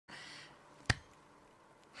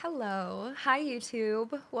Hello. Hi,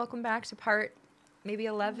 YouTube. Welcome back to part maybe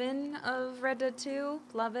 11 of Red Dead 2.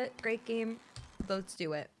 Love it. Great game. Let's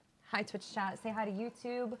do it. Hi, Twitch chat. Say hi to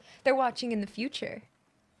YouTube. They're watching in the future.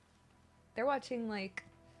 They're watching like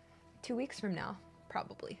 2 weeks from now,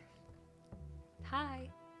 probably. Hi.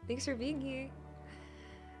 Thanks for being here.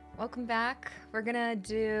 Welcome back. We're gonna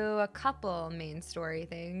do a couple main story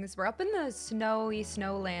things. We're up in the snowy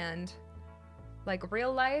snowland. Like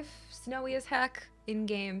real life, snowy as heck.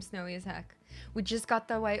 In-game, snowy as heck. We just got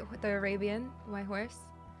the Arabian white horse.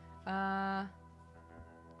 Yeah,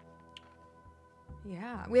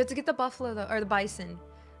 we have to get the buffalo though, or the bison,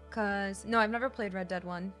 cause no, I've never played Red Dead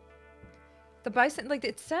 1. The bison, like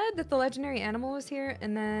it said that the legendary animal was here,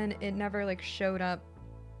 and then it never like showed up.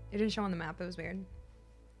 It didn't show on the map. It was weird.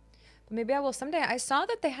 But maybe I will someday. I saw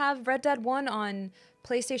that they have Red Dead 1 on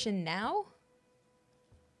PlayStation Now,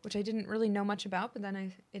 which I didn't really know much about, but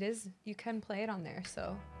then it is, you can play it on there,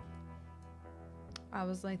 so I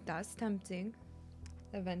was like, that's tempting.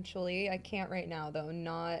 Eventually. I can't right now though,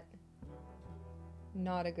 not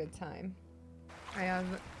a good time. I have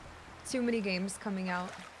too many games coming out.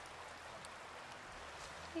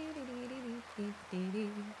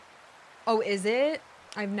 Oh, is it?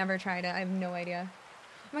 I've never tried it. I have no idea.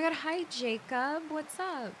 Oh my god, hi Jacob, what's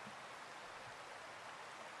up?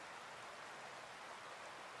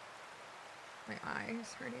 My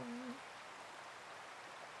eyes hurting.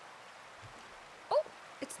 Oh,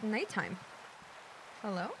 it's nighttime.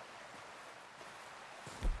 Hello?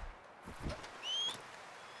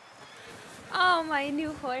 Oh, my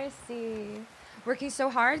new horsey. Working so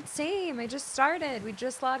hard? Same. I just started. We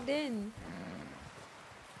just logged in.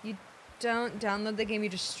 You don't download the game, you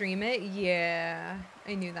just stream it? Yeah,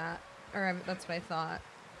 I knew that. Or that's what I thought.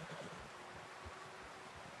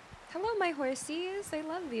 Hello, my horsies. I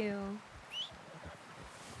love you.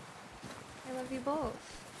 I love you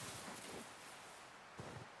both.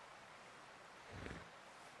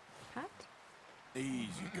 Hat?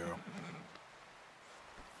 Easy, girl.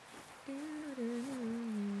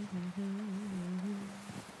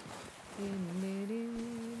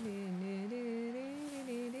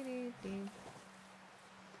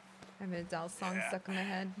 I have an Adele song stuck in my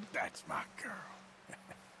head. That's my girl.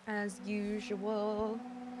 As usual.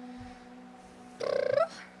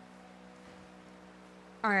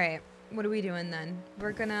 Alright. What are we doing then?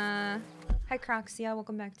 We're gonna... Hi Croxia,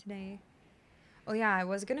 welcome back today. Oh yeah, I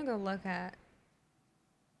was gonna go look at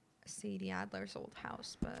Sadie Adler's old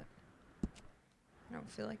house, but I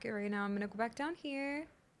don't feel like it right now. I'm gonna go back down here.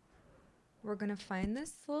 We're gonna find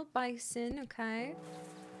this little bison, okay?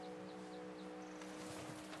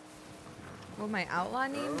 What would my outlaw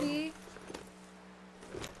name be?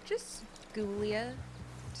 Just Ghoulia.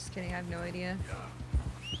 Just kidding, I have no idea.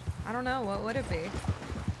 I don't know, what would it be?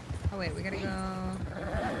 Oh wait, we gotta go.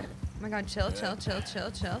 Oh my god, chill. There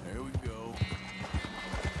we go.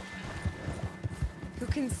 Who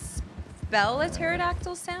can spell a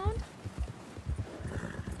pterodactyl sound?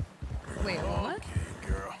 Wait, what? Okay,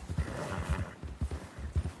 girl.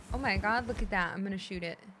 Oh my god, look at that. I'm gonna shoot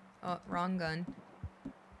it. Oh, wrong gun.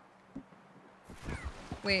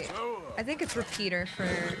 Wait, I think it's repeater for...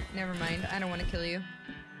 Never mind, I don't want to kill you.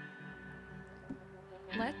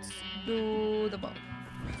 Let's do the bow.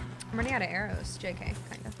 I'm running out of arrows, JK,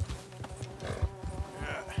 kind of.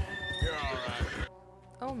 Yeah, you're alright.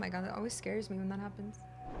 Oh my god, that always scares me when that happens.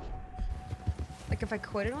 Like if I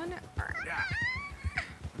quoted one,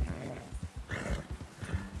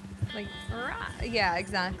 like, yeah,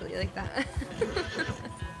 exactly, like that.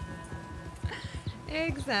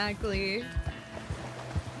 Exactly.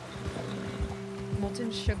 Molten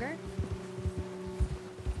sugar?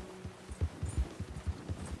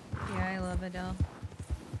 Yeah, I love Adele.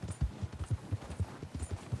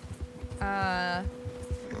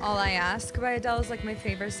 All I Ask by Adele is like my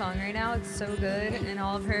favorite song right now. It's so good, and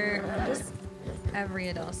all of her, just every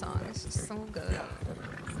Adele song is just so good.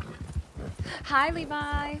 Hi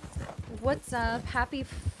Levi, what's up? Happy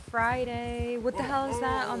Friday. What the hell is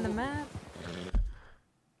that on the map?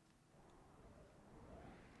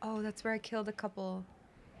 Oh, that's where I killed a couple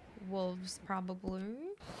wolves,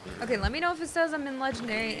 probably. Okay, let me know if it says I'm in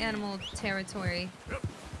legendary animal territory. Good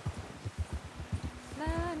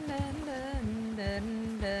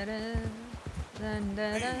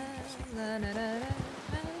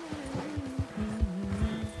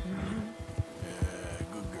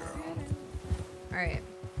girl. Alright.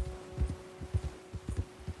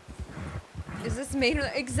 Is this made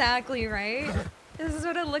exactly right? This is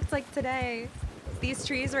what it looked like today. These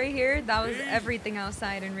trees right here, that was everything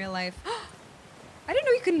outside in real life. I didn't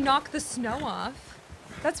know you could knock the snow off.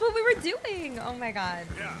 That's what we were doing. Oh my god.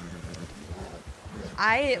 Yeah.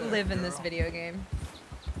 I live in this video game.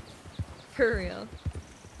 For real.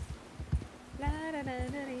 Hey,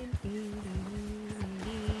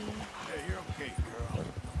 you're okay, girl.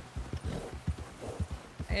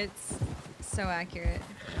 It's so accurate.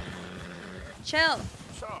 Chill.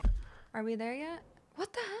 Sorry. Are we there yet?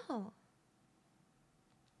 What the hell?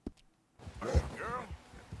 Girl?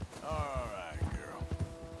 Alright, girl.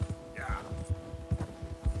 Yeah.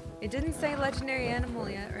 It didn't say legendary animal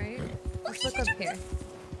yet, right? Let's look up here.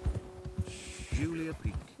 Julia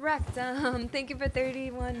Peak. Rectum, thank you for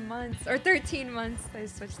 31 months. Or 13 months. I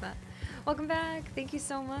switched that. Welcome back. Thank you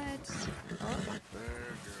so much. Oh. There,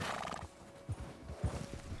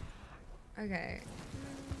 girl. Okay.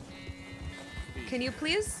 Can you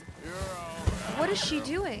please? You're alright. What is she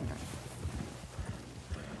doing?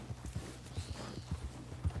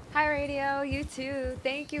 Hi, radio. You too.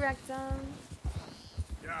 Thank you, Rectum.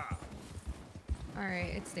 Yeah.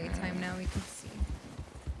 Alright, it's daytime now. We can see.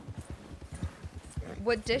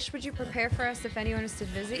 What dish would you prepare for us if anyone is to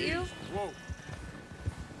visit you? Whoa.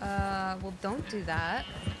 Well, don't do that.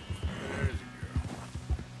 There's a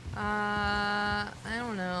girl. I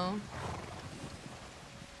don't know.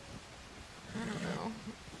 I don't know.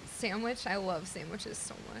 Sandwich? I love sandwiches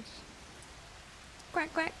so much.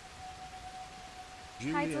 Quack, quack.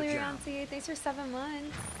 Hi, Julia Jam. Delirianti. Thanks for 7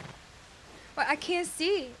 months. What? I can't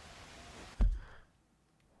see.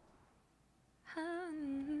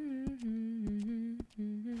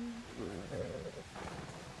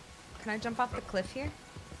 Can I jump off the cliff here?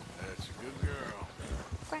 That's a good girl.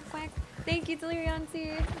 Quack, quack. Thank you,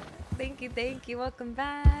 Delirianti. Thank you, thank you. Welcome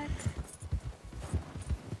back.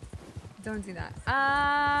 Don't do that.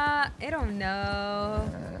 I don't know.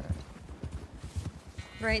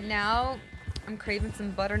 Right now, I'm craving some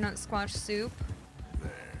butternut squash soup.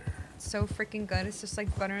 It's so freaking good. It's just like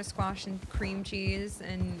butternut squash and cream cheese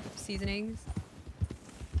and seasonings.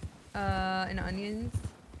 And onions.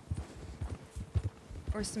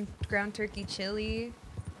 Or some ground turkey chili.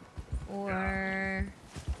 Or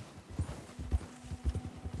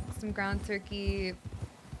some ground turkey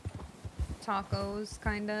tacos,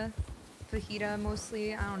 kinda. Fajita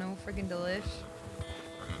mostly. I don't know. Freaking delish.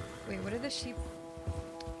 Wait, what are the sheep?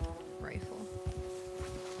 Rifle.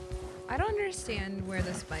 I don't understand where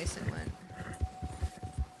this bison went.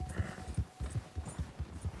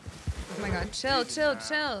 Oh my god, chill, chill,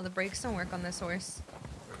 chill. The brakes don't work on this horse.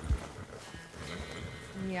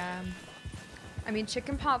 Yeah. I mean,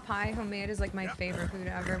 chicken pot pie homemade is like my favorite food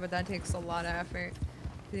ever, but that takes a lot of effort.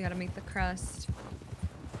 You gotta make the crust.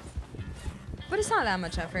 But it's not that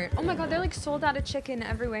much effort. Oh my god, they're like sold out of chicken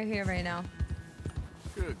everywhere here right now.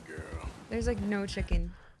 Good girl. There's like no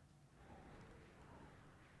chicken.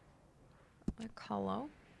 Like, hello?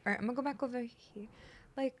 Alright, I'm gonna go back over here.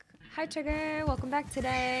 Like, hi Trigger, welcome back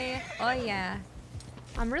today. Oh yeah.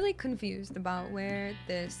 I'm really confused about where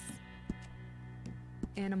this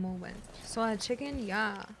animal went. So a chicken?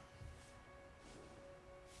 Yeah.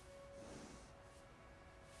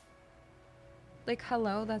 Like,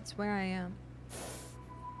 hello, that's where I am.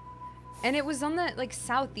 And it was on the, like,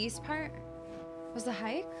 southeast part. Was the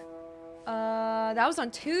hike? That was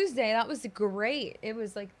on Tuesday. That was great. It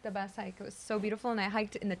was, like, the best hike. It was so beautiful, and I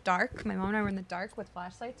hiked in the dark. My mom and I were in the dark with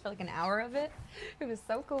flashlights for, like, an hour of it. It was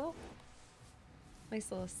so cool.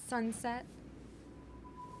 Nice little sunset.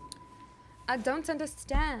 I don't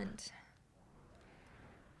understand.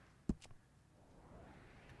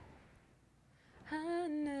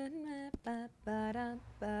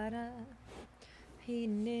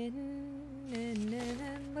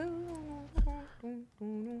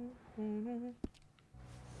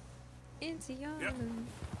 Into your room.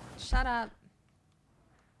 Shut up.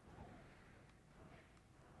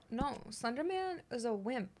 No, Slenderman is a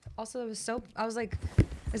wimp. Also, it was so. I was like,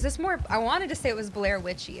 is this more? I wanted to say it was Blair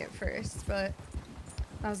Witchy at first, but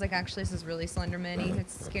I was like, actually, this is really Slenderman-y.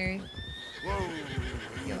 It's scary. Whoa.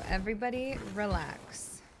 Yo, everybody,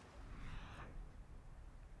 relax.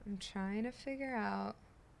 I'm trying to figure out.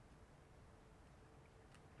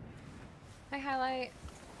 Hi, Highlight.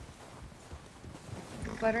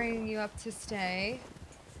 Buttering you up to stay.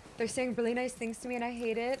 They're saying really nice things to me and I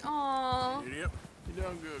hate it. Aww. Yep. You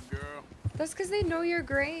done good, girl. That's because they know you're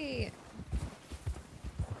great.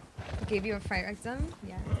 Gave you a fright rectum?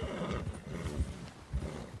 Yeah.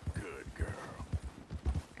 Good girl.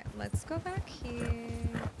 Alright, let's go back here.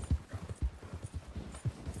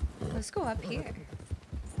 Let's go up here.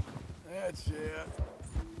 That's it.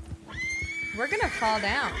 We're gonna fall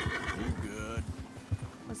down. You good?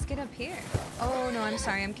 Let's get up here. Oh no, I'm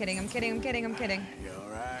sorry. I'm kidding. I'm kidding. I'm kidding. I'm kidding. You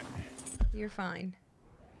alright? You're fine.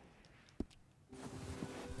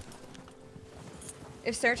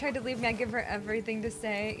 If Sarah tried to leave me, I'd give her everything to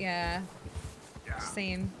say. Yeah.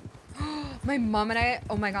 Same. My mom and I,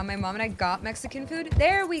 oh my god, my mom and I got Mexican food.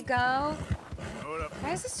 There we go. Hold up.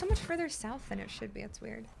 Why is this so much further south than it should be? It's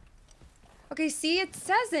weird. Okay, see, it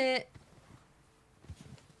says it.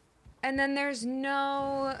 And then there's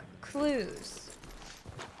no clues.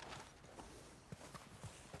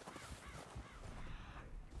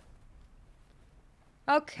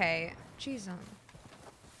 Okay. Jeez.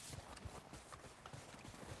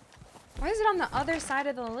 Why is it on the other side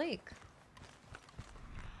of the lake?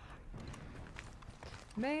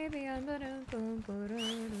 Maybe I'm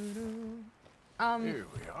Here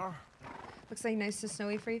we are. looks like nice and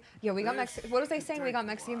snowy for you. Yeah, we got what was I saying? We got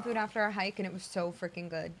Mexican food after our hike and it was so freaking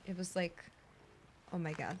good. It was like, oh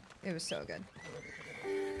my god. It was so good.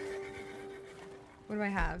 What do I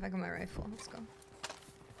have? I got my rifle. Let's go.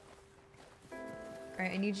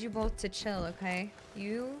 Alright, I need you both to chill, okay?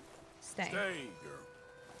 You stay. Stay, girl.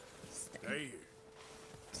 Stay. Stay here.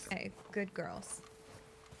 Stay. Good girls.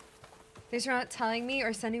 Thanks for not telling me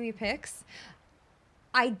or sending me pics.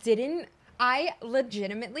 I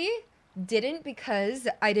legitimately didn't because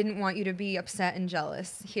I didn't want you to be upset and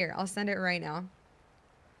jealous. Here, I'll send it right now.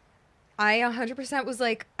 I 100% was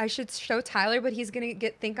like, I should show Tyler, but he's gonna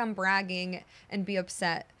think I'm bragging and be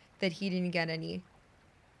upset that he didn't get any.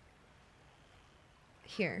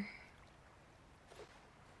 Here.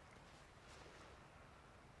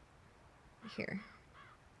 Here.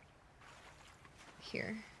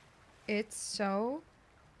 Here. It's so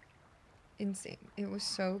insane. It was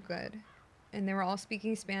so good. And they were all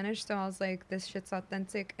speaking Spanish, so I was like, this shit's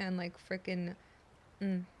authentic and like freaking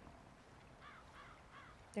There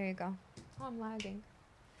you go. Oh, I'm lagging.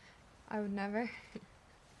 I would never.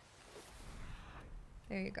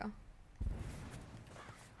 There you go.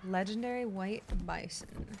 Legendary white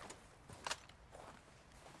bison.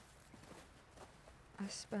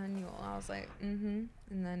 Espanol. I was like, and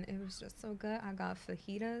then it was just so good. I got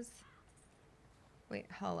fajitas. Wait,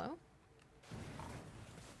 hello?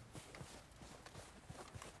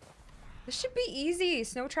 This should be easy.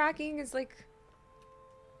 Snow tracking is like...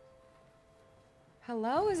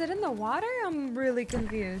 Hello? Is it in the water? I'm really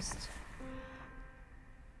confused.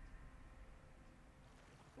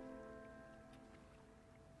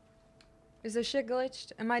 Is this shit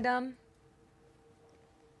glitched? Am I dumb?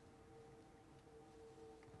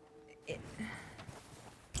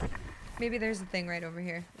 Maybe there's a thing right over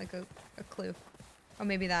here. Like a clue. Oh,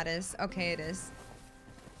 maybe that is. Okay, it is.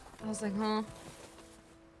 I was like, huh?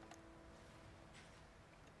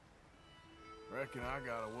 Reckon I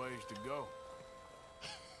got a ways to go.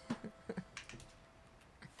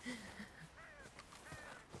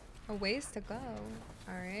 A ways to go.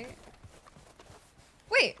 Alright.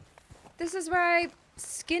 Wait! This is where I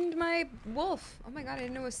skinned my wolf. Oh my god, I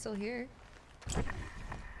didn't know it was still here.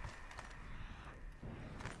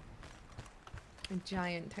 A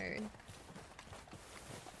giant turd.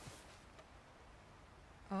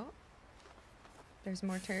 Oh. There's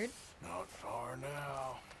more turd. Not far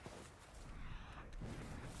now.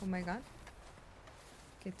 Oh my god.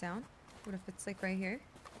 Get down. What if it's like right here?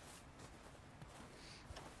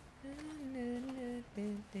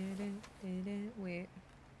 Wait.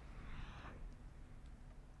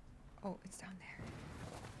 Oh, it's down there.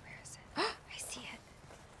 Where is it? Oh, I see it.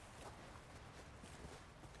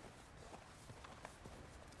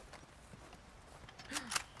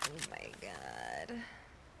 Oh my god.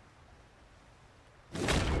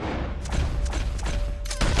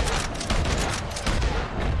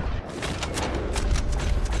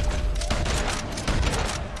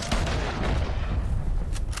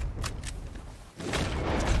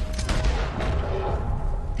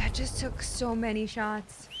 That just took so many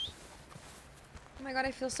shots. Oh my god,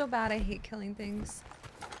 I feel so bad. I hate killing things.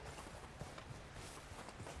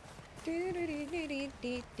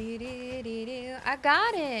 I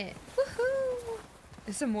got it! Woohoo!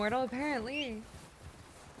 It's immortal, apparently.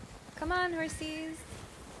 Come on, horsies.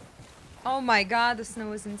 Oh my god, the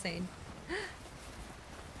snow is insane.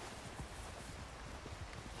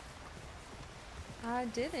 I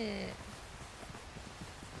did it.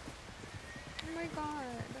 Oh my god.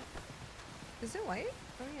 Is it white?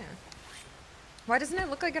 Oh yeah. Why doesn't it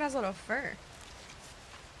look like it has a little fur?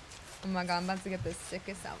 Oh my god, I'm about to get the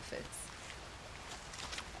sickest outfits.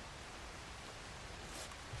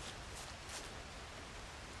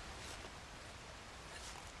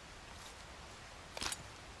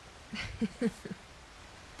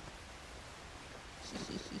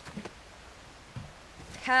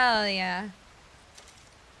 Hell yeah.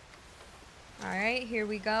 Alright, here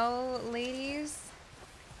we go, ladies.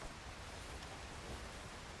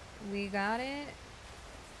 We got it.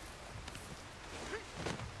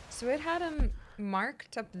 So it had him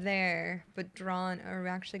marked up there, but drawn, or we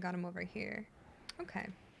actually got him over here. Okay.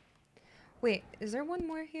 Wait, is there one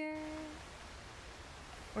more here?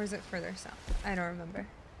 Or is it further south? I don't remember.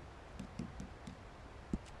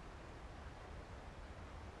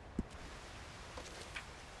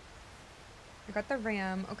 I got the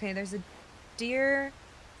ram. Okay, there's a deer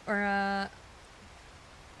or a...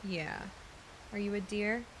 Yeah. Are you a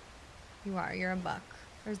deer? You are. You're a buck.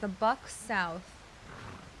 There's the buck south.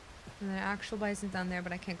 And then actual bison's down there,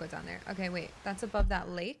 but I can't go down there. Okay, wait. That's above that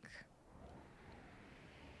lake?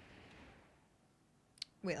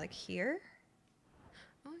 Wait, like here?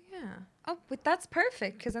 Oh, yeah. Oh, wait, that's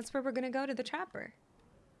perfect, because that's where we're going to go to the trapper.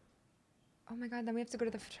 Oh my god, then we have to go to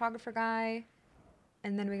the photographer guy.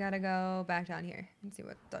 And then we gotta go back down here and see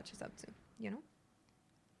what Dutch is up to, you know?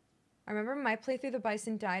 I remember my playthrough, the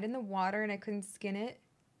bison died in the water and I couldn't skin it.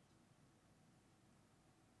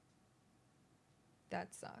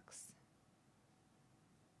 That sucks.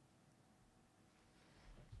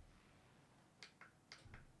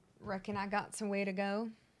 Reckon I got some way to go.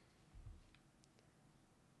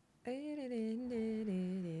 Okay,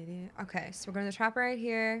 so we're going to the trapper right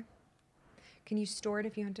here. Can you store it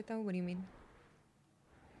if you hunt it though? What do you mean?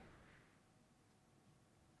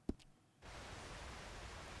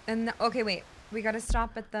 And okay, wait. We gotta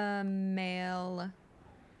stop at the mail.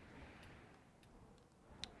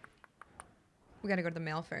 We gotta go to the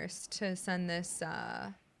mail first to send this,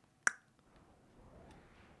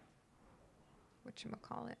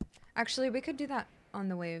 whatchamacallit. Actually, we could do that on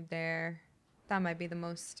the way there. That might be the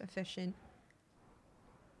most efficient.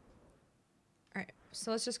 Alright,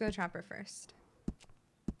 so let's just go to Trapper first.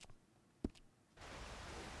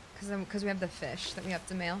 Because we have the fish that we have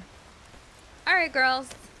to mail. Alright, girls.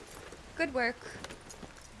 Good work.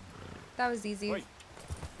 That was easy. Wait.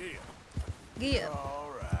 Yeah.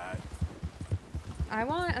 Alright. I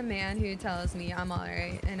want a man who tells me I'm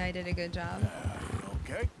alright and I did a good job.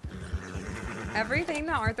 Okay. Everything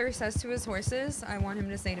that Arthur says to his horses, I want him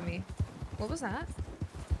to say to me. What was that?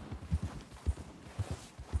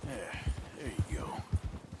 Yeah, there you go.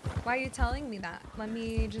 Why are you telling me that? Let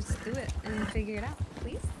me just do it and figure it out,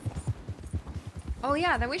 please. Oh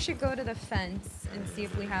yeah, then we should go to the fence and see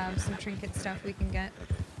if we have some trinket stuff we can get.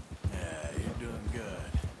 Yeah, you're doing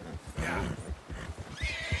good. Yeah.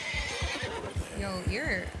 Yo,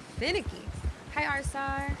 you're finicky. Hi,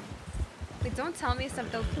 Arsar. Wait, don't tell me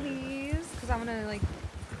stuff though, please. Because I want to, like...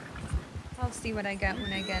 I'll see what I get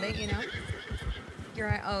when I get it, you know? You're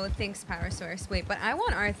right. Oh, thanks, Power Source. Wait, but I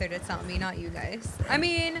want Arthur to tell me, not you guys. I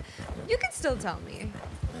mean, you can still tell me.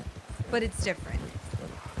 But it's different.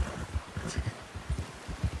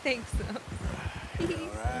 Thanks, though.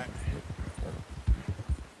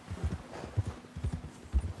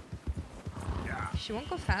 Alright. She won't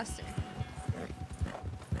go faster.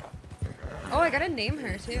 Oh, I gotta name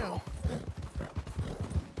her, too.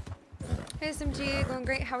 Hey, SMG, going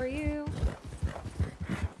great. How are you?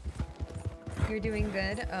 You're doing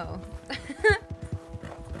good? Oh.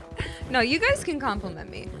 No, you guys can compliment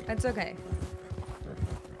me. That's okay.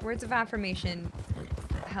 Words of affirmation.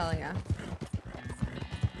 Hell yeah.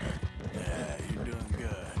 Yeah, you're doing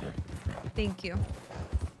good. Thank you.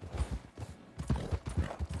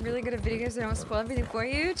 Really good at video games. I don't spoil everything for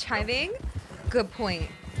you. Chiving? Good point.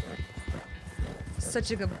 Such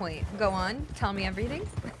a good point. Go on. Tell me everything.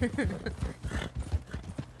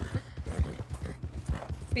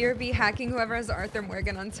 BRB hacking whoever has Arthur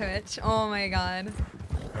Morgan on Twitch. Oh my god.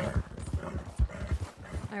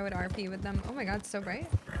 I would RP with them. Oh my god, so bright.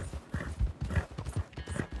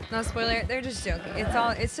 No spoiler, they're just joking.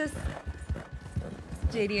 It's just...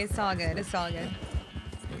 JD, it's all good. It's all good.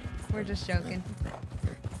 We're just joking.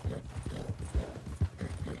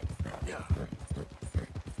 Yeah.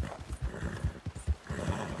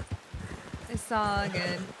 It's all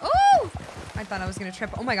good. Oh! I thought I was gonna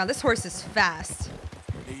trip. Oh my god, this horse is fast.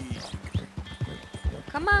 Easy.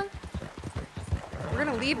 Come on. We're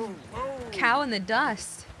gonna leave cow in the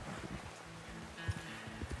dust.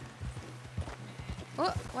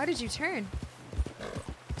 Oh, why did you turn?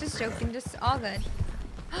 Just joking, just all good.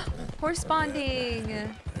 Horse bonding.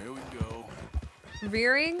 There we go.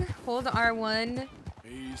 Rearing, hold R1.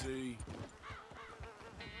 Easy.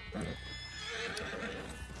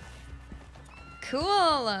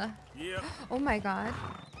 Cool. Yep. Oh my god.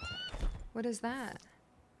 What is that?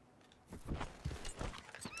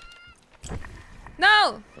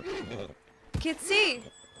 No! Can't see.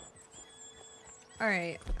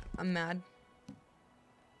 Alright, I'm mad.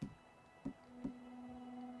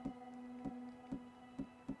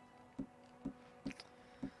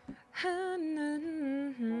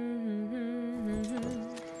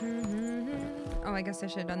 Oh, I guess guess I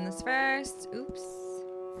should have done this first. Oops.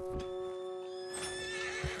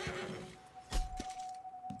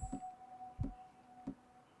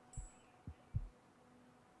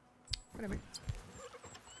 Whatever.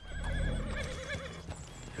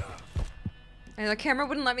 And the camera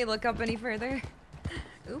wouldn't let me look up any further.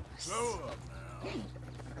 Oops.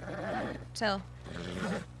 Chill.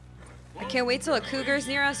 I can't wait till a cougar's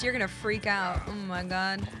near us. You're gonna freak out. Oh my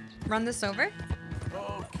god. Run this over.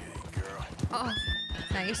 Okay, girl. Oh,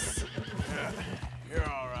 nice. Yeah, you're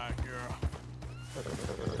all right, girl.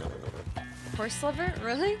 Horse lover?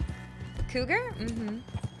 Really? Cougar? Mm-hmm.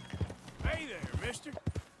 Hey there, mister.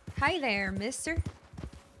 Hi there, mister.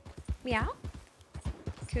 Meow?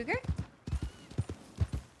 Cougar?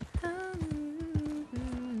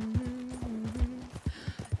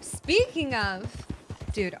 Speaking of,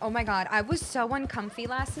 dude, oh my god, I was so uncomfy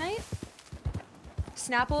last night.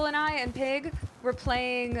 Snapple and I and Pig were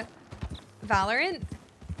playing Valorant,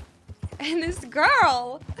 and this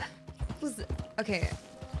girl was, okay,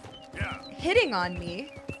 Yeah. hitting on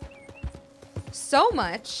me so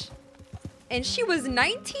much, and she was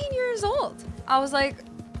 19 years old. I was like,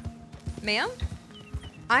 ma'am,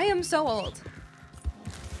 I am so old.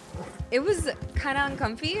 It was kind of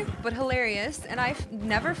uncomfy, but hilarious, and I've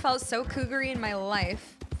never felt so cougary in my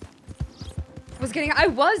life. I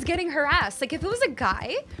was getting harassed. Like, if it was a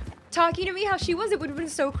guy talking to me how she was, it would have been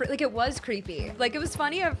so, like, it was creepy. Like, it was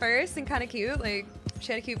funny at first and kind of cute. Like,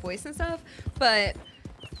 she had a cute voice and stuff, but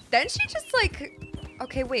then she just, like,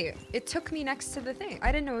 okay, wait. It took me next to the thing.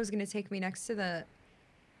 I didn't know it was going to take me next to the...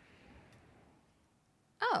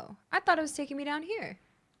 Oh, I thought it was taking me down here.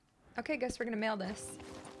 Okay, guess we're going to mail this.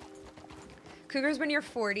 Cougars when you're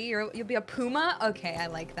 40, you'll be a puma? Okay, I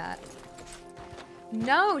like that.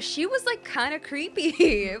 No, she was like kind of creepy.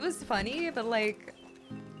 It was funny, but like...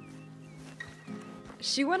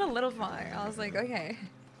 She went a little far. I was like, okay.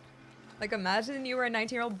 Like, imagine you were a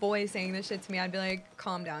 19-year-old boy saying this shit to me. I'd be like,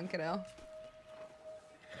 calm down, kiddo.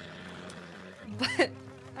 But,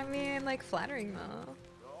 I mean, like, flattering though.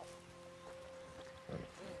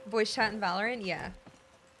 Voice chat and Valorant? Yeah.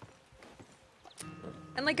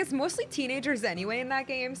 And like, it's mostly teenagers anyway in that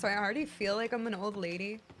game, so I already feel like I'm an old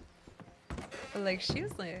lady. But like, she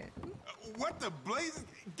was like... What the blazes?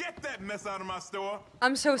 Get that mess out of my store.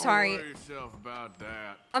 I'm so sorry. Don't worry yourself about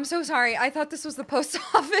that. I'm so sorry. I thought this was the post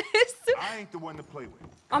office. I ain't the one to play with.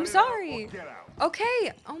 I'm Cut it out sorry. or get out.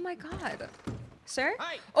 Okay. Oh my god. Sir?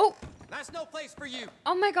 Hey! Oh! That's no place for you.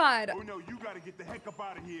 Oh my god. Oh no, you gotta get the heck up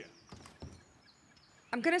out of here.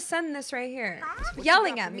 I'm gonna send this right here. Stop What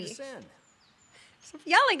yelling you got at for me. to send? Stop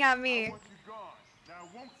yelling at I me. want you gone. Now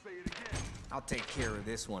I won't say it again. I'll take care of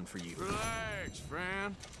this one for you. Relax,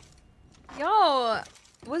 friend. Yo,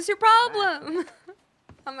 what's your problem?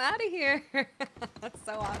 I'm out of here. That's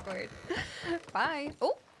so awkward. Bye.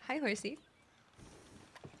 Oh, hi, horsey.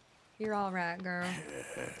 You're all right, girl.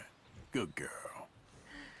 Good girl.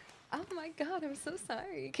 Oh my god, I'm so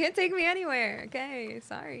sorry. You can't take me anywhere. Okay,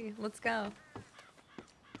 sorry. Let's go.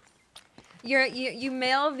 You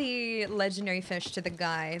mail the legendary fish to the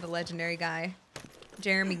guy, the legendary guy.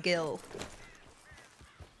 Jeremy Gill.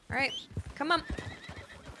 Alright, come on.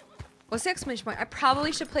 What's the exclamation point? I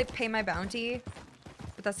probably should play Pay My Bounty,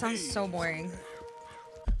 but that sounds so boring.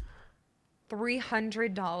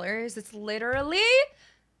 $300? It's literally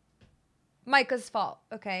Micah's fault,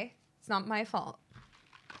 okay? It's not my fault.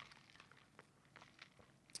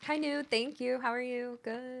 Hi, Nude. Thank you. How are you?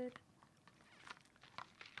 Good.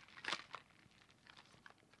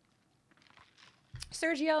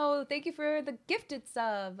 Sergio, thank you for the gifted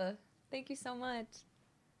sub. Thank you so much.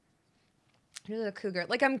 Here's a cougar.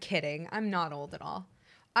 Like, I'm kidding. I'm not old at all.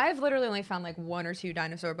 I've literally only found like 1 or 2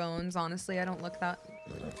 dinosaur bones, honestly. I don't look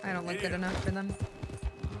good enough for them.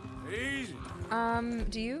 Easy.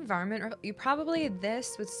 Do you varmint? You probably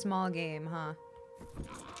this with small game, huh?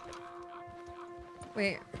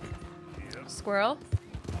 Wait. Squirrel?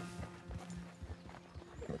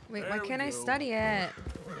 Wait, why There we can't I go. study it?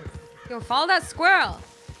 Yo, follow that squirrel!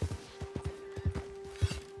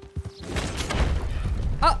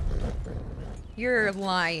 Oh! You're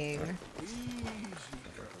lying.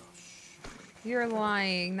 You're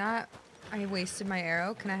lying. That... I wasted my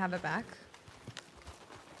arrow. Can I have it back?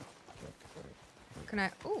 Can I...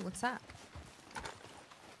 Oh, what's that?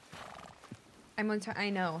 I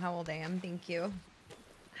know how old I am. Thank you.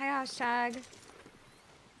 Hi, hashtag.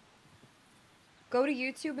 Go to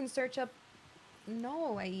YouTube and search up...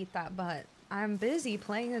 No, I eat that butt. I'm busy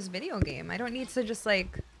playing this video game. I don't need to just,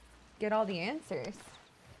 like, get all the answers.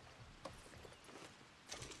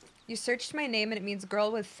 You searched my name and it means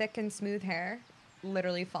girl with thick and smooth hair.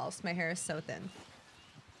 Literally false. My hair is so thin.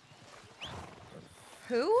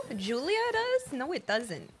 Who? Julia does? No, it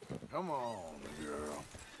doesn't. Come on, girl.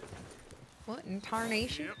 What in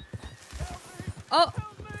tarnation? Yep. Oh!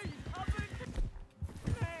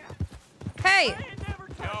 Hey!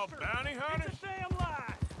 Y'all bounty hunters?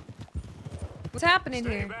 What's happening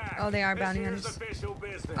Stay here? back. Oh, they are This bounty here's hunters. official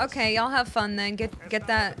business. Okay, y'all have fun then. Get That's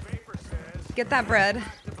that not what the paper says. get that bread.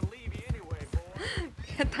 To believe you anyway, boy.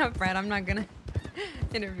 Get that bread. I'm not gonna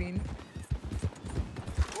intervene.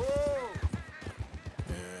 Whoa.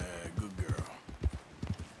 Yeah, good girl.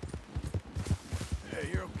 Hey,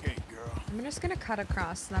 you're okay, girl. I'm just gonna cut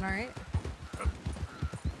across. Is that alright?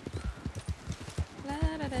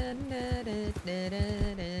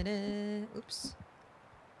 Oops.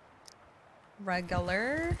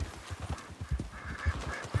 Regular.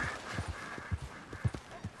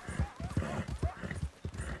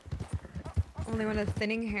 Only one with a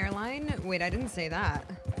thinning hairline? Wait, I didn't say that.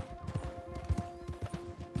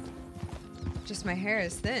 Just my hair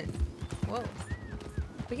is thin. Whoa.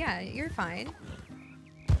 But yeah, you're fine.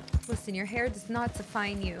 Listen, your hair does not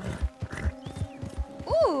define you.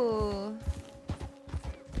 Ooh.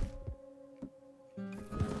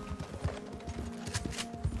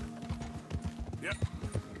 Yep.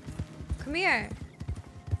 Come here.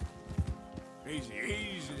 Easy,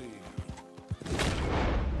 easy.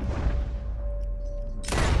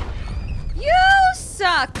 You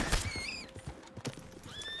suck.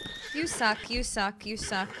 You suck, you suck, you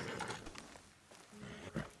suck.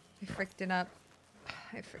 I fricked it up.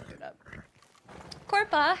 I fricked it up.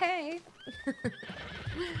 Corpa, hey.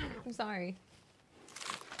 I'm sorry.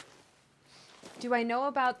 Do I know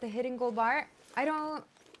about the hidden gold bar? I don't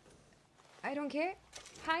care.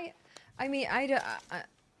 Hi. I mean,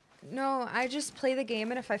 no, I just play the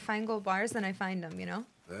game, and if I find gold bars, then I find them, you know?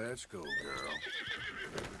 Let's go, girl.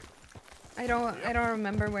 I don't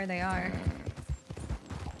remember where they are.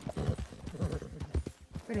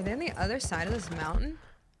 Wait, are they on the other side of this mountain?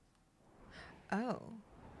 Oh.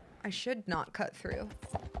 I should not cut through.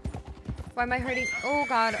 Why am I hurting? Oh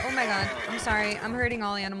god, oh my god. I'm sorry. I'm hurting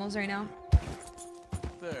all animals right now.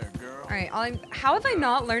 There, girl. Alright, how have I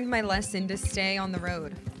not learned my lesson to stay on the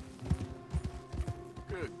road?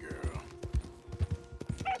 Good girl.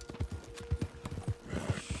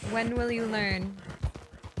 When will you learn?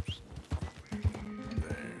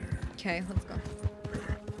 Okay, let's go.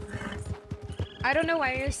 I don't know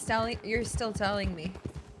why you're still telling me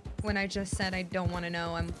when I just said I don't want to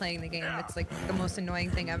know. I'm playing the game. It's like the most annoying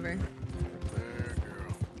thing ever. There,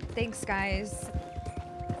 girl. Thanks, guys.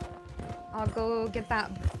 I'll go get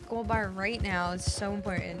that gold bar right now. It's so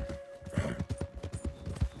important.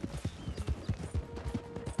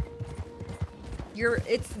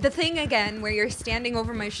 It's the thing again where you're standing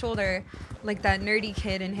over my shoulder like that nerdy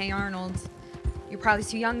kid in Hey Arnold. You're probably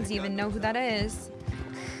too young to even know who that is.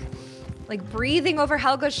 Like breathing over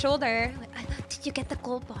Helga's shoulder. Like, did you get the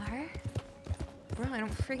gold bar? Bro, I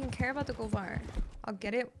don't freaking care about the gold bar. I'll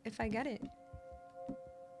get it if I get it.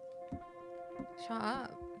 Shut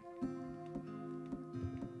up.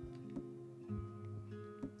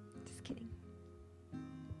 Just kidding.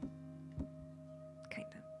 Kind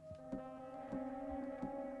of.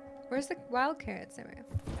 Where's the wild carrots? There we go.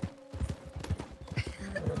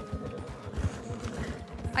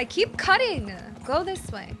 I keep cutting. Go this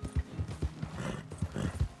way.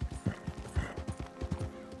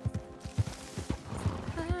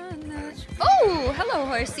 Oh, hello,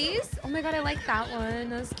 horsies. Oh my god, I like that one.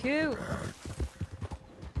 That's cute.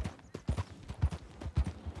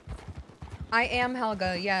 I am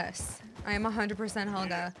Helga, yes. I am 100%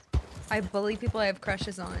 Helga. I bully people I have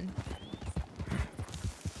crushes on.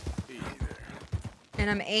 And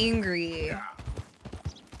I'm angry.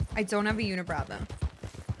 I don't have a unibrow though.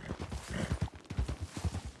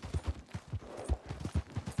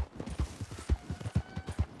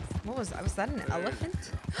 What was that? Was that an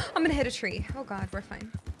elephant? I'm gonna hit a tree. Oh god, we're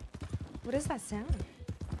fine. What is that sound?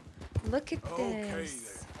 Look at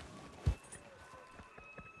this.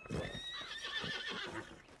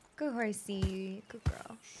 Good horsey. Good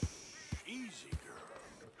girl. Easy,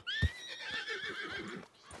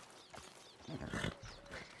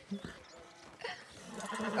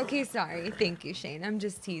 girl. Okay, sorry. Thank you, Shane. I'm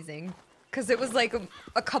just teasing. Because it was like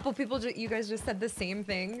a couple people, you guys just said the same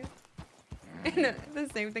thing. The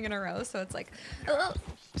same thing in a row, so it's like, oh,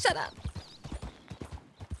 shut up.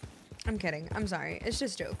 I'm kidding. I'm sorry. It's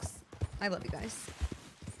just jokes. I love you guys.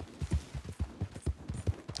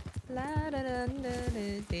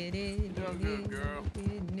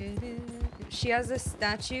 She has a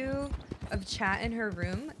statue of Chat in her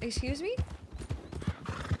room. Excuse me?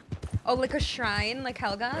 Oh, like a shrine, like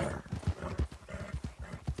Helga?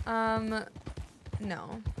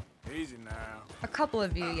 No. Easy now. A couple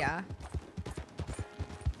of you, yeah.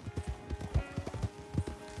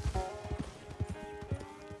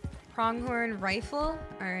 Pronghorn rifle?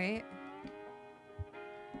 Alright.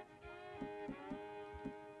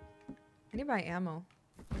 I need to buy ammo.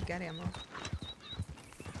 Or get ammo.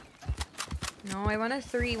 No, I want a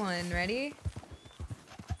 3-1. Ready?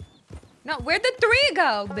 No, where'd the 3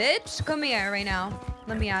 go, bitch? Come here right now.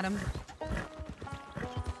 Let me at him.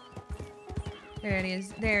 There it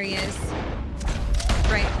is. There he is.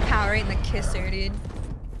 Right, power right in the kisser, dude.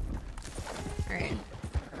 Alright.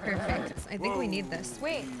 Perfect. I think we need this.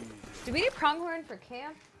 Wait. Do we need pronghorn for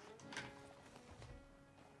camp?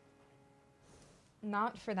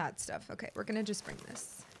 Not for that stuff. Okay, we're gonna just bring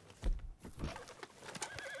this.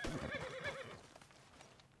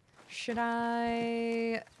 Should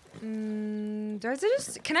I... does it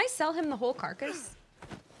just... Can I sell him the whole carcass?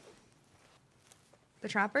 The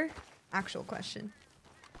trapper? Actual question.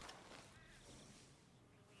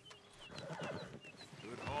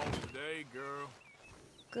 Good haul today, girl.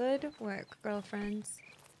 Good work, girlfriends.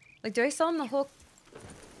 Like, do I sell him the whole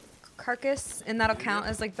carcass? And that'll count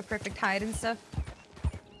as, like, the perfect hide and stuff?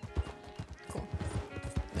 Cool.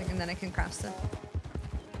 Like, and then I can craft stuff.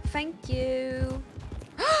 Thank you.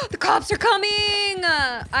 The cops are coming!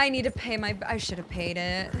 I need to pay my... I should have paid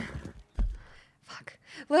it. Fuck.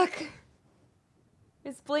 Look.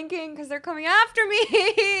 It's blinking because they're coming after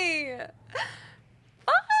me!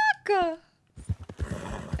 Fuck!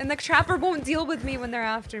 And the trapper won't deal with me when they're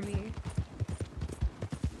after me.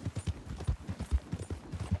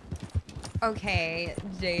 Okay,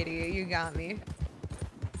 JD, you got me.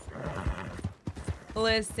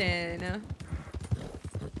 Listen.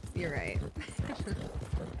 You're right.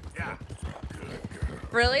 Yeah.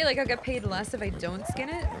 Really? Like, I'll get paid less if I don't skin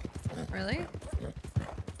it? Really?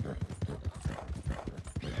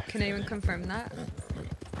 Can anyone confirm that?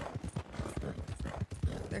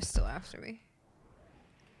 They're still after me.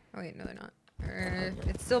 Oh wait, no they're not.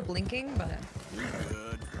 It's still blinking, but...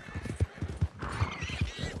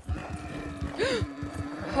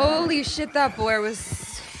 Holy shit, that boar was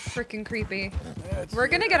freaking creepy. We're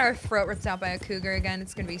gonna get our throat ripped out by a cougar again.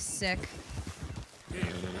 It's gonna be sick.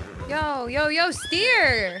 Yo, yo, yo,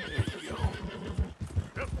 steer!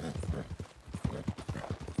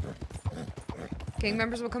 Gang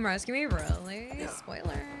members will come rescue me? Really?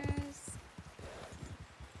 Spoilers.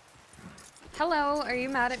 Hello, are you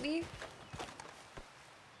mad at me?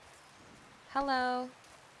 Hello.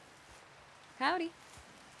 Howdy.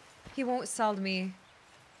 He won't sell to me.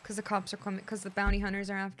 Because the cops are coming, because the bounty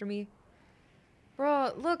hunters are after me.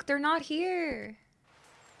 Bro, look, they're not here.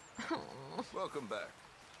 Welcome back.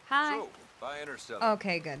 Hi. So, buying or selling?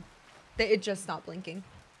 Okay, good. It just stopped blinking.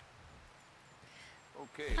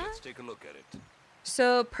 Okay, let's take a look at it.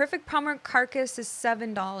 So, perfect Palmer carcass is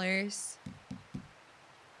 $7.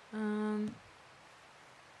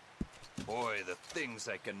 Boy, the things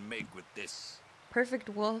I can make with this. Perfect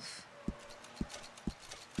wolf.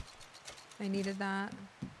 I needed that.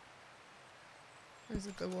 That was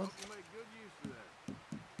a good wolf. You make good use of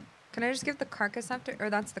that. Can I just give the carcass after? Or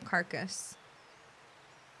that's the carcass.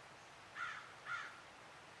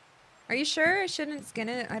 Are you sure I shouldn't skin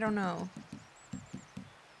it? I don't know.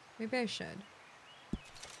 Maybe I should.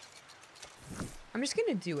 I'm just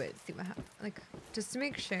gonna do it. See what happens. Like, just to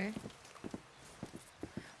make sure.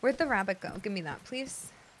 Where'd the rabbit go? Give me that,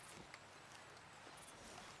 please.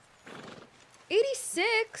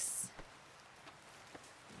 86!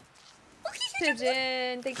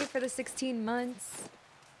 Pigeon, thank you for the 16 months.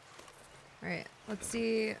 Alright, let's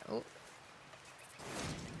see. Oh.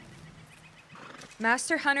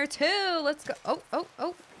 Master Hunter 2, let's go. Oh, oh,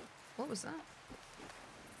 oh. What was that?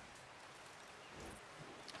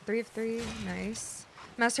 3 of 3, nice.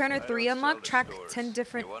 Master Hunter 3 unlocked, track 10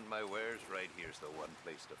 different... You want my wares? Right here's the one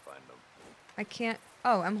place to find them. I can't...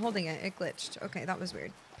 Oh, I'm holding it. It glitched. Okay, that was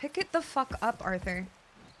weird. Pick it the fuck up, Arthur.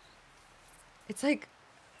 It's like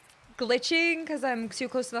glitching because I'm too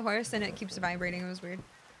close to the horse and it keeps vibrating. It was weird.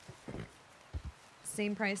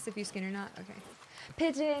 Same price if you skin or not? Okay.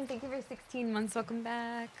 Pigeon, thank you for 16 months. Welcome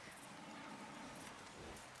back.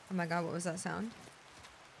 Oh my god, what was that sound?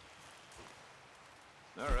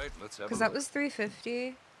 All right, let's have a Because look. that was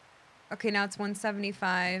 350. Okay, now it's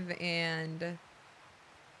 175 and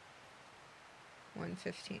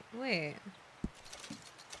 115. Wait.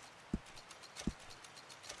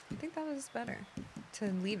 I think that was better to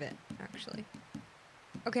leave it, actually.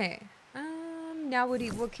 Okay. Now what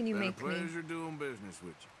can you Been a make me? pleasure doing business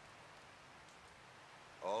with you.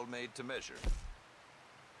 All made to measure.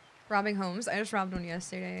 Robbing homes. I just robbed one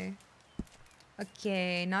yesterday.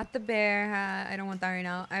 Okay, not the bear hat. I don't want that right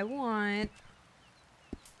now. I want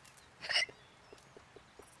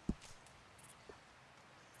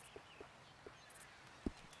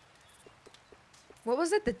What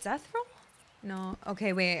was it? The death roll? No.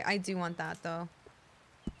 Okay, wait. I do want that though.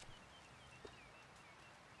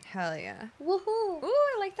 Hell yeah. Woohoo! Ooh,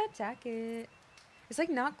 I like that jacket. It's like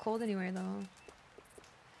not cold anywhere though.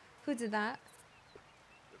 Who did that?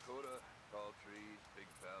 Dakota, tall trees, big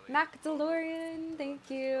valley. Mac DeLorean, thank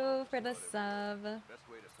you for the sub. Best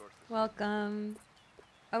way to source the Welcome.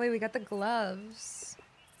 Oh wait, we got the gloves.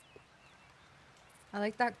 I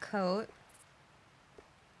like that coat.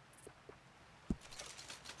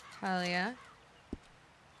 Hell yeah.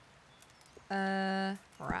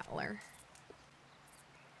 Rattler.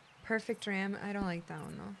 Perfect ram. I don't like that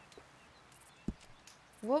one though.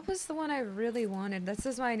 What was the one I really wanted? This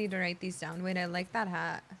is why I need to write these down. Wait, I like that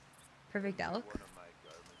hat. Perfect elk. one of my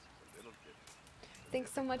garments is a little different.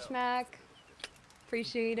 Thanks so much, Mac.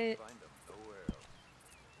 Appreciate it. Find them nowhere else.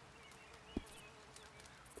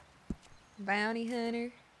 Bounty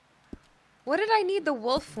hunter. What did I need the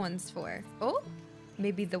wolf ones for? Oh,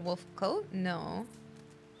 maybe the wolf coat? No.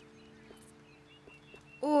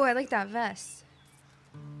 Oh, I like that vest.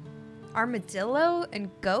 Armadillo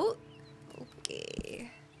and goat?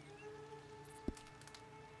 Okay.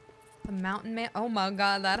 The mountain man. Oh my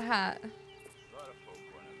god, that hat. A lot of folk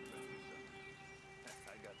want to friend with something.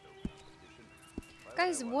 I got no competition. Why would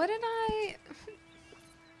Guys, I want what did I...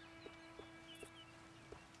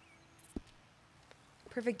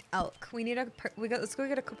 Perfect elk. We need a... let's go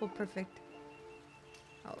get a couple perfect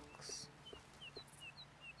elks.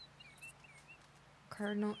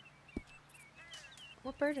 Cardinal...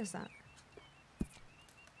 What bird is that?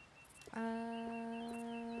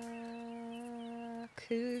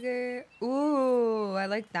 Cougar. Ooh, I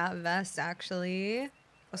like that vest actually.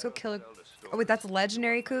 Let's go kill a... tell the Oh wait, that's story.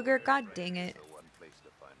 legendary cougar? God dang it. So one place to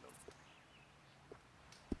find them.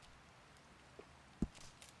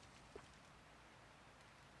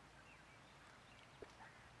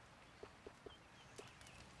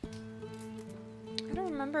 I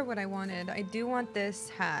don't remember what I wanted. I do want this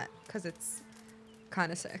hat because it's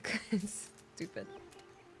kind of sick. It's stupid.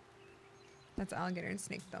 That's alligator and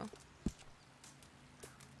snake though.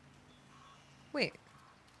 Wait.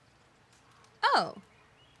 Oh.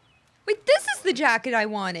 Wait, this is the jacket I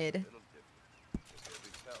wanted.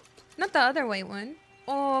 Not the other white one.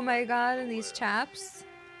 Oh my god, and these chaps.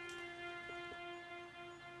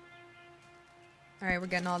 Alright, we're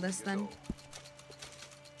getting all this then.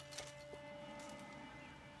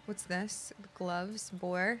 What's this? Gloves,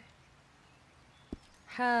 boar.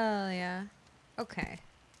 Hell yeah. Okay.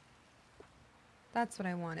 That's what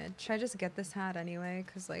I wanted. Should I just get this hat anyway?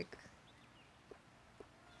 Because, like,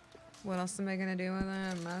 what else am I going to do with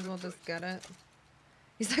it? Might as well just get it.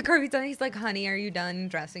 He's like, are we done? He's like, honey, are you done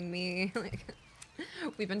dressing me? Like,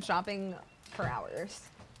 we've been shopping for hours.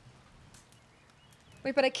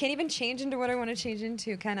 Wait, but I can't even change into what I want to change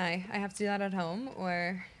into, can I? I have to do that at home,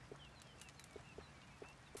 or...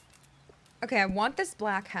 Okay, I want this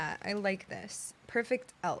black hat. I like this.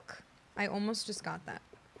 Perfect elk. I almost just got that.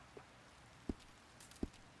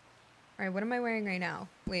 Alright, what am I wearing right now?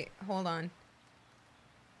 Wait, hold on.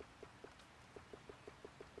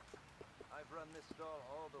 I've run this stall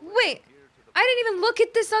all the way Wait! from here to the I didn't even look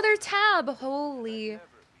at this other tab! Holy never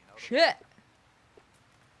been out of shit!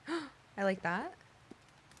 I like that.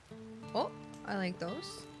 Oh, I like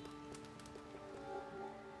those.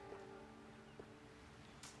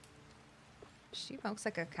 She milks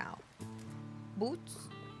like a cow. Boots?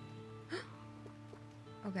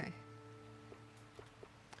 Okay.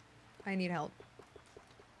 I need help.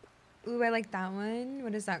 Ooh, I like that one.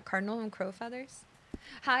 What is that? Cardinal and crow feathers?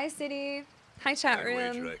 Hi, City. Hi, chat I'd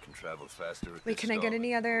wager room. I can travel faster with Wait, this can I get stall any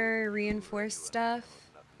than other you reinforced and stuff?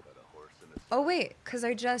 nothing but a horse and a Oh, wait, because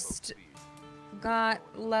I just speed. got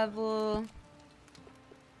level...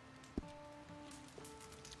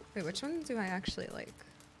 Wait, which one do I actually like?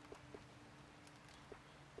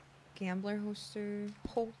 Gambler holster,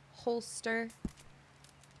 holster,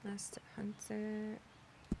 master hunter.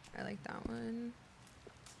 I like that one.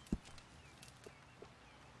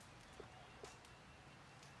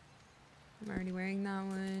 I'm already wearing that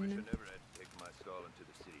Wish I one. never had to take my stall into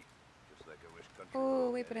the city. Just like I wish country Oh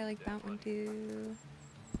road wait, had but I its like damn that one money. too.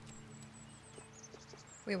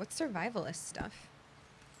 Wait, what's survivalist stuff?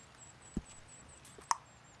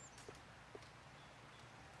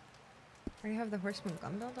 I already have the horseman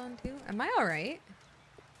gun belt on too. Am I alright?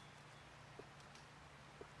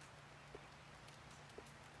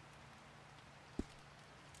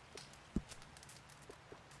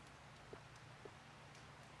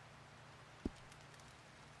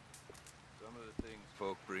 Some of the things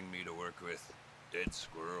folk bring me to work with. Dead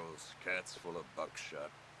squirrels, cats full of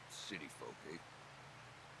buckshot, city folk, eh?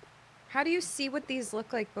 How do you see what these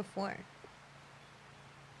look like before?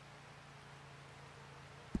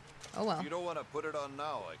 Oh well. If you don't want to put it on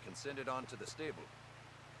now, I can send it on to the stable.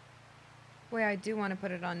 Wait, I do want to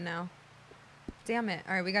put it on now. Damn it.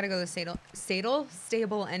 Alright, we gotta go to the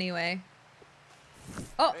stable anyway.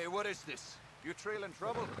 Oh! Hey, what is this? You trailing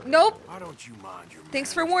trouble? Nope! Why don't you mind your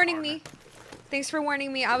Thanks for manners, warning partner? me. Thanks for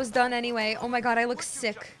warning me. I was done anyway. Oh my god, I look Would you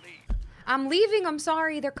sick. just leave? I'm leaving. I'm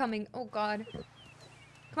sorry. They're coming. Oh god.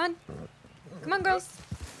 Come on. Come on, girls.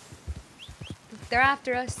 They're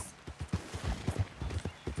after us.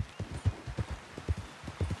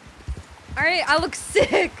 Alright, I look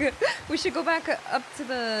sick. We should go back up to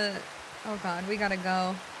the... Oh god, we gotta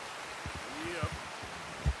go. Yep.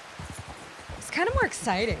 It's kind of more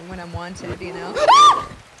exciting when I'm wanted, you know?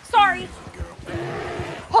 Sorry. Girl.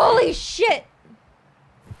 Holy shit.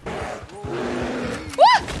 Ah!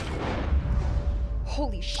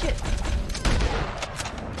 Holy shit.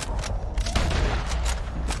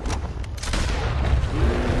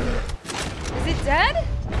 Is it dead?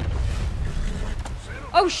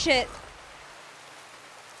 Oh shit.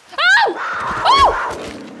 Oh! Oh!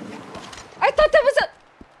 I thought that was a...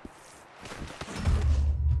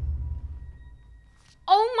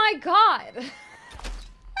 Oh my god.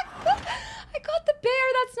 I got the bear.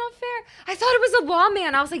 That's not fair. I thought it was a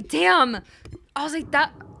lawman. I was like, damn. I was like,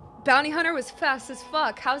 that bounty hunter was fast as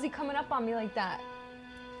fuck. How's he coming up on me like that?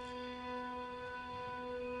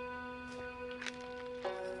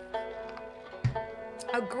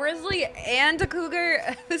 A grizzly and a cougar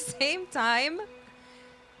at the same time?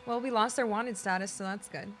 Well, we lost our wanted status, so that's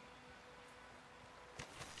good.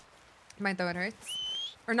 My throat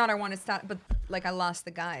hurts. Or not our wanted status, but like I lost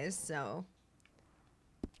the guys, so.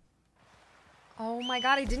 Oh my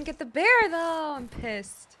god, I didn't get the bear though. I'm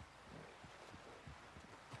pissed.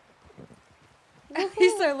 At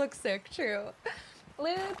least I look sick, true.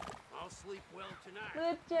 Luke, I'll sleep well tonight.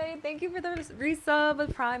 Luke J, thank you for the resub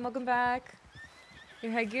with Prime. Welcome back.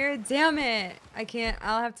 Your headgear? Damn it. I can't.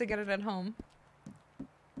 I'll have to get it at home.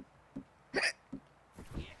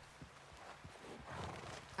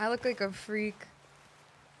 I look like a freak.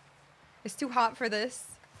 It's too hot for this.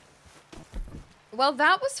 Well,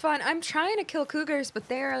 that was fun. I'm trying to kill cougars, but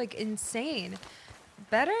they're like insane.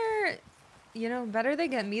 Better, you know, better they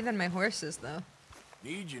get me than my horses, though.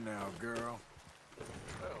 Need you now, girl.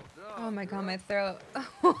 Well done. Oh my god, my throat.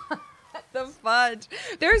 What the fudge?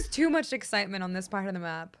 There's too much excitement on this part of the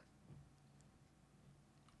map.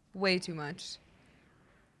 Way too much.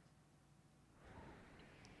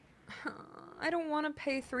 I don't want to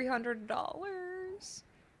pay $300.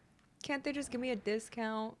 Can't they just give me a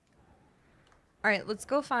discount? Alright, let's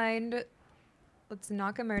go find... Let's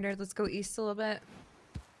not get murdered. Let's go east a little bit.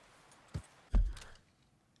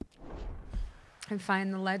 And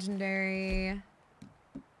find the legendary...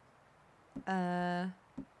 The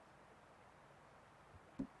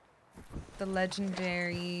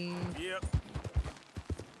legendary... Yep.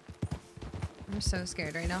 I'm so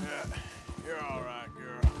scared right now. Yeah. You're all right,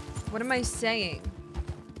 girl. What am I saying?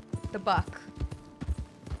 The buck.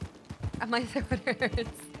 My throat hurts.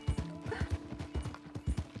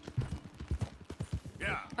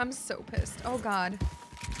 Yeah. I'm so pissed. Oh god.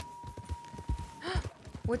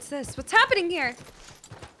 What's this? What's happening here?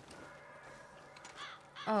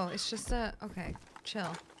 Oh, it's just a... Okay,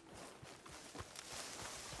 chill.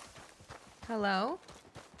 Hello?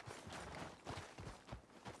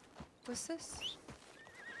 What's this?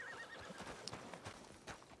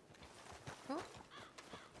 Oh.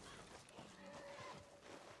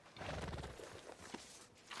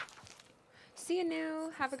 See you,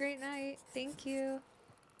 new. Have a great night. Thank you.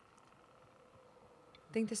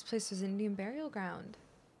 I think this place was Indian burial ground.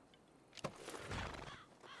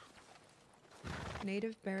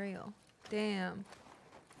 Native burial. Damn.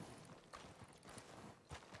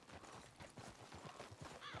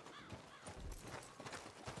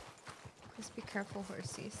 Please be careful,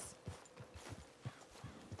 horsies.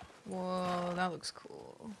 Whoa, that looks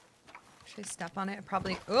cool. Should I step on it?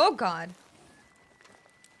 Probably. Oh god.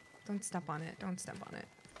 Don't step on it. Don't step on it.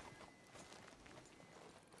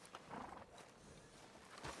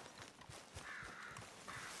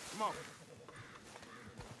 Come on.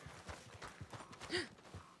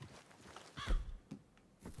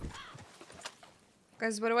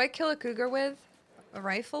 Guys, what do I kill a cougar with? A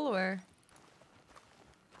rifle or?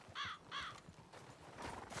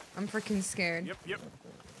 I'm freaking scared. Yep.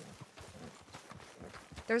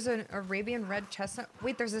 There's an Arabian red chestnut.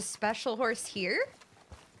 Wait, there's a special horse here?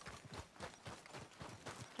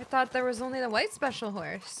 I thought there was only the white special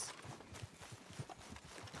horse.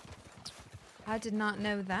 I did not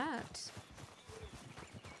know that.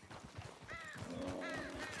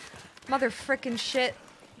 Mother frickin' shit.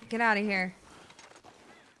 Get out of here.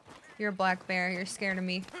 You're a black bear. You're scared of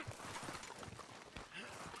me.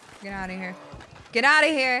 Get out of here. Get out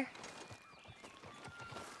of here.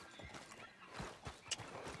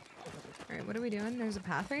 Alright, what are we doing? There's a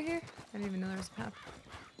path right here? I didn't even know there was a path.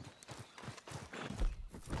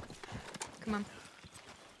 Come on.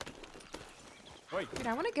 Wait. Dude,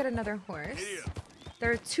 I want to get another horse. Yeah.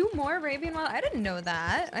 There are 2 more Arabian wild. I didn't know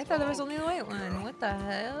that. I thought there was only the white one. What the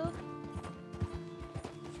hell?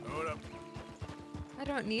 Hold up. I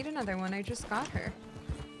don't need another one. I just got her.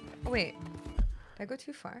 Oh, wait. Did I go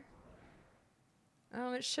too far?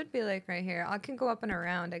 Oh, it should be like right here. I can go up and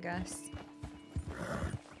around, I guess.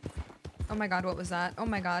 Oh my god, what was that? Oh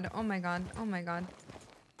my god, oh my god, oh my god.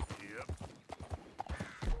 Yep.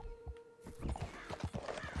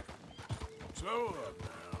 So up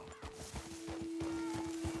now.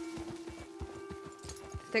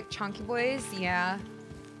 Thick chunky boys? Yeah.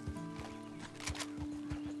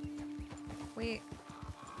 Wait.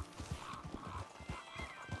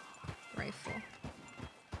 Rifle.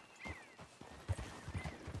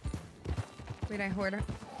 Wait, I hoard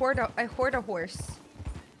a horse.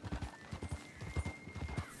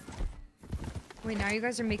 Wait, now you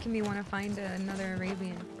guys are making me want to find another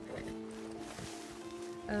Arabian.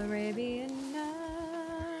 Arabian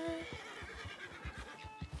night.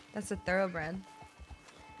 That's a thoroughbred.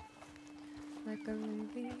 Like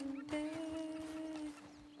Arabian day.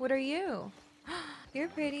 What are you? You're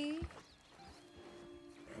pretty.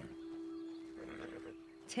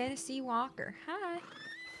 Tennessee Walker. Hi.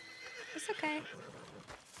 It's okay.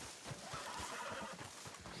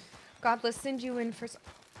 God listened you in for.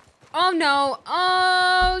 Oh no!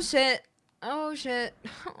 Oh shit! Oh shit!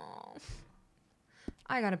 Oh.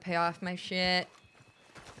 I gotta pay off my shit.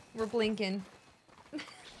 We're blinking.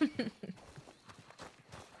 I'm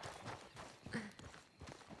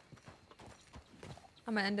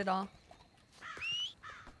gonna end it all.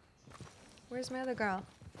 Where's my other girl?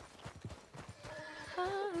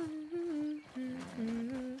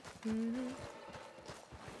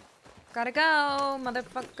 Gotta go,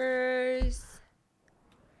 motherfuckers.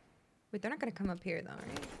 Wait, they're not gonna come up here though,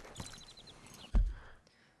 right?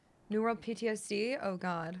 New World PTSD? Oh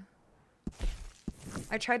god.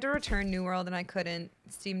 I tried to return New World and I couldn't.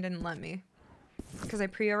 Steam didn't let me. Because I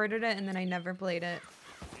pre-ordered it and then I never played it.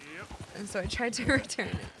 Yep. And so I tried to return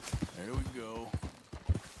it. There we go.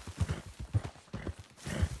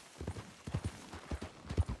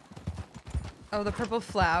 Oh, the purple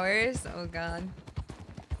flowers? Oh god.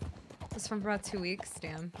 It's from about 2 weeks,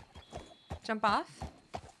 damn. Jump off?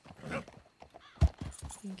 Yep.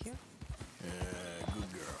 Thank you. Yeah,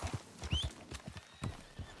 good girl.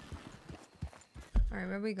 Alright,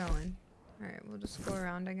 where are we going? Alright, we'll just go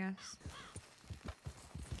around, I guess.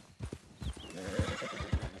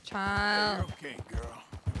 Child. You're okay, girl.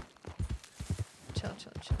 Chill,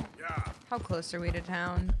 chill, chill. Yeah. How close are we to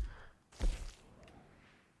town?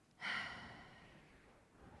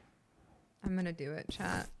 I'm gonna do it,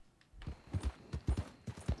 chat.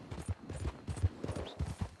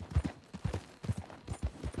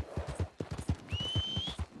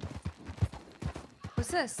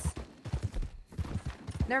 What's this?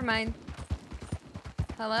 Never mind.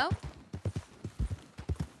 Hello?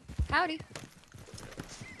 Howdy.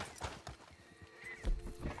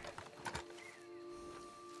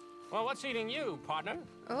 Well, what's eating you, partner?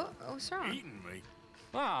 Oh, what's wrong? Eating me.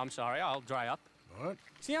 Oh, I'm sorry. I'll dry up. What?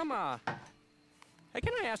 See, Hey,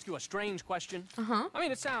 can I ask you a strange question? Uh-huh. I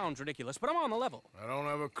mean, it sounds ridiculous, but I'm on the level. I don't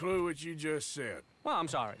have a clue what you just said. Well, I'm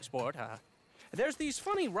sorry, sport. There's these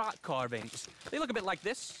funny rock carvings. They look a bit like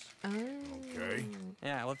this. Oh. Okay.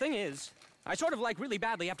 Yeah, well, the thing is, I sort of really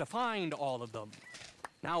badly have to find all of them.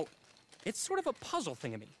 Now, it's sort of a puzzle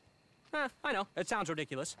thing of me. I know, it sounds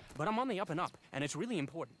ridiculous, but I'm on the up and up, and it's really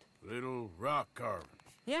important. Little rock carvings.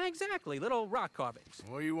 Yeah, exactly, little rock carvings.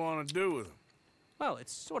 What do you want to do with them? Well,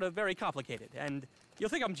 it's sort of very complicated, and you'll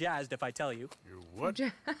think I'm jazzed if I tell you. You're what?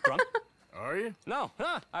 Drunk? Are you? No,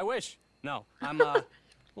 I wish. No, I'm,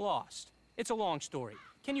 lost. It's a long story.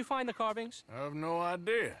 Can you find the carvings? I have no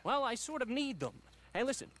idea. Well, I sort of need them. Hey,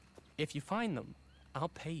 listen, if you find them, I'll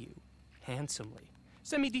pay you handsomely.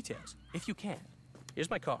 Send me details, if you can. Here's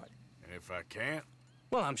my card. And if I can't?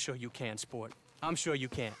 Well, I'm sure you can, sport. I'm sure you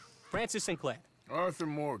can. Francis Sinclair. Arthur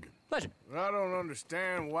Morgan. Pleasure. I don't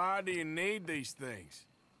understand. Why do you need these things?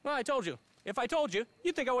 Well, I told you. If I told you,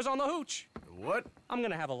 you'd think I was on the hooch. What? I'm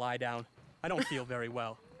gonna have a lie down. I don't feel very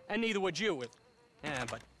well. And neither would you. Yeah,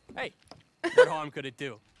 but hey, what harm could it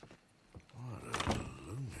do? What a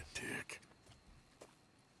lunatic.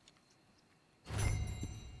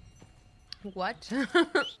 What?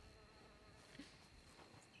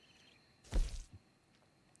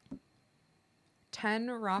 Ten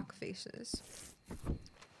rock faces.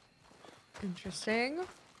 Interesting.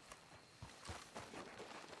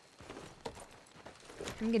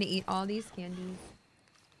 I'm gonna eat all these candies.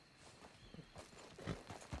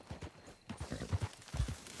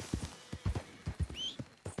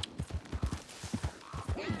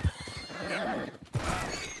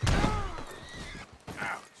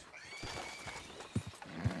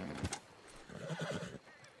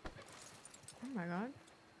 Oh my god.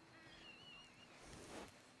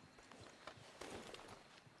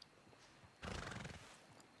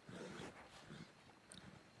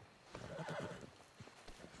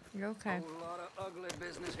 You okay? Whole lot of ugly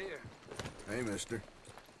business here. Hey, mister.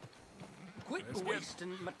 Quit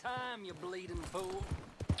wasting my time, you bleeding fool.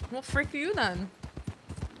 Well, frick you then.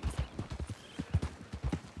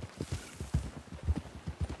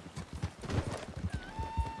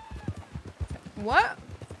 What?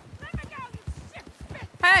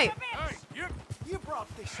 Hey! Hey, You brought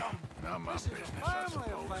this on. not my This is business, a I family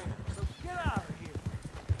suppose. affair, so get out of here.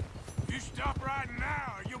 You stop right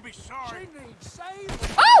now, or you'll be She sorry. needs saving.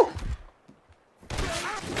 Oh!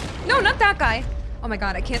 No, not that guy. Oh my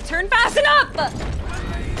god, I can't turn fast enough!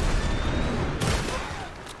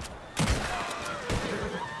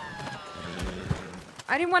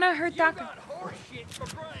 I didn't want to hurt that guy. Got horse shit for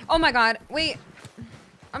brains. Oh my god, wait.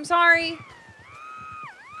 I'm sorry.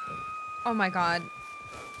 Oh my god.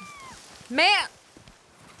 Man!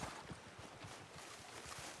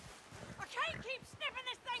 I can't keep sniffing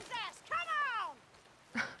this thing's ass. Come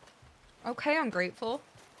on! Okay, I'm grateful.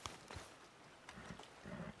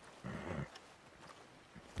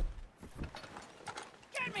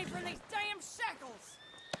 Get me from these damn shackles!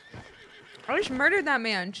 I just murdered that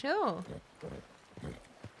man. Chill.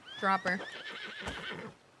 Drop her.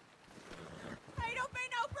 Hey, don't be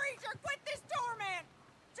no breacher! Quit this torment!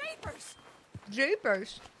 Jeepers!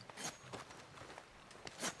 Jeepers.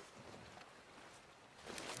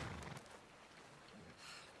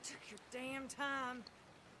 Took your damn time.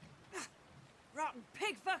 Rotten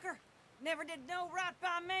pig fucker! Never did no right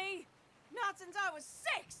by me! Not since I was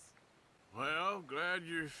 6! Well, glad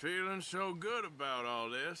you're feeling so good about all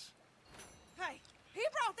this. Hey, he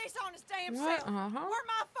brought this on his damn What? self! Uh-huh. Where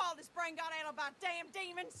my fault his brain got addled by damn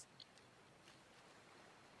demons!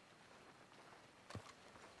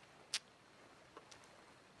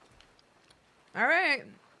 All right.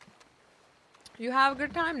 You have a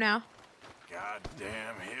good time now.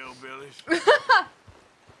 Goddamn hillbillies.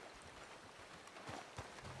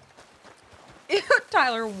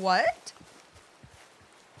 Tyler, what?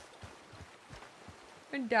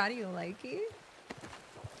 And Daddy likey?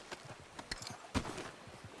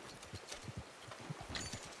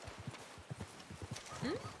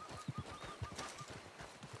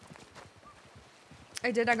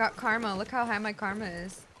 I did. I got karma. Look how high my karma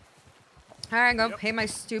is. Alright, go pay my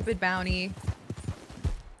stupid bounty.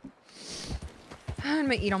 I'm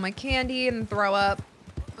gonna eat all my candy and throw up.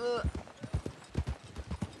 Ugh.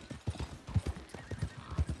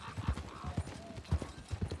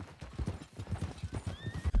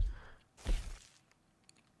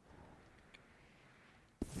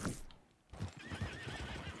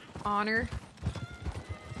 Honor.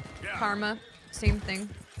 Yeah. Karma. Same thing.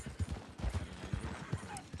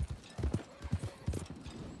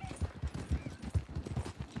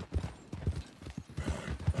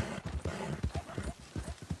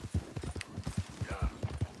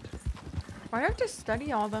 Why do I have to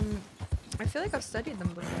study all them? I feel like I've studied them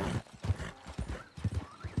before.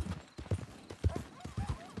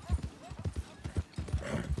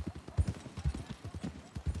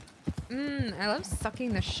 I love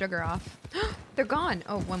sucking the sugar off. They're gone.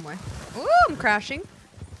 Oh, one more. Ooh, I'm crashing.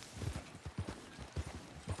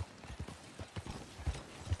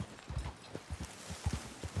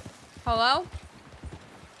 Hello?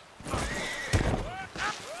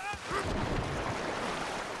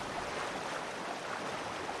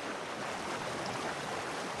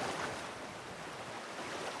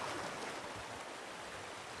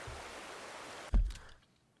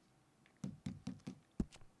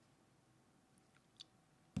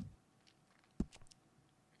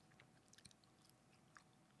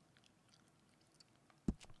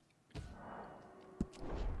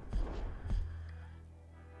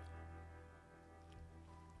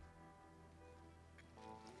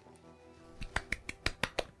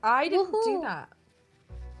 I didn't do that.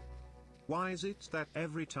 Why is it that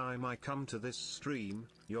every time I come to this stream,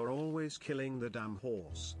 you're always killing the damn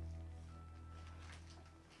horse?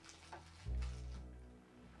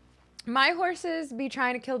 My horses be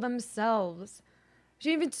trying to kill themselves. She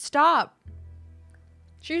didn't even stop.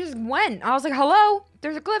 She just went. I was like, hello?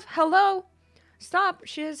 There's a cliff. Hello? Stop.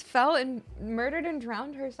 She just fell and murdered and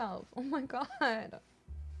drowned herself. Oh my god.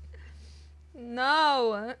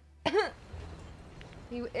 No.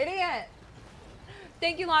 You idiot.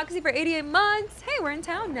 Thank you, Loxy, for 88 months. Hey, we're in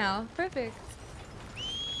town now. Perfect.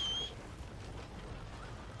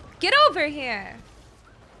 Get over here.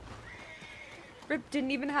 Rip didn't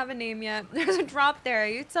even have a name yet. There's a drop there.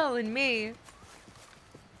 You telling me?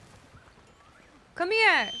 Come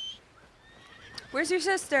here. Where's your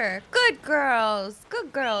sister? Good girls.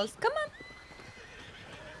 Good girls. Come on.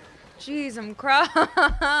 Jeez, I'm crow.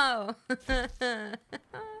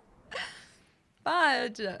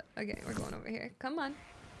 Fudge. Okay, we're going over here. Come on.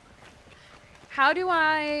 How do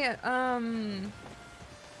I,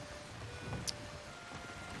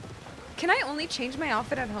 can I only change my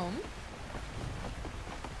outfit at home?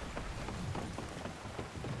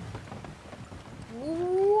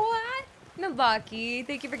 What? Navaki,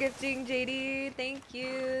 thank you for gifting, JD. Thank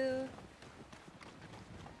you.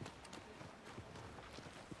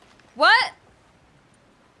 What?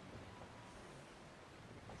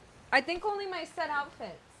 I think only my set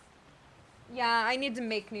outfits. Yeah, I need to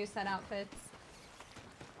make new set outfits.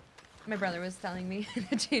 My brother was telling me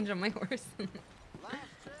to change on my horse.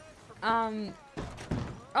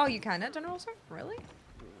 Oh, you can at General Store? Really?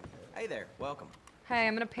 Hey there, welcome. Hey,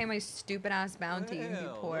 I'm gonna pay my stupid ass bounty, you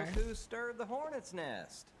Well, poor. look who stirred the hornet's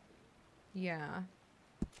nest. Yeah.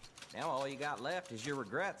 Now all you got left is your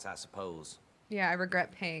regrets, I suppose. Yeah, I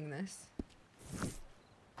regret paying this.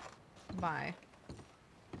 Bye.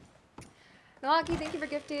 Milwaukee, thank you for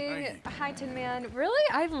gifting. Hi, Tin Man. Really?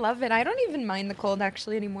 I love it. I don't even mind the cold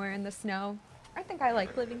actually anymore and the snow. I think I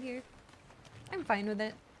like living here. I'm fine with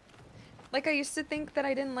it. Like I used to think that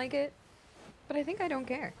I didn't like it, but I think I don't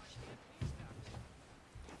care.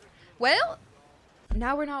 Well,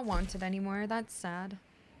 now we're not wanted anymore. That's sad.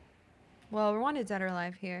 Well, we're wanted dead or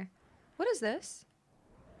alive here. What is this?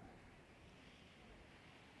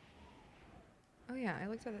 Oh yeah, I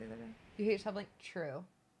looked at it the other day. You hate shoveling? True.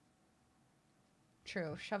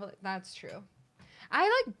 True. Shoveling, that's true.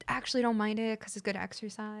 I like actually don't mind it because it's good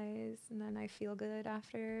exercise and then I feel good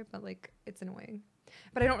after, but like it's annoying.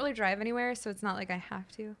 But I don't really drive anywhere, so it's not like I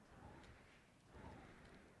have to.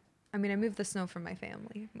 I mean, I move the snow from my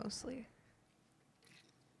family mostly.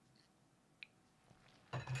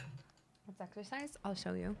 What's exercise? I'll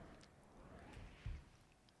show you.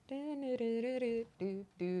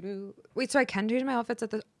 Wait, so I can change my outfits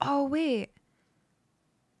at the... Oh, wait.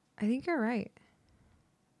 I think you're right.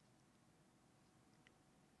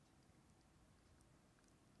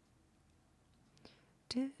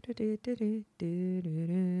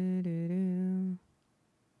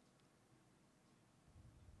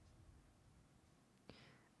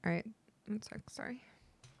 All right. One sec. Sorry.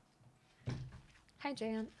 Hi,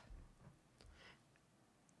 Jan.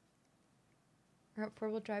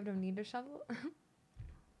 Four-wheel drive don't need to shovel?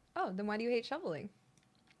 Oh, then why do you hate shoveling?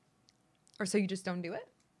 Or so you just don't do it?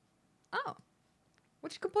 Oh.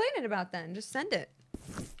 What you complaining about then? Just send it.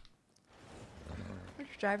 Or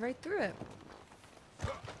just drive right through it.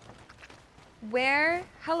 Where?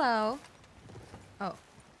 Hello? Oh.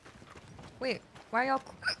 Wait. Why are y'all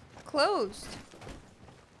closed?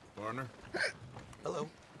 Partner? Hello.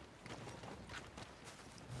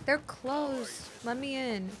 They're closed. Let me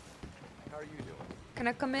in. How are you doing? Can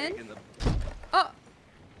I come in? Taking the Oh!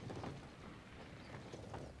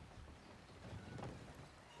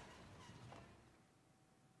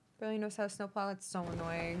 Barely knows how to snowplow. It's so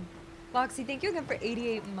annoying. Loxy, thank you again for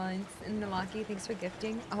 88 months. And Nalaki, thanks for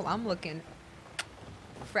gifting. Oh, I'm looking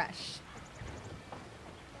fresh.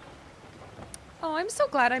 Oh, I'm so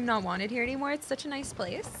glad I'm not wanted here anymore. It's such a nice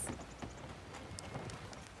place.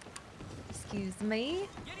 Excuse me.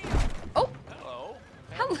 Oh! Hello.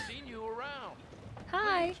 Hello. Haven't seen you around.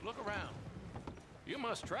 Hi. Please, look around. You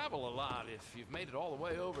must travel a lot if you've made it all the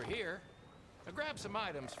way over here. Now grab some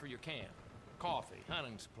items for your camp. Coffee,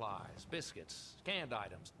 hunting supplies, biscuits, canned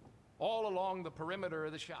items. All along the perimeter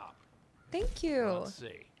of the shop. Thank you. Let's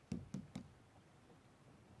see.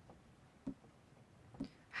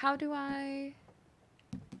 How do I...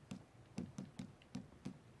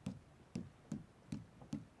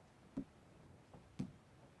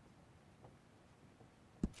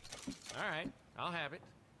 All right, I'll have it.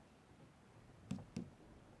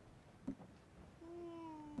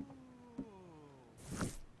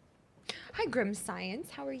 Hi, Grim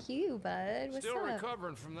Science. How are you, bud? What's Still up?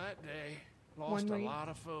 recovering from that day. Lost a lot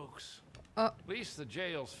of folks. Oh. At least the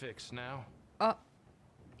jail's fixed now. Oh.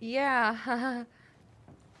 Yeah.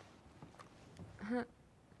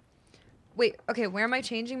 Wait, okay, where am I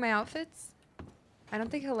changing my outfits? I don't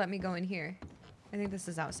think he'll let me go in here. I think this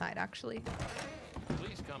is outside, actually.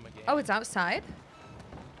 Please come again. Oh, it's outside?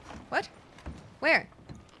 What? Where?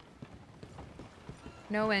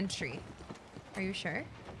 No entry. Are you sure?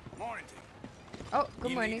 Morning to you. Oh, good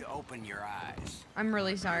You morning. need to open your eyes. I'm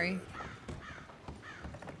really sorry.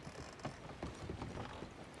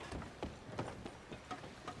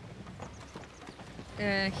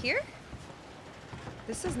 Here?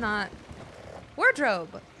 This is not...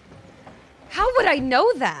 Wardrobe! How would I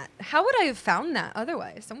know that? How would I have found that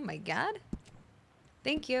otherwise? Oh my god.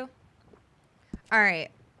 Thank you. Alright.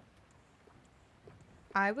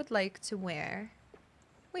 I would like to wear...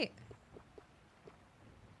 Wait.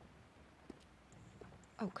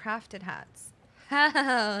 Oh, crafted hats.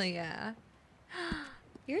 Hell yeah.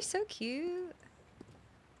 You're so cute.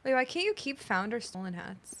 Wait, why can't you keep found or stolen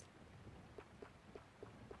hats?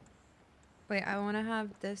 Wait, I want to have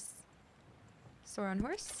this store on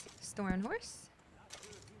horse. Store on horse.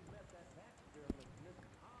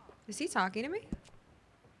 Is he talking to me?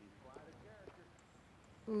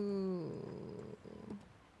 Ooh.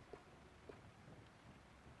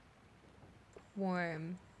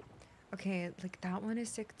 Warm. Okay, like that one is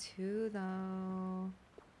sick too, though.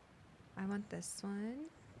 I want this one.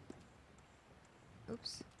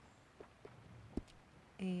 Oops.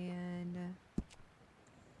 And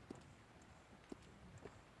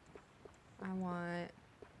I want...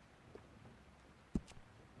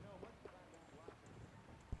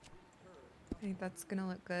 I think that's gonna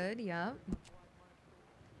look good, yep.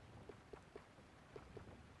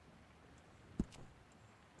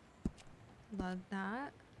 Love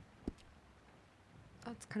that.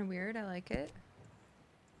 Oh, it's kind of weird, I like it.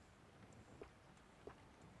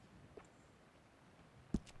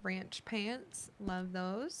 Ranch pants, love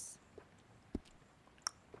those.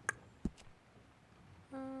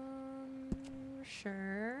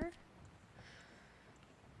 Sure.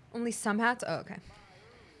 Only some hats? Oh, okay.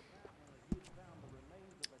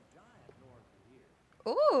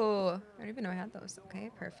 Ooh, I don't even know I had those.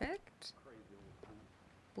 Okay, perfect.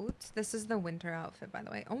 Boots. This is the winter outfit, by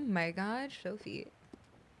the way. Oh my god, Sophie.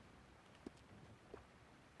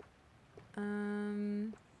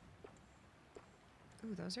 Ooh,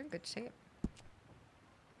 those are in good shape.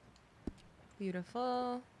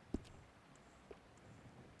 Beautiful.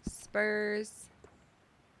 Spurs.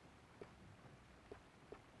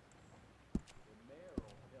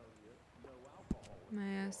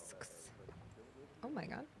 Masks. Oh my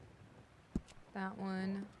god. That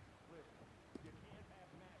one.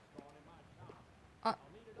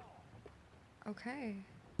 Okay.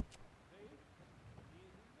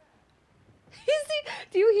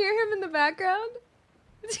 Do you hear him in the background?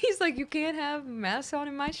 He's like, you can't have masks on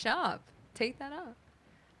in my shop. Take that off.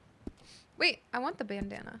 Wait, I want the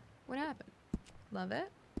bandana. What happened? Love it.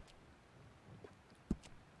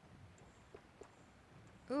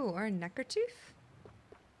 Ooh, or a neckerchief?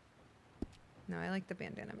 No, I like the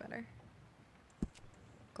bandana better.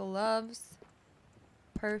 Gloves.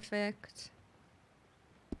 Perfect.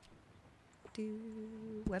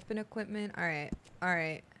 Weapon equipment. Alright.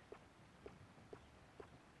 Alright.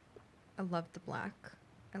 I love the black.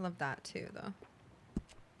 I love that too, though.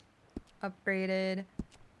 Upgraded.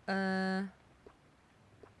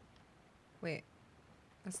 Wait.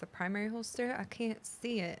 That's the primary holster? I can't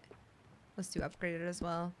see it. Let's do upgraded as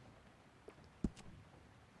well.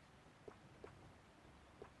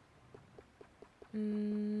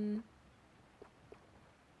 I'm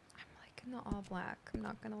liking the all black. I'm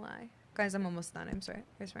not gonna lie. Guys, I'm almost done. I'm sorry.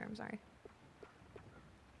 I swear, I'm sorry.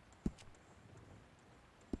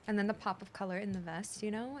 And then the pop of color in the vest,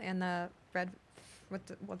 you know? And the red...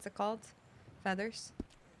 What's it called? Feathers.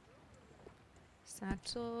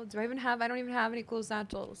 Satchel. Do I even have... I don't even have any cool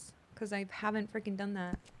satchels. Because I haven't freaking done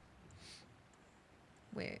that.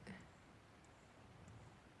 Wait.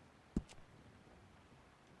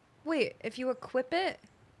 Wait, if you equip it...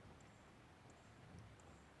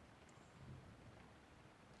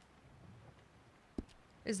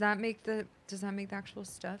 Does that make the actual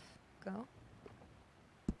stuff go?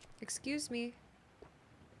 Excuse me.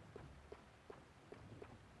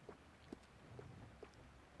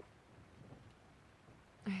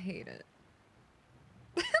 I hate it.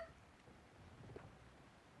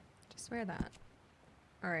 Just wear that.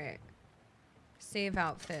 Alright. Save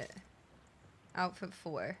outfit. Outfit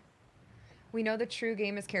 4. We know the true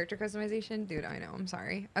game is character customization. Dude, I know. I'm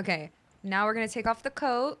sorry. Okay. Now we're going to take off the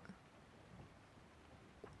coat.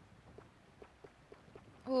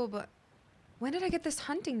 Oh, but when did I get this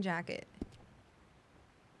hunting jacket?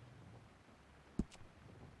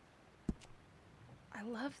 I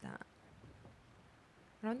love that.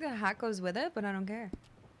 I don't think the hat goes with it, but I don't care.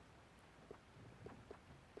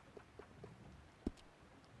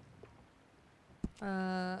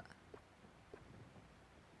 All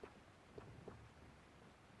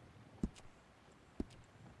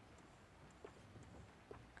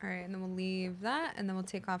right, and then we'll leave that, and then we'll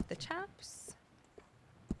take off the chaps.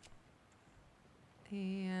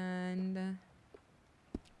 And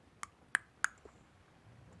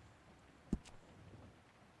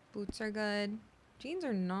boots are good. Jeans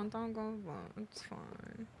are not that good, but it's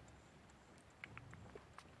fine.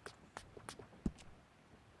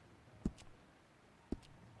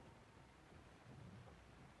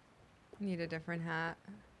 Need a different hat.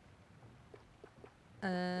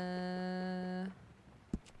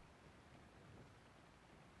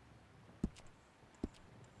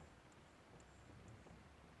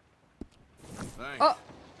 Thanks. Oh,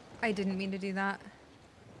 I didn't mean to do that.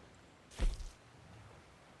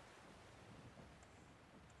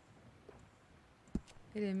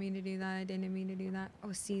 I didn't mean to do that. I didn't mean to do that.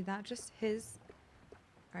 Oh, see, that just his.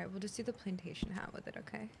 All right, we'll just do the plantation hat with it,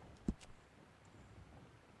 okay?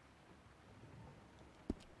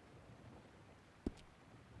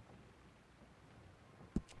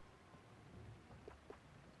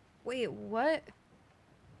 Wait, what?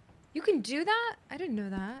 You can do that? I didn't know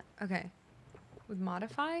that. Okay. With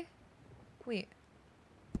modify? Wait.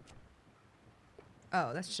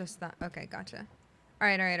 Oh, that's just that. Okay, gotcha.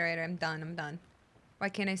 Alright, alright, alright. I'm done. I'm done. Why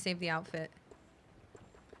can't I save the outfit?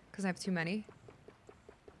 Because I have too many.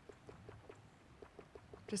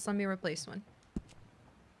 Just let me replace one.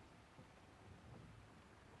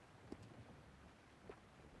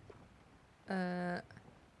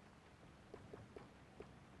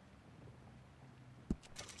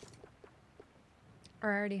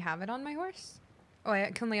 Or I already have it on my horse? Oh, I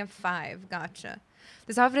can only have 5. Gotcha.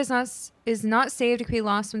 This outfit is not saved. It can be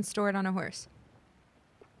lost when stored on a horse.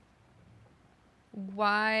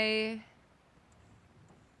 Why?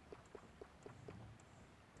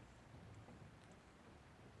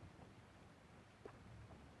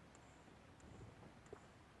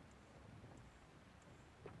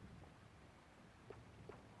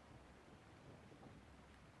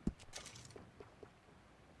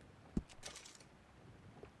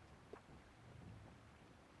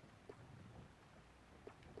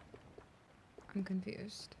 I'm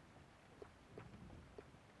confused.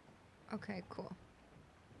 Okay, cool.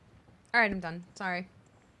 Alright, I'm done. Sorry.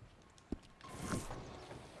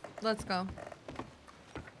 Let's go.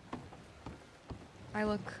 I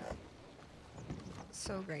look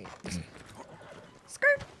so great.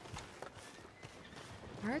 Skirt!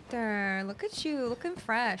 Arthur, look at you, looking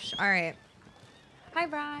fresh. Alright. Hi,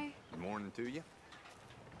 Bri. Good morning to you.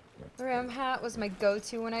 The ram hat was my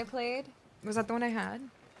go-to when I played. Was that the one I had?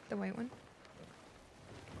 The white one?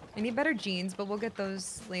 I need better jeans, but we'll get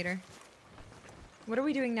those later. What are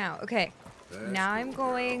we doing now? Okay. Now I'm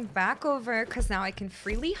going back over because now I can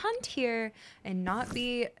freely hunt here and not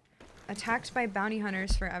be attacked by bounty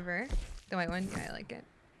hunters forever. The white one? Yeah, I like it.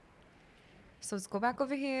 So let's go back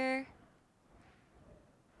over here.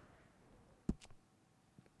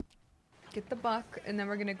 Get the buck, and then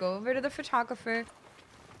we're going to go over to the photographer.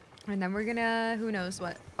 And then we're going to... who knows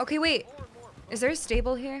what. Okay, wait. Is there a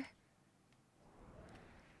stable here?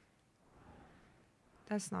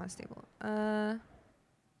 That's not stable.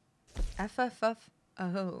 FFF.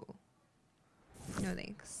 Oh. No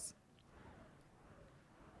thanks.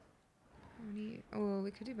 Bounty. Oh,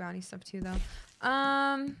 we could do bounty stuff too, though.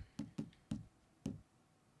 Oh.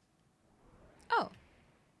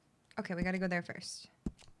 Okay, we gotta go there first.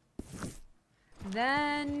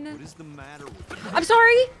 Then. What is the matter with you? I'm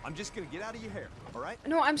sorry! I'm just gonna get out of your hair, alright?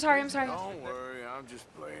 No, I'm sorry, I'm sorry. Don't worry, I'm just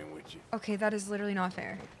playing with you. Okay, that is literally not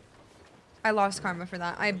fair. I lost karma for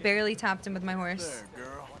that. I barely tapped him with my horse. There,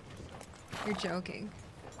 girl. You're joking.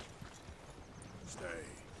 Stay.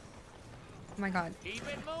 Oh my god. Keep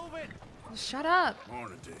it moving. Shut up.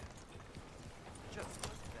 Morning to you.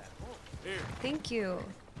 Here. Thank you.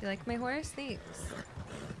 You like my horse? Thanks.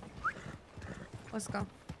 Let's go.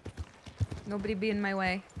 Nobody be in my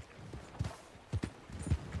way.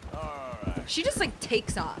 Alright. She just like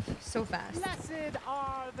takes off so fast. Blessed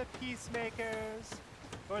are the peacemakers,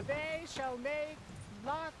 for they shall make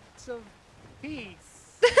lots of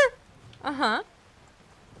peace. Uh-huh.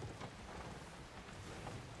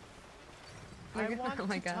 I want oh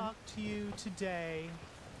my to God. talk to you today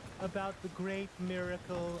about the great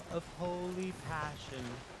miracle of Holy Passion.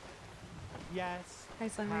 Yes, Hi,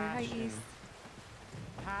 Summer. Hi, passion. East.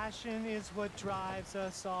 Passion is what drives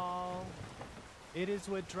us all. It is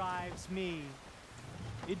what drives me.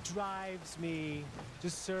 It drives me to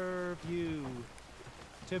serve you,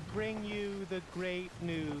 to bring you the great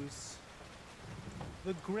news.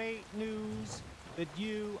 The great news that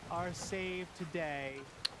you are saved today.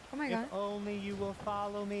 Oh my god. If only you will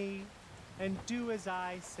follow me and do as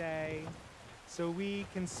I say, so we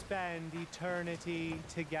can spend eternity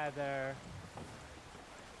together.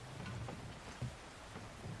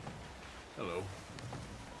 Hello.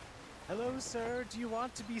 Hello, sir. Do you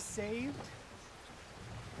want to be saved?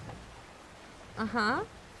 Uh-huh.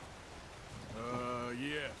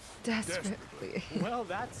 Yes. Desperately. Well,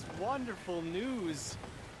 that's wonderful news.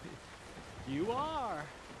 You are.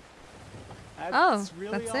 That's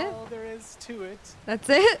really that's it? all there is to it. That's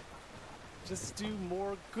it? Just do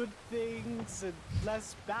more good things and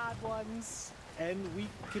less bad ones, and we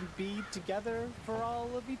can be together for all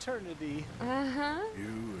of eternity. Uh-huh.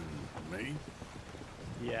 You and me?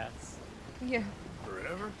 Yes. Yeah.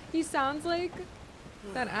 Forever? He sounds like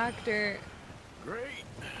that actor. Great.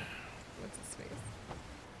 What's his face?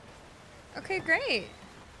 Okay, great.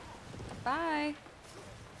 Bye.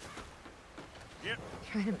 Yep.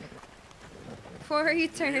 For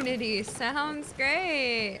eternity. Sounds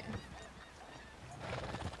great.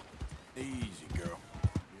 Easy, girl.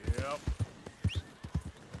 Yep.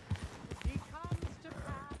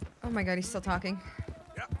 Oh my god, he's still talking.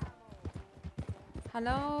 Yep.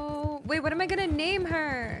 Hello? Wait, what am I gonna name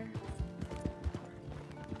her?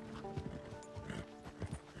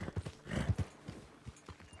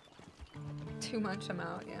 Too much, I'm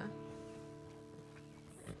out, yeah.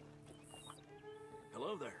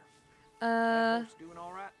 Hello there. Folks doing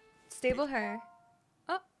all right? Stable her.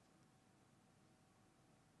 Oh.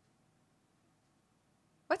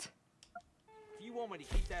 What? If you want me to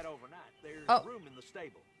keep that overnight, there's Oh. room in the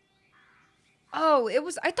stable. Oh,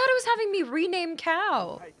 I thought it was having me rename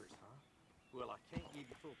cow. Papers, huh? Well, I can't give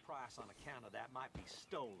you full price on account of that. Might be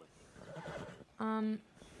stolen.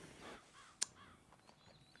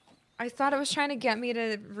 I thought it was trying to get me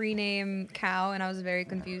to rename cow, and I was very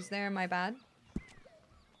confused there. My bad.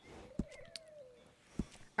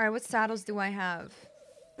 Alright, what saddles do I have?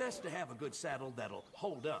 Best to have a good saddle that'll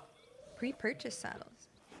hold up. Pre-purchase saddles.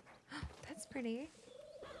 That's pretty.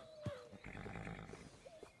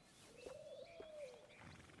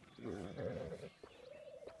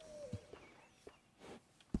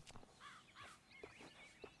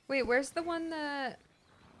 Wait, where's the one that...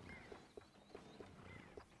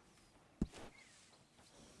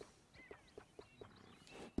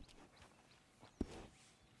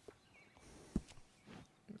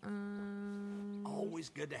 Always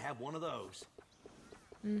good to have one of those.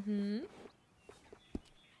 Mm-hmm.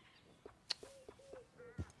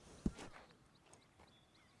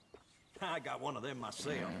 I got one of them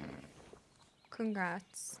myself.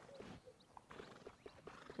 Congrats.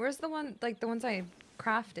 Where's the one, like the ones I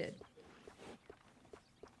crafted?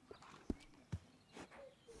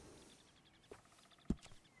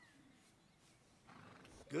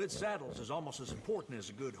 Good saddles is almost as important as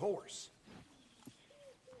a good horse.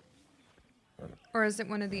 Or is it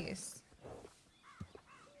one of these?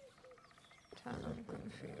 I'm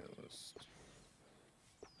confused.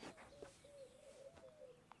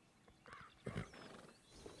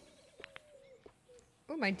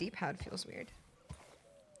 Oh, my D-pad feels weird.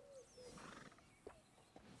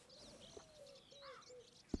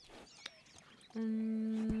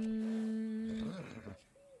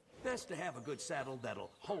 Best to have a good saddle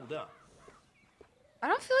that'll hold up. I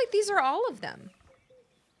don't feel like these are all of them.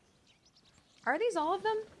 Are these all of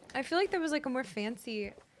them? I feel like there was like a more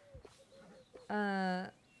fancy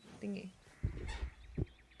thingy.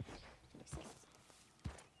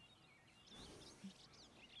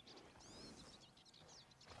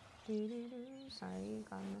 Sorry,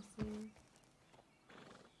 got messy.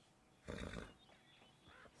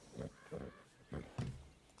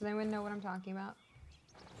 Does anyone know what I'm talking about?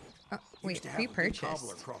 Oh, wait, Used to have a good pre-purchased.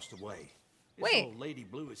 cobbler across the way. This Wait. old lady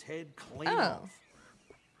blew his head clean Oh. off.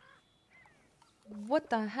 What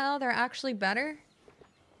the hell? They're actually better?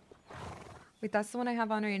 Wait, that's the one I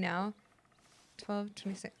have on right now. 12,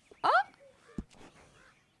 26. Oh!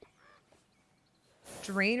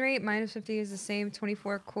 Drain rate minus 50 is the same.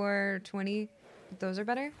 24 core, 20. Those are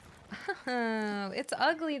better? Oh, it's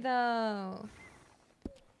ugly though.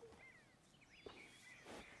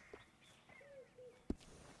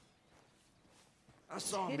 I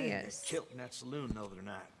saw a man get Hideous. killed in that saloon the other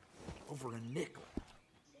night. Over a nickel.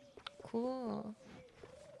 Cool.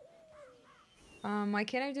 Why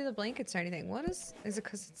can't I do the blankets or anything? What is it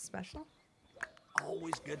because it's special?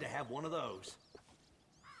 Always good to have one of those.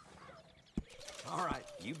 All right,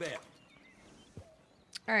 you bet.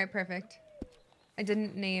 All right, perfect. I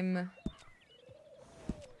didn't name.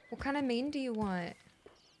 What kind of mane do you want?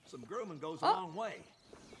 Some grooming goes a Oh. long way.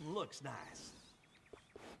 Looks nice.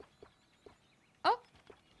 Oh.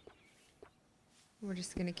 We're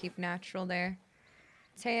just gonna keep natural there.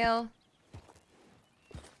 Tail.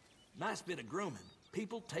 Nice bit of grooming.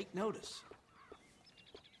 People take notice.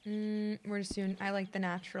 We're soon. I like the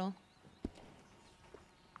natural.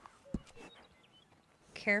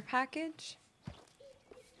 Care package?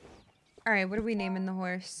 Alright, what are we naming the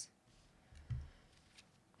horse?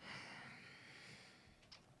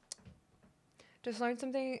 Just learned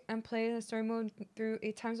something and played the story mode through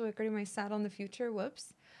 8 times while upgrading my saddle in the future.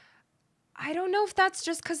 Whoops. I don't know if that's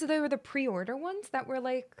just because they were the pre-order ones that were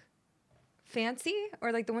like fancy,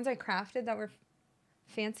 or like the ones I crafted that were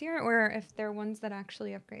fancier, or if they're ones that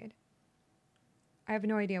actually upgrade. I have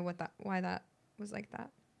no idea why that was like that.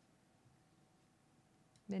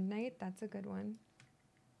 Midnight, that's a good one.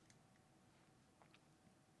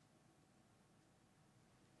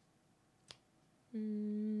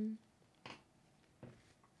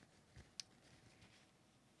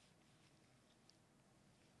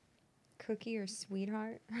 Cookie or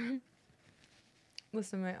Sweetheart?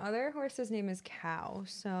 Listen, my other horse's name is Cow,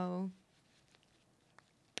 so...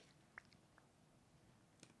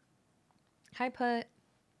 Hi, Put.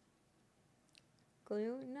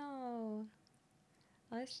 Glue? No.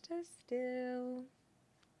 Let's just do...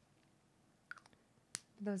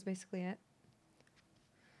 That was basically it.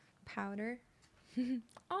 Powder.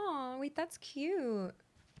 Aw, wait, that's cute.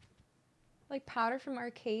 Like Powder from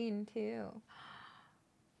Arcane, too.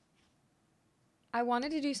 I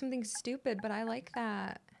wanted to do something stupid, but I like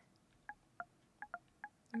that.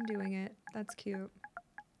 I'm doing it. That's cute.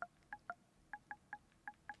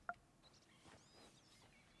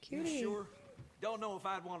 Cutie. You sure? Don't know if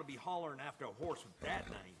I'd want to be hollering after a horse with that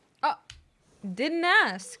name. Oh, didn't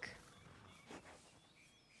ask.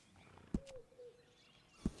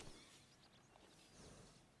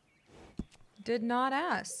 Did not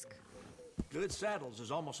ask. Good saddles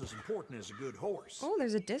is almost as important as a good horse. Oh,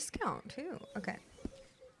 there's a discount too. Okay.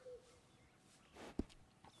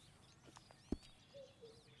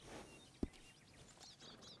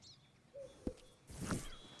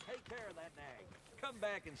 Take care of that nag. Come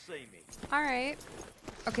back and see me. All right.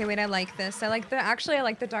 Okay, wait, I like this. I like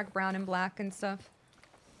the dark brown and black and stuff.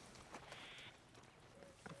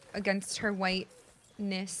 Against her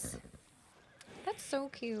whiteness. That's so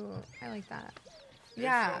cute. I like that.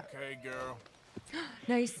 Yeah. It's okay, girl.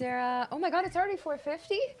 Nice, Sarah. Oh my god, it's already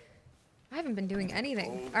 4:50? I haven't been doing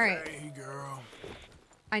anything. All right. Hey, girl.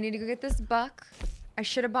 I need to go get this buck. I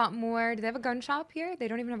should have bought more. Do they have a gun shop here? They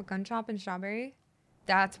don't even have a gun shop in Strawberry.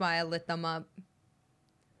 That's why I lit them up.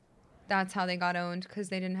 That's how they got owned, because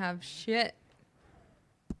they didn't have shit.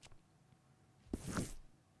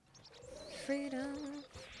 Freedom.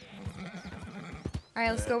 All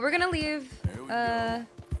right, let's go. We're gonna leave.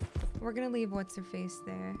 We're gonna leave what's her face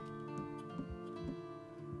there.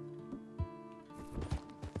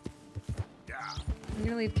 I'm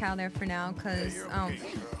gonna leave Cal there for now because I don't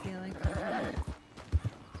feel like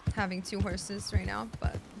having 2 horses right now,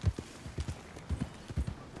 but.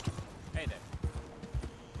 Hey there.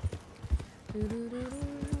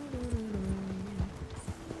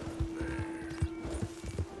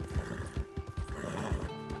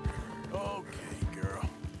 Okay, girl.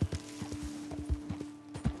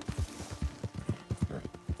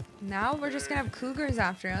 Now we're just gonna have cougars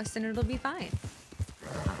after us and it'll be fine.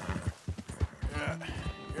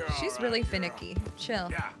 She's really finicky. Chill.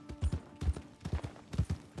 Yeah.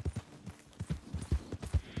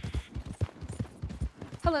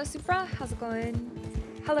 Hello, Supra. How's it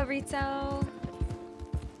going? Hello, Rito.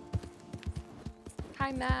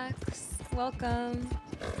 Hi, Max. Welcome.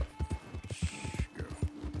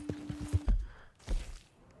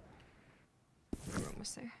 We're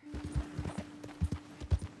almost there.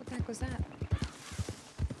 What the heck was that?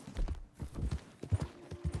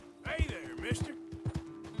 Hey there, mister.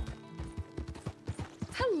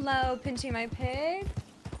 Hello, Pinchy my pig.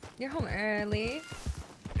 You're home early.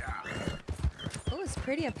 Oh, it's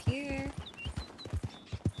pretty up here.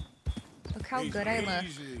 Look how good I look.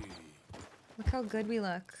 Look how good we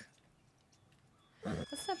look.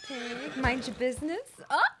 What's up, pig? Mind your business.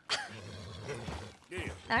 Oh!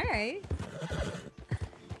 All right.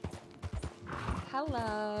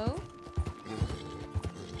 Hello.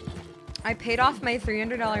 I paid off my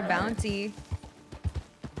 $300 bounty.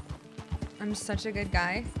 I'm such a good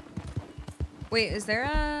guy. Wait, is there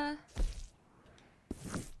a...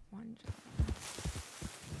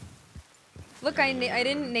 Look, I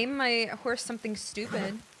didn't name my horse something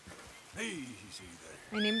stupid. Easy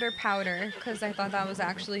there. I named her Powder because I thought that was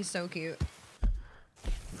actually so cute.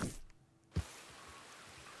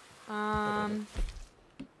 Hi,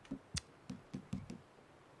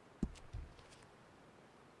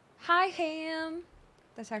 Ham.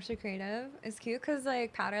 That's actually creative. It's cute because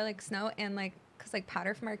like Powder like snow and like because like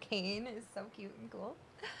Powder from Arcane is so cute and cool.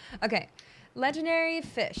 Okay, legendary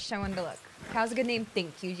fish. I wanted to look. How's a good name?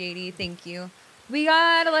 Thank you, JD. Thank you. We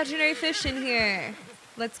got a legendary fish in here.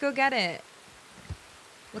 Let's go get it.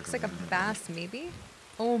 Looks like a bass, maybe.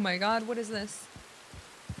 Oh my God, what is this?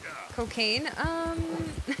 Cocaine?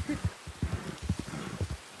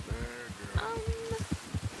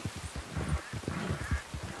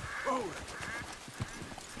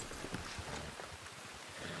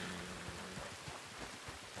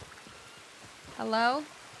 Hello?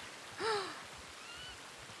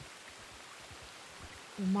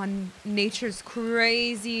 Man, nature's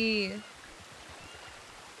crazy.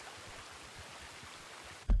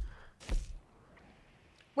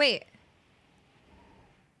 Wait.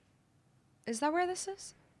 Is that where this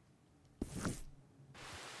is?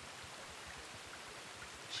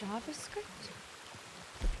 JavaScript?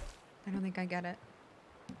 I don't think I get it.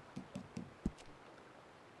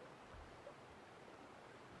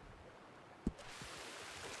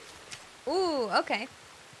 Ooh, okay.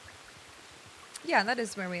 Yeah, that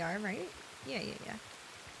is where we are, right? Yeah.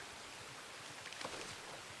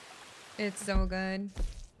 It's so good.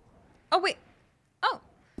 Oh, wait. Oh,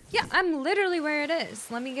 yeah, I'm literally where it is.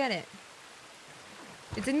 Let me get it.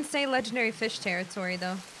 It didn't say legendary fish territory,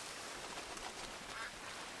 though.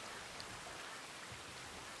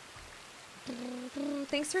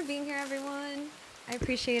 Thanks for being here, everyone. I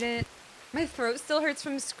appreciate it. My throat still hurts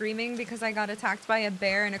from screaming because I got attacked by a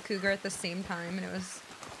bear and a cougar at the same time, and it was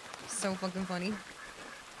so fucking funny.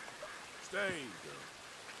 Stay, girl.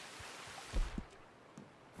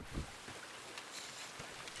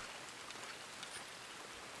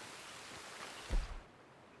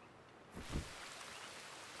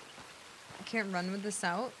 I can't run with this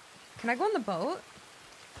out. Can I go on the boat?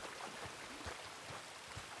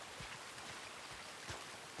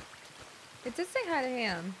 It did say hi to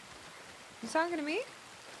Ham. You talking to me?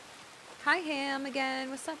 Hi, Ham, again.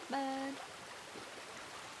 What's up, bud?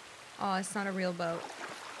 Oh, it's not a real boat.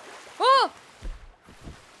 Oh!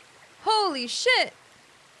 Holy shit!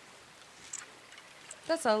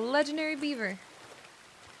 That's a legendary beaver.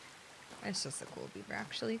 It's just a cool beaver,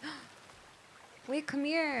 actually. Wait, come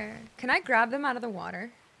here. Can I grab them out of the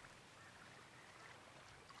water?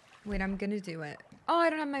 Wait, I'm gonna do it. Oh, I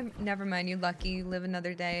don't have my... Never mind, you lucky. You live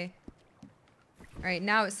another day. Alright,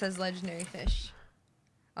 now it says legendary fish.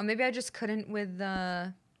 Oh, maybe I just couldn't with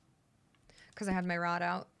the... Because I had my rod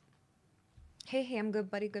out. Hey, I'm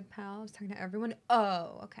good buddy, good pal. I was talking to everyone.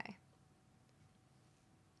 Oh, okay.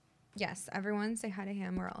 Yes, everyone say hi to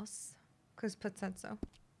Ham or else. Because Put said so.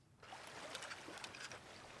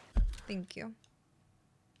 Thank you.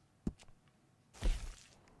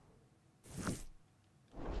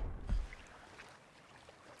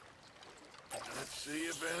 Let's see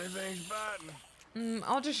if anything's biting.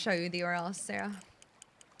 I'll just show you the URL, Sarah.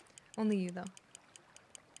 Only you, though.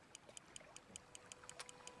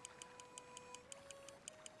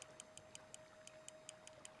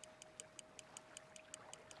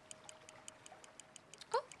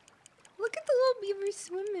 Oh, look at the little beaver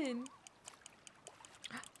swimming.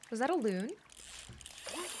 Was that a loon?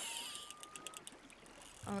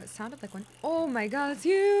 Oh, it sounded like one. Oh my God, it's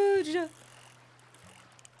huge!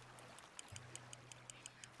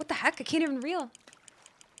 What the heck? I can't even reel.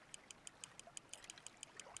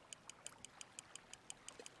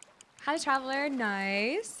 Hi, Traveler.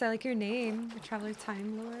 Nice. I like your name. The Traveler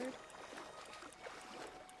Time Lord.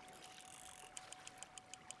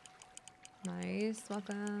 Nice.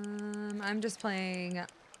 Welcome. I'm just playing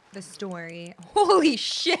the story. Holy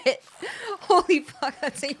shit! Holy fuck,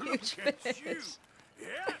 that's a huge fish.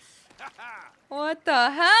 Yes. What the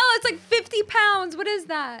hell? It's like 50 pounds. What is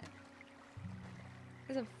that?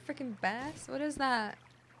 Is a freaking bass? What is that?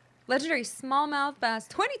 Legendary smallmouth bass.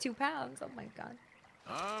 22 pounds. Oh my God.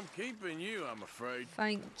 I'm keeping you, I'm afraid.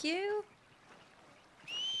 Thank you.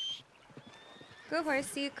 Go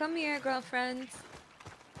horsey. Come here, girlfriends.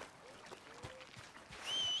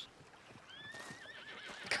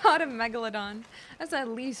 Got a megalodon. That's at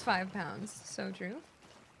least 5 pounds. So true.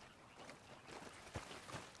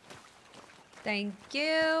 Thank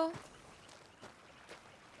you.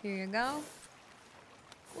 Here you go.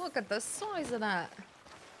 Look at the size of that.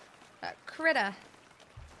 That critter.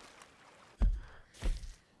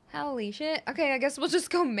 Holy shit. Okay, I guess we'll just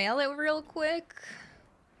go mail it real quick.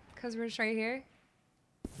 Because we're just right here.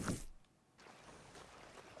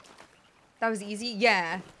 That was easy?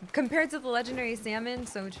 Yeah. Compared to the legendary salmon,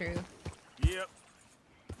 so true. Yep.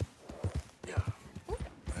 Yeah.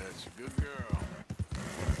 That's a good girl.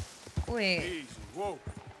 Wait. Easy. Whoa.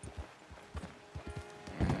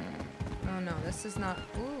 Oh no, this is not.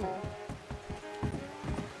 Ooh.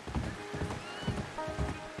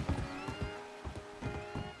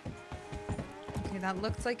 that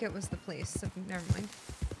looked like it was the place, so never mind.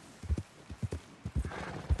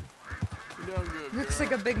 You done good, Looks girl.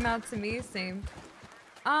 like a big mouth to me, same.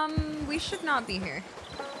 We should not be here.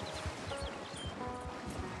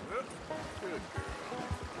 Good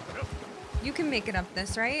girl. You can make it up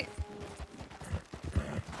this, right?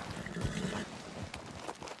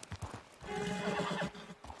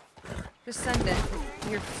 Just send it.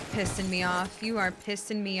 You're pissing me off. You are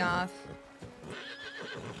pissing me off.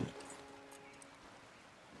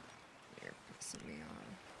 You're pissing me off.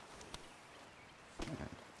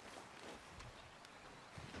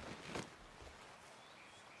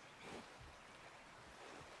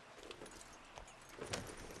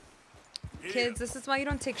 Kids, this is why you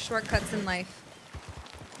don't take shortcuts in life.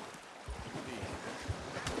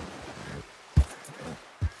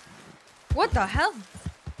 What the hell?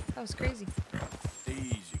 That was crazy.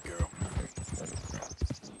 Easy, girl.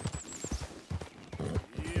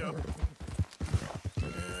 Yep.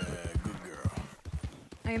 Good girl.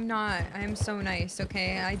 I am not. I am so nice,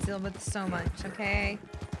 okay? I deal with so much, okay?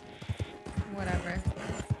 Whatever.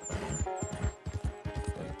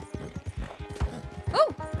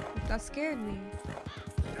 Oh! That scared me.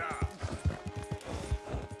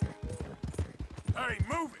 Hey,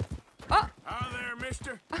 move it. Oh! Out there,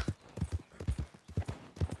 mister.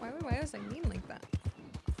 Why was I mean like that?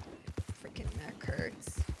 Freaking neck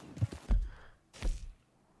hurts.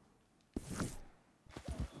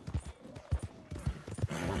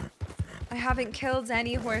 I haven't killed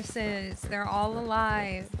any horses. They're all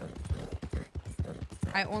alive.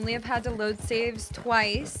 I only have had to load saves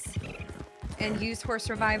twice and use Horse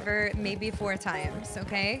Reviver maybe 4 times,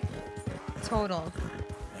 okay? Total.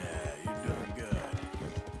 Yeah, you're doing good.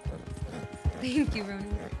 Thank you,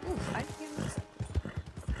 Ronan. Ooh, 5 candles.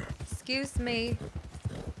 Excuse me.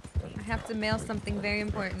 I have to mail something very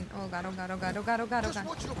important. Oh god, oh god, oh god, oh god, oh god, oh god.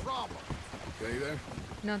 What's your problem? Okay there?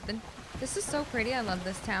 Nothing. This is so pretty. I love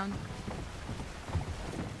this town.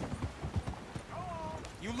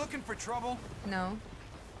 You looking for trouble? No.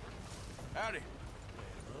 Howdy.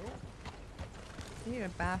 I need a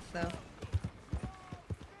bath, though.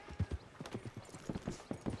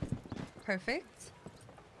 Perfect.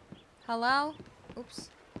 Hello? Oops.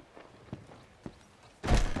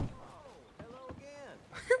 Hello again.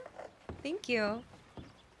 Thank you.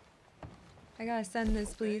 I gotta send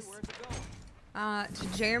this, please. To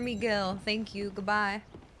Jeremy Gill. Thank you. Goodbye.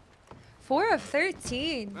 4 of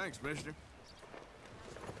 13. Thanks, mister.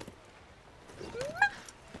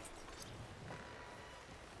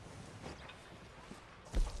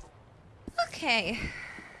 Okay.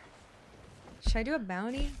 Should I do a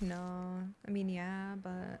bounty? No. I mean, yeah,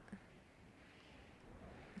 but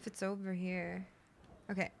if it's over here.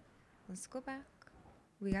 Okay. Let's go back.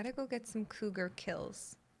 We gotta go get some cougar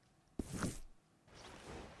kills.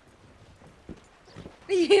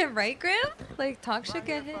 Yeah, right, Graham? Like, talk shit,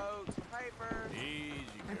 get hit. Easy,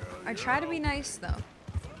 girl. I try to be nice, though.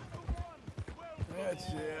 That's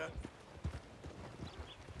it.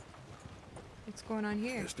 What's going on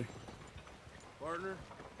here? Mister. Partner.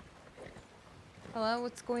 Hello,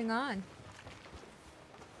 what's going on?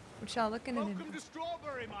 What y'all looking at? Welcome to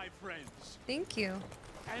Strawberry, my friends. Thank you.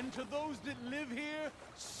 And to those that live here,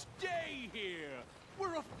 stay here.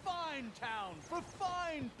 We're a fine town for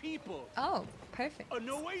fine people. Oh, perfect. An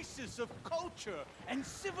oasis of culture and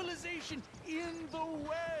civilization in the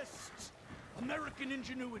West. American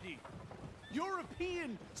ingenuity,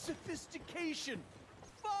 European sophistication,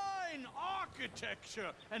 fine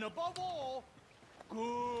architecture, and above all,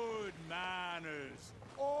 good manners.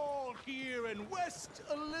 All here in West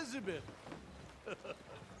Elizabeth.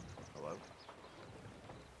 Hello.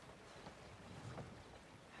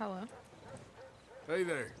 Hello. Hey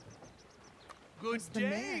there. Good the day,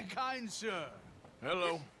 mayor? kind sir.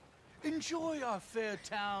 Hello. Enjoy our fair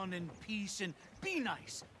town in peace and be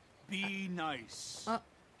nice. Be nice.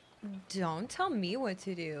 Don't tell me what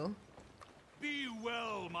to do. Be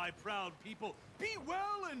well, my proud people. Be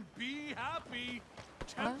well and be happy.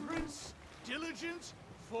 Temperance, diligence,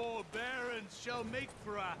 forbearance shall make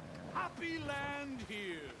for a happy land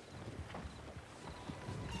here.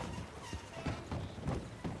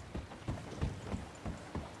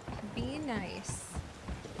 Be nice.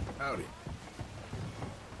 Howdy.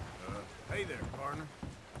 Hey there, partner.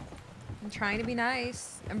 I'm trying to be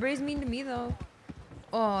nice. Everybody's mean to me, though.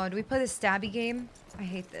 Oh, do we play the stabby game? I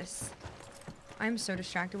hate this. I'm so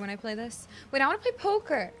distracted when I play this. Wait, I want to play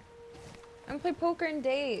poker. I haven't played poker in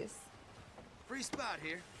days. Free spot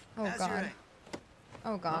here. Oh, How's your God. aim?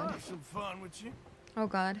 Oh, God. I'll have some fun with you. Oh,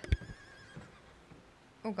 God.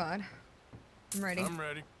 Oh, God. I'm ready. I'm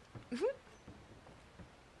ready.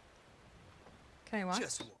 Can I watch?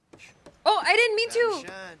 Just watch. Oh, I didn't mean to.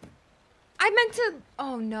 Shine. I meant to.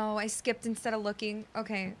 Oh no, I skipped instead of looking.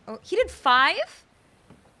 Okay. Oh, he did 5?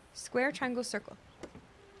 Square, triangle, circle.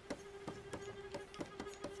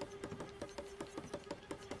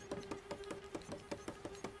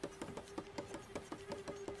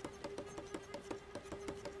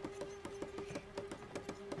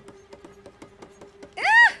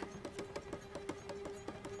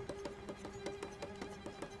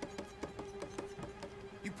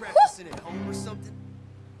 You practicing at home or something?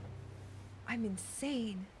 I'm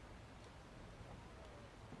insane.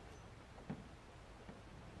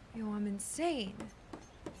 Yo, I'm insane.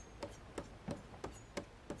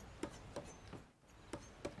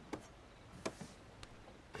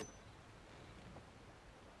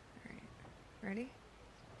 Alright. Ready?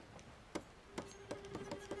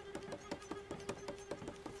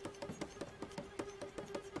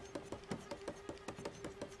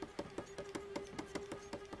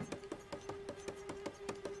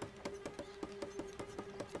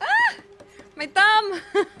 My thumb!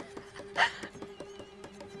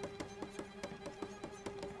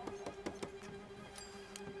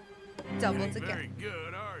 Doubled Ain't again. very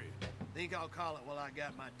good, are you? Think I'll call it while I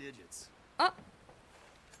got my digits. Oh,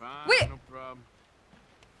 Fine, Wait. no problem.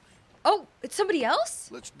 oh, it's somebody else?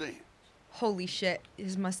 Let's dance. Holy shit,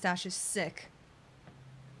 his mustache is sick.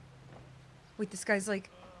 Wait, this guy's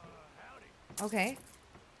like... Okay.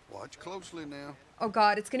 Watch closely now. Oh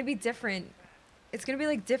god, it's gonna be different. It's gonna be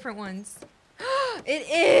like different ones. It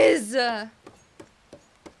is!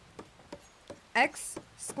 X,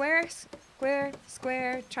 square, square,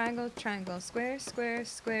 square, triangle, triangle, square, square,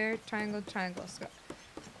 square, triangle, triangle, square.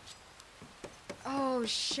 Oh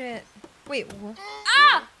shit. Wait, what?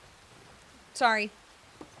 Ah! Sorry.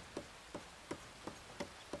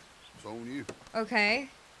 It's on you. Okay.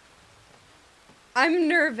 I'm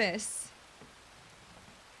nervous.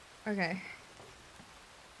 Okay.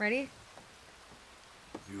 Ready?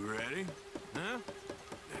 You ready? Huh?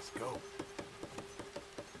 Let's go.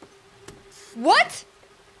 What?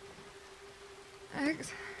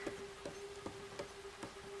 X.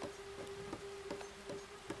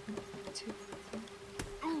 2.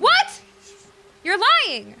 What? You're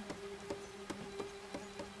lying.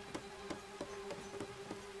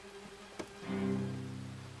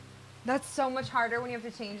 That's so much harder when you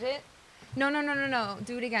have to change it. No, no, no, no, no.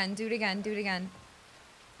 Do it again. Do it again. Do it again.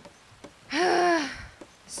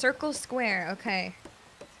 Circle, square. Okay.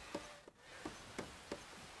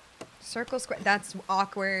 Circle, square. That's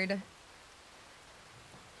awkward.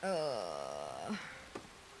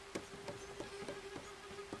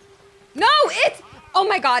 No, it's... Oh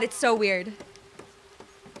my god, it's so weird.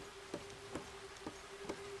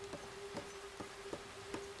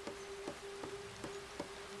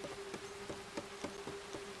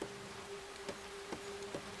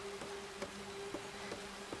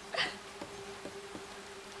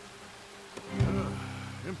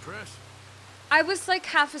 Impressive. I was like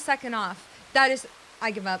half a second off. That is...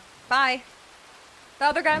 I give up. Bye. The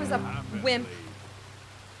other guy was a wimp.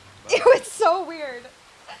 Ew, it's so weird.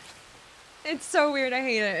 It's so weird. I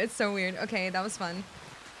hate it. It's so weird. Okay, that was fun.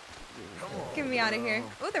 Get me out of here.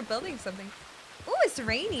 Oh, they're building something. Oh, it's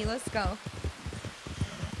rainy. Let's go.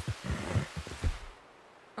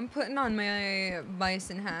 I'm putting on my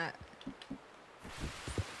bison hat.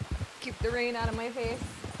 Keep the rain out of my face.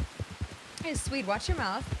 Hey, Swede, watch your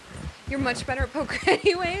mouth. You're much better at poker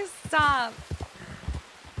anyways. Stop.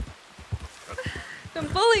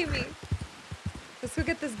 Don't bully me. Let's go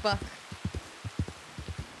get this buck.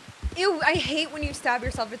 Ew, I hate when you stab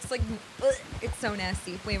yourself. It's like, ugh, it's so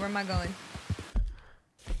nasty. Wait, where am I going?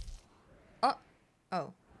 Oh.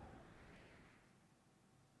 Oh.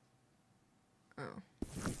 Oh.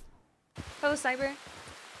 Hello, Cyber.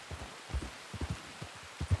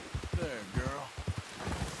 There, girl.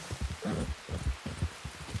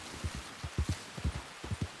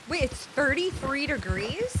 Wait, it's 33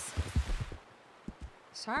 degrees?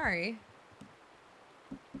 Sorry.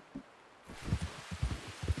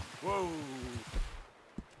 Whoa.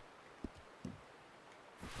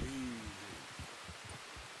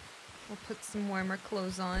 We'll put some warmer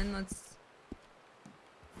clothes on. Let's...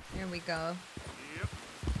 There we go. Yep.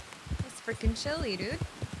 It's freaking chilly, dude.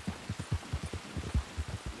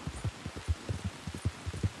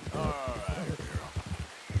 Alright, girl.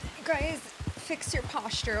 Guys, fix your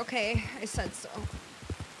posture, okay? I said so.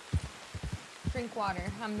 Drink water.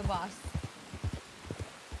 I'm the boss.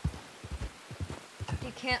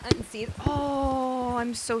 You can't unsee it. Oh,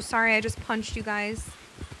 I'm so sorry. I just punched you guys.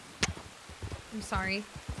 I'm sorry.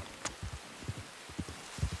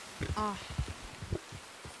 Oh.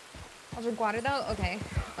 I'll drink water though? Okay.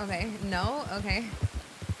 Okay. No? Okay.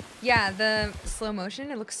 Yeah, the slow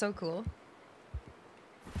motion, it looks so cool.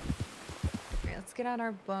 Alright, let's get out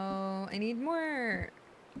our bow. I need more.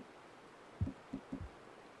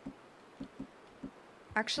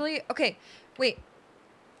 Actually, okay, wait.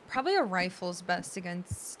 Probably a rifle's best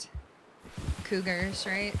against cougars,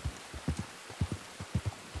 right?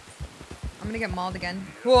 I'm gonna get mauled again.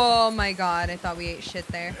 Oh my god, I thought we ate shit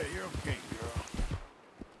there. Hey, you're okay, girl.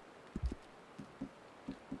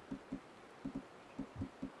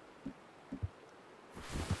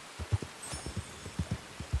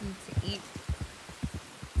 Need to eat.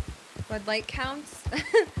 Bud Light counts?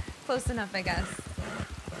 Close enough, I guess.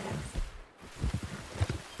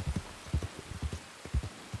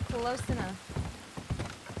 Close enough.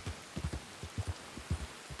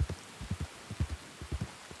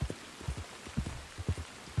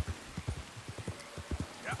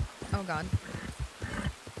 Oh god.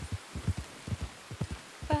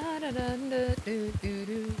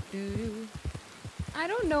 I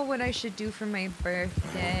don't know what I should do for my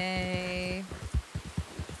birthday.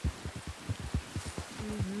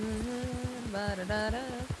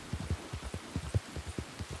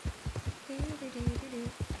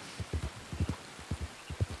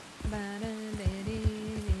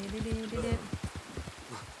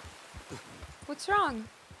 What's wrong?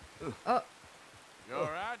 Oh. You all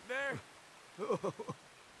right there?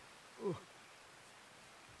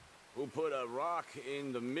 Who put a rock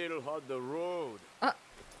in the middle of the road?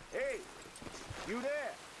 Hey, you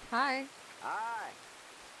there? Hi. Hi.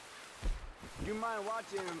 You mind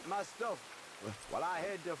watching my stuff while I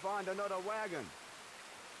head to find another wagon?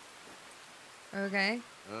 Okay.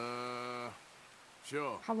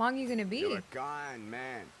 Sure. How long are you gonna be? You're a kind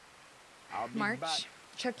man. I'll be March. back.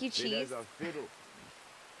 Chuck E. See, Cheese. there's a fiddle.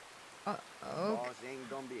 Oh. Boss ain't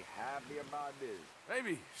gonna be happy about this.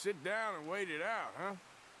 Maybe sit down and wait it out, huh?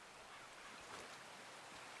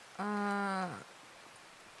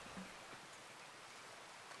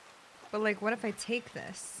 But like, what if I take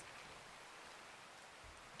this?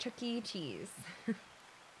 Chuck E. Cheese.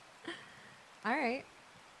 All right.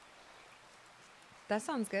 That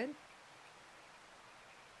sounds good.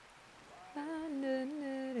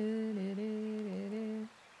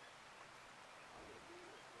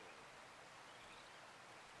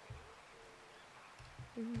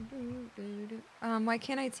 Why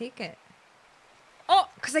can't I take it? Oh,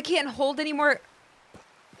 because I can't hold anymore.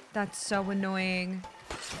 That's so annoying.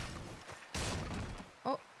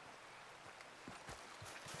 Oh.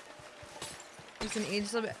 There's an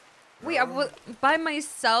age limit. Wait, I will by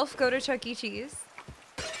myself go to Chuck E. Cheese?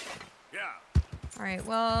 Yeah. Alright,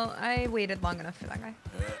 well, I waited long enough for that guy.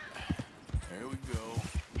 There we go.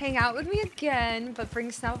 Hang out with me again, but bring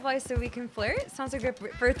Snapple so we can flirt? Sounds like a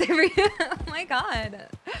great birthday for you. Oh my god.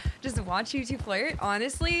 Just watch you two flirt?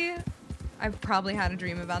 Honestly, I've probably had a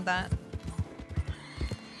dream about that.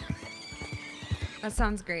 That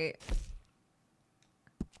sounds great.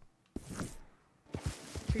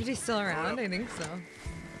 Is still around? I think so.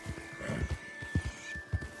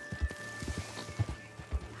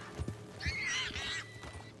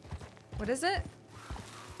 What is it?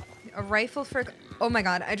 A rifle for... Oh my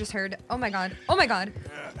god, I just heard. Oh my god. Oh my god.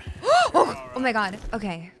 Oh my god.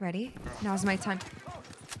 Okay, ready? Now's my time.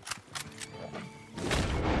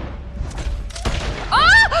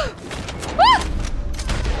 Ah! Ah!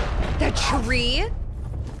 That tree?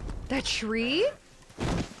 That tree?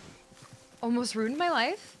 Almost ruined my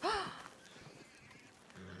life.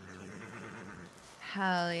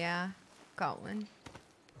 Hell yeah. Got one.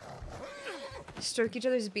 Stroke each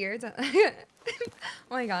other's beards. Oh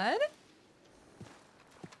my god.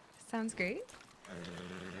 Sounds great.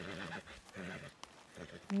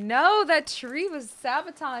 No, that tree was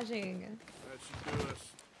sabotaging. That should do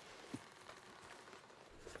us.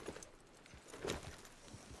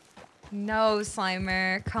 No,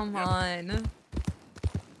 Slimer. Come on.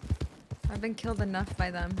 I've been killed enough by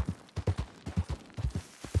them.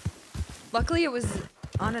 Luckily, it was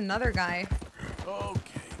on another guy.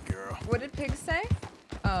 Okay, girl. What did Pig say?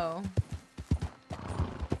 Oh.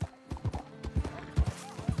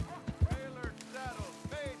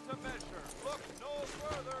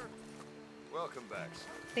 Welcome back, sir.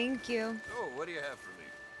 Thank you. Oh, what do you have for me?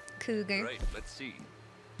 Cougar. Great, let's see.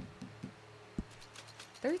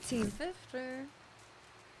 1350.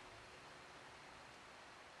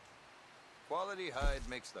 Quality hide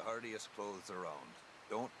makes the hardiest clothes around.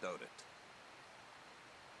 Don't doubt it.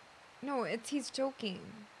 No, he's joking.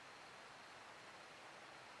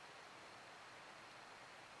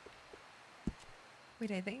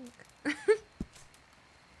 Wait, I think.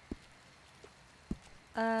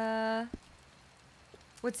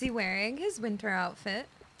 What's he wearing? His winter outfit.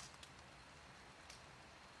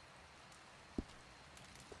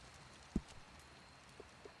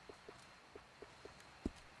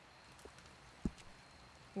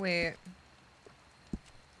 Wait. A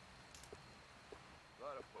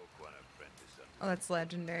lot of folk want a apprentice under Oh, that's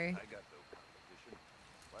legendary. I got no competition.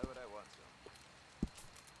 Why would I want some?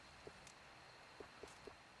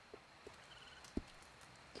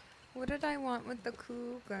 What did I want with the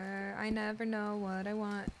cougar? I never know what I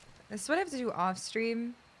want. This is what I have to do off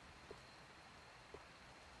stream.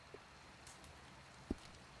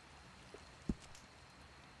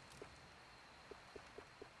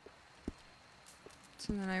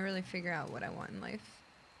 So then I really figure out what I want in life.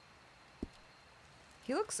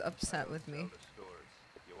 He looks upset with me.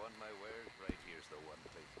 You want my wares? Right here's the one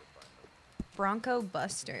place to find them. Bronco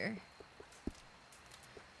Buster.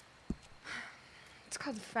 It's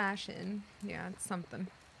called fashion. Yeah, it's something.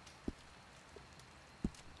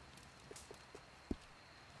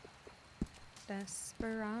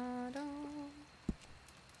 Desperado.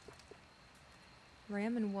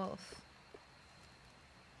 Ram and Wolf.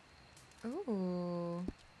 Ooh.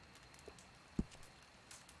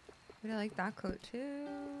 But I like that coat too.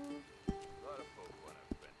 A lot of folk want a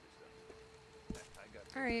apprentice under I got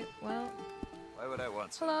Alright, well. Why would I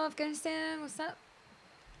want some? Hello, Afghanistan. What's up?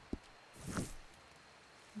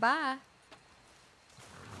 Bye.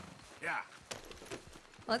 Yeah.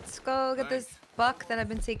 Let's go get this buck that I've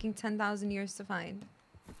been taking 10,000 years to find.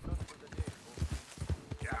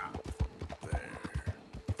 Yeah. There.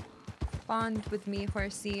 Bond with me,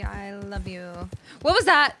 horsey. I love you. What was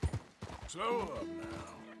that? Slow up now.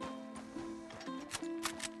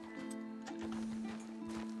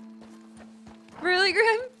 Really,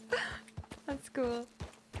 Grim? That's cool.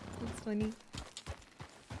 That's funny.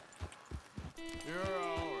 You're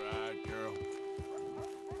all right, girl.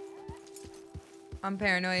 I'm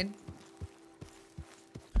paranoid.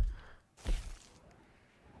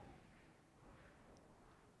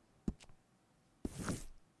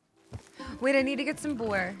 Wait, I need to get some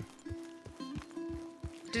boar.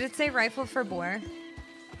 Did it say rifle for boar?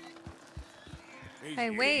 Easy, Hey,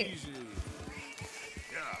 wait. easy.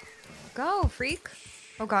 Yeah. Go, freak.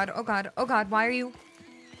 Oh god, oh god, oh god, why are you?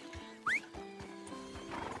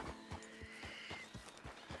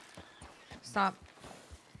 Stop.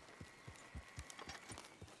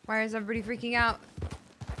 Why is everybody freaking out?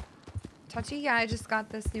 Touchy? Yeah, I just got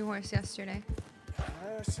this new horse yesterday.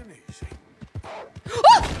 Nice and easy.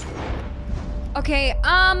 Okay,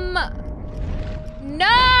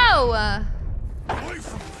 no!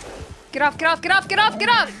 Get off, get off, get off, get off, get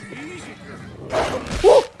off!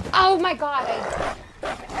 Woo! Oh my god,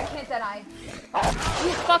 I can't dead eye.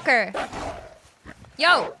 You fucker.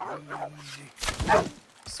 Yo!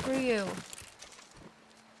 Screw you.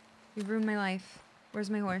 You ruined my life. Where's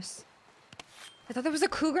my horse? I thought there was a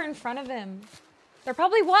cougar in front of him. There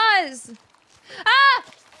probably was. Ah!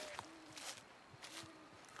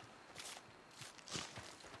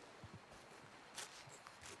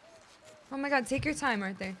 Oh my god, take your time,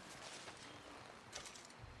 Arthur.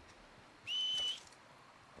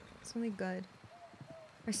 It's only good.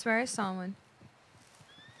 I swear I saw one.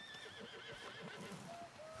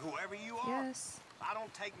 Whoever you are, Yes. I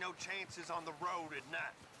don't take no chances on the road at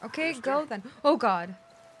night. Okay, go then. Oh god.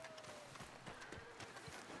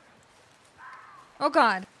 Oh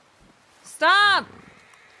god. Stop!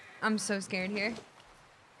 I'm so scared here.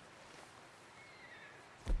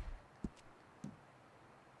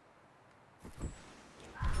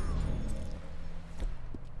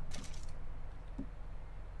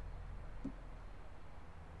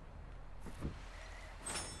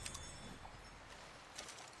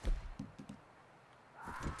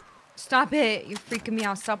 Stop it! You're freaking me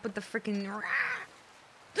out. Stop with the freaking.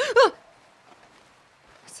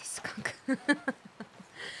 It's a skunk.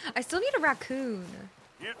 I still need a raccoon.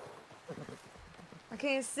 Yep.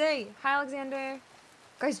 Okay, say hi, Alexander.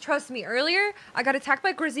 Guys, trust me. Earlier, I got attacked by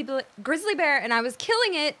a grizzly bear, and I was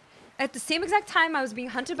killing it. At the same exact time, I was being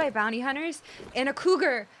hunted by bounty hunters, and a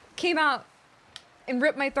cougar came out and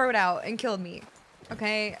ripped my throat out and killed me.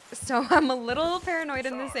 Okay, so I'm a little paranoid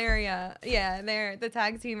in this area. Yeah, they're the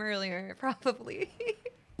tag team earlier, probably.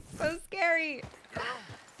 So scary.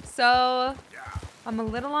 So, I'm a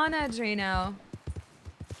little on edge right now.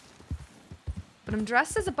 But I'm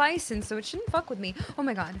dressed as a bison, so it shouldn't fuck with me. Oh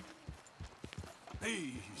my god.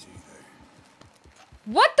 Easy there.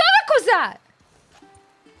 What the heck was that?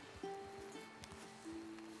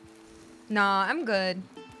 Nah, I'm good.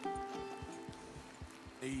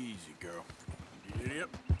 Easy, girl. Yep.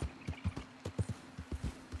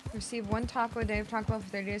 Receive 1 taco a day of Taco Bell for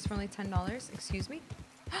 30 days for only $10. Excuse me?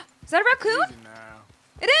 Is that a raccoon? Easy now.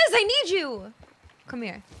 It is! I need you! Come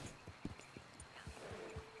here.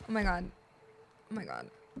 Oh my god. Oh my god.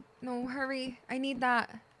 No, hurry. I need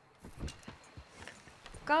that.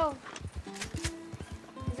 Go.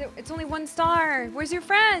 He's It's only 1 star. Where's your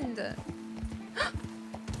friend?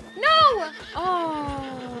 No!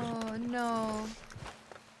 Oh, no.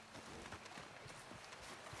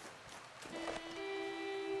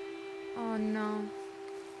 Oh, no.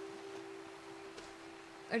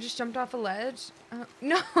 I just jumped off a ledge.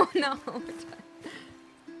 No, no.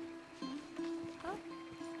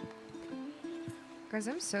 Guys,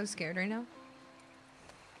 I'm so scared right now.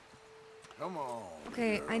 Come on.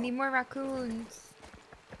 Okay, girl. I need more raccoons.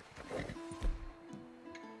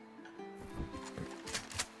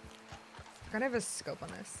 Gotta have a scope on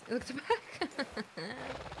this. It looks back.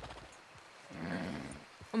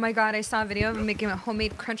 Oh my god, I saw a video of him making a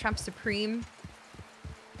homemade Crunchwrap Supreme.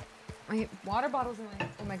 My water bottle's in my...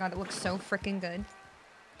 Oh my god, it looks so freaking good.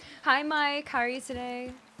 Hi Mike, how are you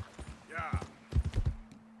today? Yeah.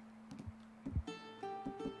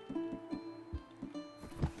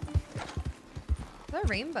 The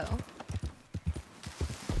rainbow.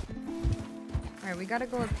 Alright, we gotta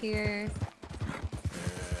go up here.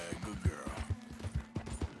 Good girl.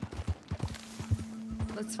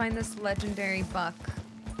 Let's find this legendary buck.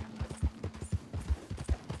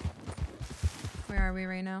 Where are we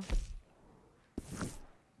right now?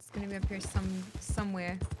 It's gonna be up here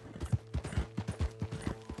somewhere.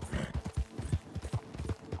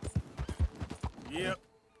 Yep.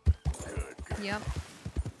 Good. Yep.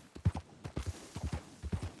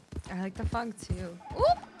 I like the fog too. Ooh!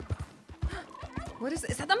 What is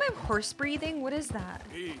that my horse breathing? What is that?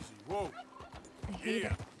 Easy. Whoa. I hate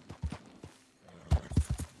it.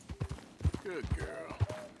 Good girl.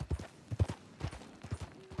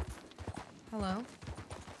 Hello?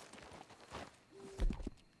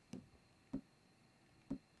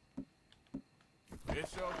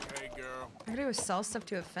 It's okay, girl. I gotta go sell stuff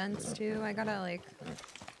to a fence too. I gotta like, there's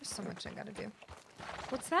so much I gotta do.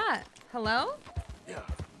 What's that? Hello? Yeah.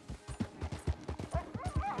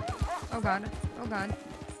 Oh god. Oh god.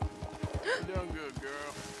 You done good,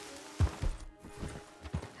 girl.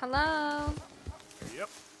 Hello? Yep.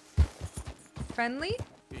 Friendly?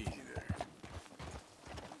 Easy there.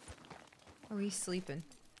 Oh, he's sleeping.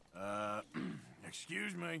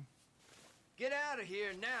 Excuse me. Get out of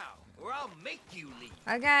here now, or I'll make you leave.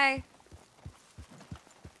 Okay.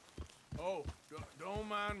 Oh, don't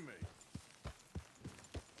mind me.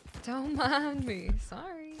 Don't mind me.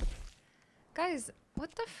 Sorry. Guys,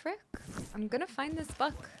 what the frick? I'm gonna find this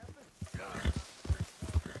buck.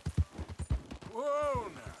 Whoa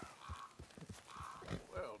now.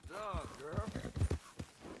 Well done, girl.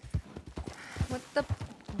 What the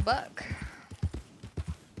buck?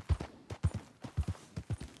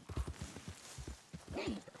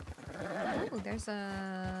 Oh, there's some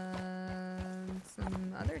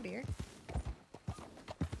other deer.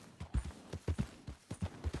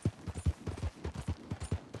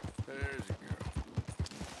 There's a girl.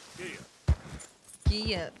 Here.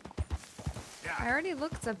 Yep. I already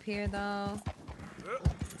looked up here though.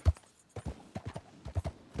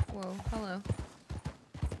 Whoa, hello.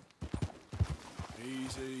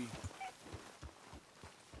 Easy.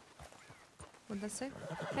 What'd that say?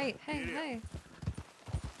 Hey, hey, hey.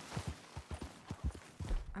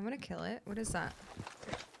 I'm gonna kill it. What is that?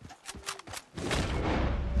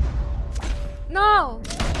 No!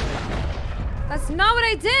 That's not what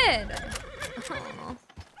I did! Aw.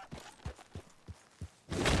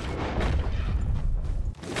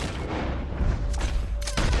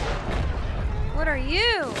 What are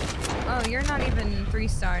you? Oh, you're not even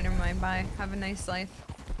 3-star. Never mind. Bye. Have a nice life.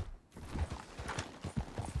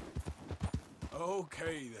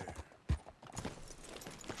 Okay there.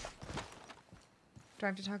 Do I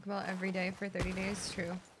have to talk about every day for 30 days?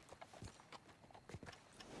 True.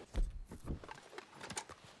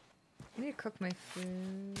 I need to cook my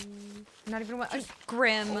food. Not even what?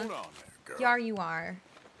 Grim. Hold on there, girl. Yeah, you are.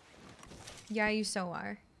 Yeah, you so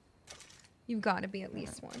are. You've got to be at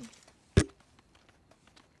least one.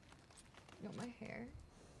 No, my hair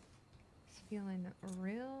is feeling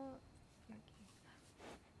real yucky.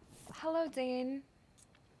 Hello, Dane.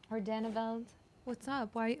 Or Daneveld. What's up?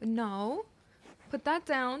 Why? No. Put that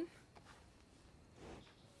down.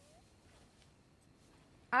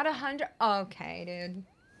 Out of 100. Okay, dude.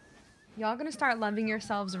 Y'all gonna start loving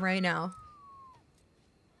yourselves right now.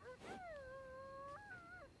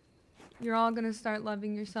 You're all gonna start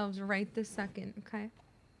loving yourselves right this second, okay?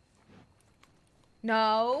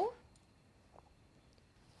 No.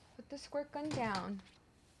 Put the squirt gun down.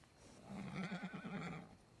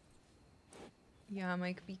 Yeah,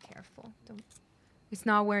 Mike, be careful. Don't. It's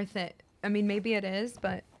not worth it. I mean, maybe it is,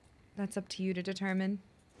 but that's up to you to determine.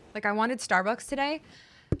 Like, I wanted Starbucks today,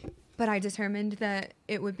 But I determined that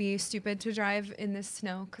it would be stupid to drive in this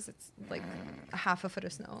snow because it's like a half a foot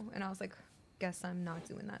of snow. And I was like, guess I'm not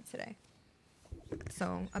doing that today.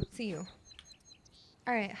 So up to you.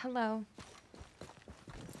 All right, hello.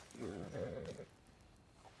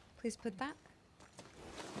 Please put that.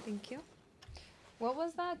 Thank you. What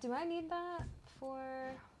was that? Do I need that for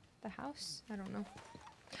the house? I don't know.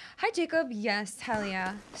 Hi, Jacob. Yes, hell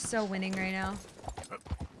yeah. Still winning right now.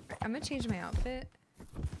 I'm gonna change my outfit.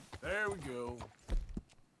 There we go.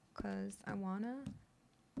 Cause I wanna.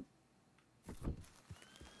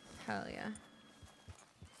 Hell yeah.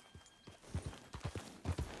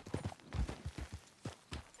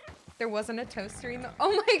 There wasn't a toaster in the—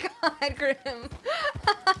 oh my god, Grim.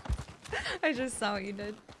 I just saw what you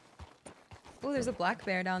did. Oh, there's a black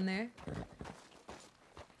bear down there.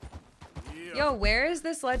 Yeah. Yo, where is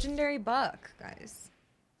this legendary buck, guys?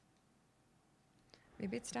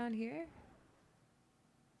 Maybe it's down here?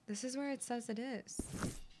 This is where it says it is.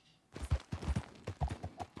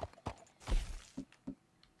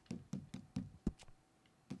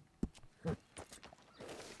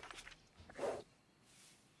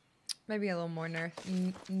 Maybe a little more north.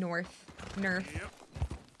 Yep.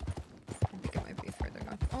 I think it might be further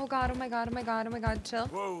north. Oh god, oh my god, oh my god, oh my god, chill.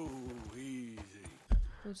 Whoa, easy.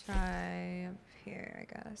 We'll try up here,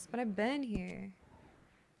 I guess. But I've been here.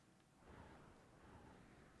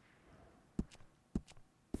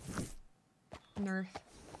 North.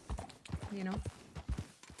 You know?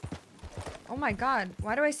 Oh my god,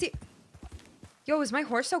 why do I see— yo, is my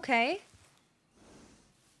horse okay?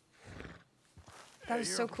 That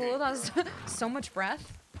was so cool. That was so much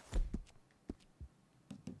breath.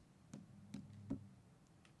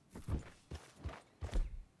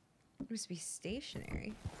 It must be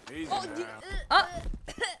stationary. Easy oh, now.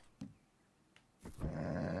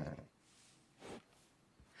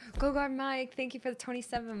 Go guard Mike, thank you for the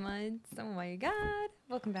 27 months. Oh my god.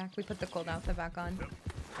 Welcome back. We put the cold outfit back on.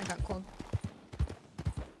 I got cold.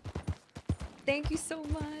 Thank you so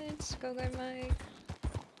much. Go guard Mike.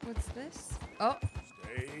 What's this? Oh.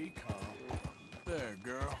 Stay calm. There,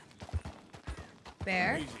 girl.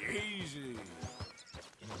 Bear? Easy, easy.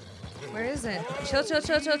 Where is it? Chill, chill,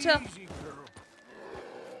 chill, chill, chill. Easy, girl.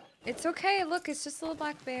 It's okay. Look, it's just a little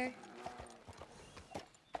black bear.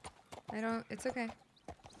 It's okay.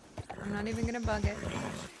 I'm not even gonna bug it.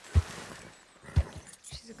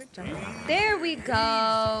 She's a good jumper. There we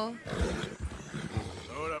go.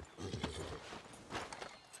 Load up.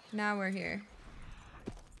 Now we're here.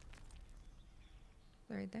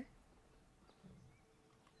 Right there.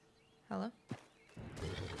 Hello?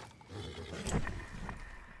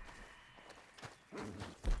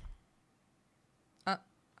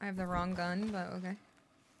 I have the wrong gun, but okay.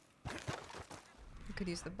 I could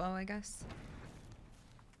use the bow, I guess.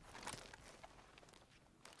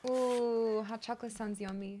 Ooh, hot chocolate sounds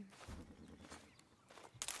yummy.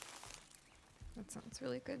 That sounds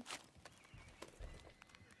really good.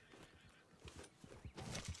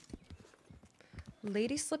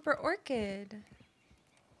 Lady Slipper Orchid.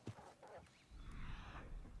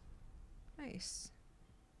 Nice.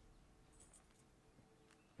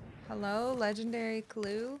 Hello, legendary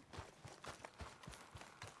clue.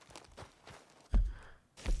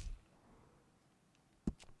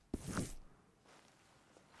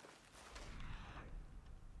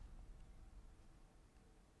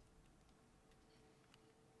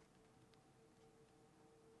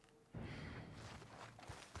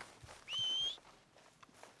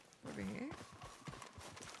 Over here.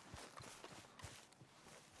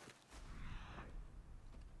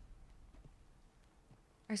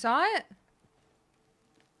 I saw it.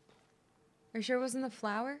 Are you sure it wasn't the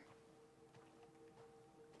flower?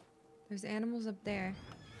 There's animals up there.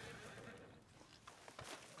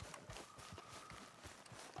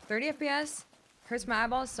 30 FPS. Hurts my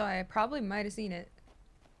eyeballs, so I probably might have seen it.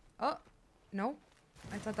 Oh, no.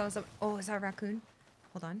 I thought that was a— oh, is that a raccoon?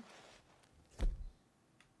 Hold on.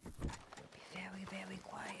 Be very, very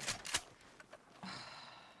quiet.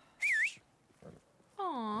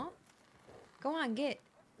 Aww. Go on, get.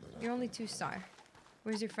 You're only 2-star.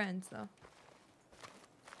 Where's your friends, though?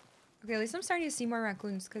 Okay, at least I'm starting to see more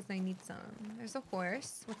raccoons because I need some. There's a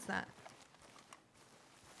horse. What's that?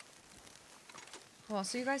 Well,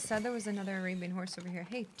 so you guys said there was another Arabian horse over here.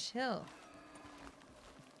 Hey, chill.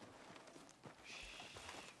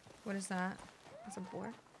 What is that? That's a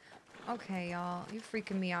boar? Okay, y'all. You're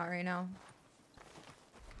freaking me out right now.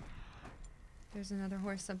 There's another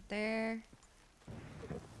horse up there.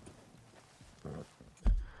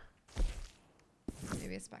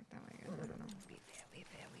 Maybe it's back that way. I don't know. Be very,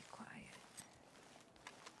 very quiet.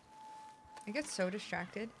 I get so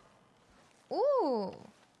distracted. Ooh!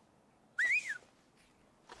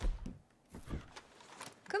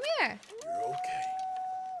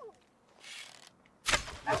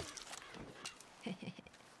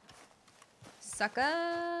 sucker.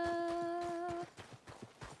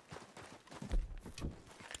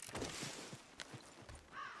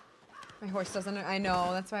 My horse doesn't. I know.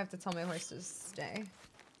 That's why I have to tell my horse to stay.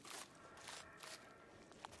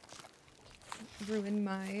 Ruin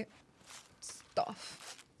my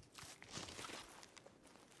stuff.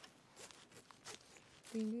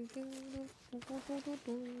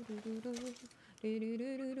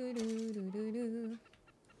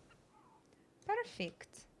 Perfect.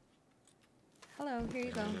 Hello, here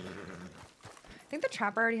you go. I think the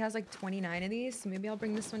trapper already has like 29 of these, so maybe I'll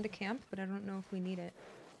bring this one to camp, but I don't know if we need it.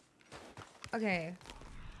 Okay.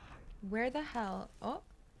 Where the hell? Oh.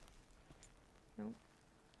 Nope.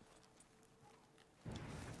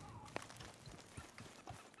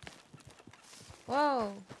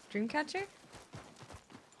 Whoa. Dreamcatcher?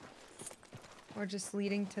 Or just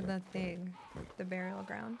leading to the thing, the burial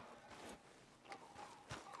ground.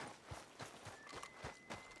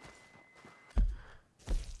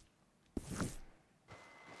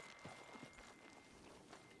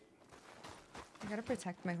 I gotta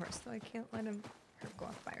protect my horse though. I can't let her go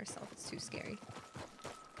off by herself. It's too scary.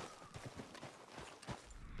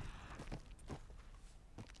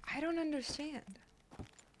 I don't understand.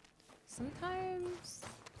 Sometimes...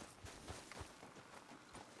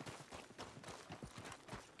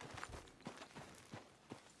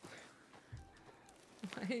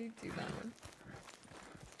 Why do you do that one?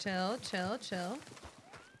 Chill, chill, chill.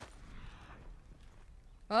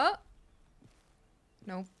 Oh!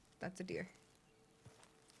 Nope, that's a deer.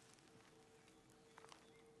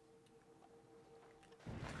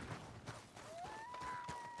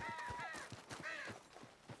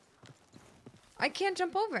 I can't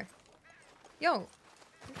jump over. Yo.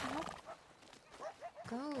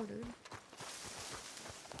 Go, dude.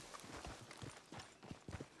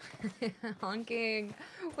 Honking.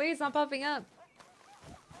 Wait, it's not popping up.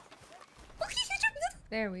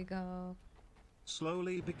 There we go.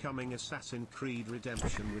 Slowly becoming Assassin's Creed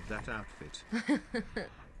Redemption with that outfit.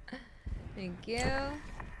 Thank you.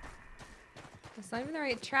 That's not even the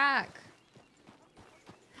right track.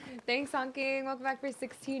 Thanks, Honking. Welcome back for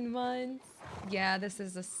 16 months. Yeah, this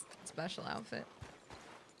is a special outfit.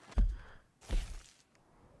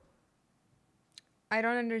 I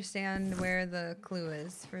don't understand where the clue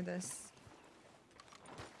is for this.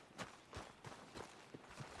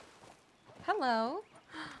 Hello.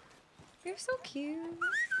 You're so cute.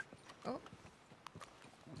 Oh.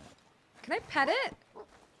 Can I pet it?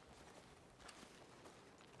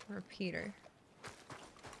 Or Peter?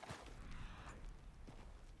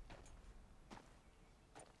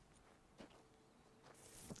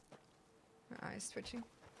 My eyes twitching.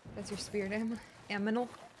 That's your spirit animal. Animal.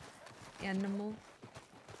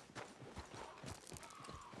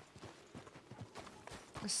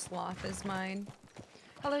 The sloth is mine.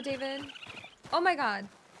 Hello, David. Oh my god.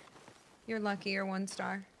 You're lucky, you're 1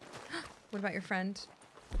 star. What about your friend?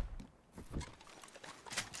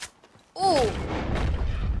 Oh!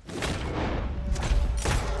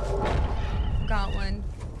 Got one.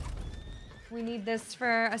 We need this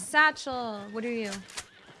for a satchel. What are you?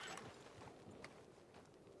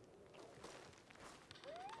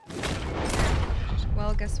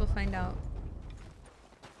 Well, guess we'll find out.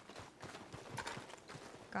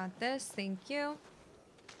 Got this, thank you.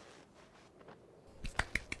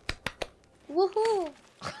 Woohoo!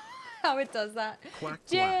 How it does that. Quack,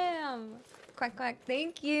 Jam! Quack, quack.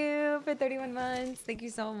 Thank you for 31 months. Thank you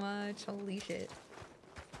so much. Holy shit.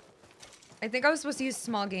 I think I was supposed to use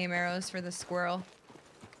small game arrows for the squirrel.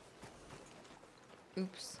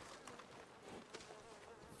 Oops.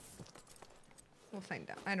 We'll find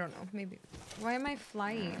out. I don't know. Maybe. Why am I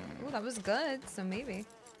flying? Oh, that was good. So maybe.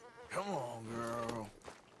 Come on, girl.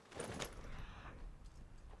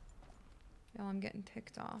 Y'all, I'm getting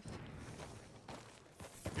ticked off.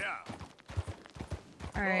 Yeah.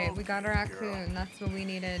 Alright, we got our raccoon. That's what we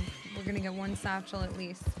needed. We're gonna get 1 satchel at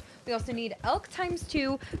least. We also need elk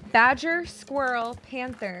 ×2, badger, squirrel,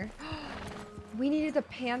 panther. We needed the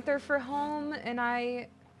panther for home, and I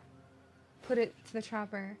put it to the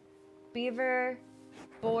trapper. Beaver,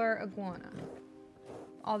 boar, iguana.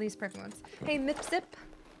 All these perfect ones. Hey, Mipsip.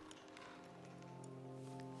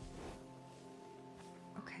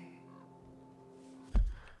 Okay.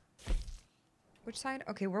 Which side?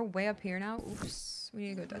 Okay, we're way up here now. Oops. We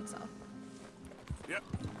need to go dead south. Yep.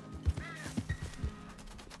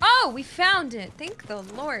 Oh, we found it. Thank the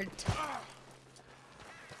Lord.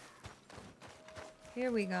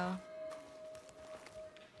 Here we go.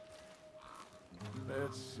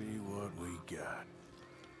 Let's see what we got.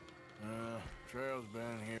 Trail's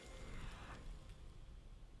been here.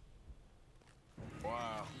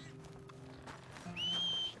 Wow.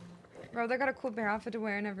 Bro, they got a cool bear outfit to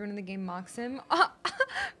wear and everyone in the game mocks him.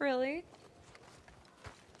 Really?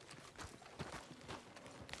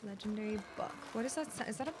 Legendary book. What is that?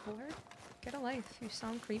 Is that a board? Get a life. You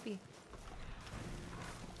sound creepy.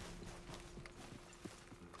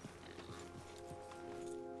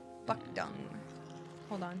 Buck dung.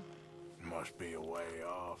 Hold on. Must be a way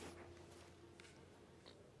off.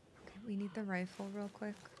 Okay, we need the rifle real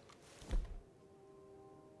quick.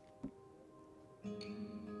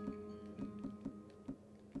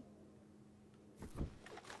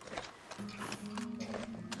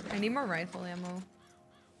 I need more rifle ammo.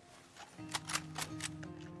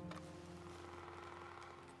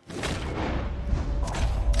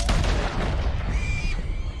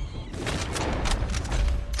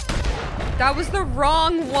 That was the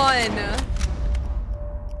wrong one.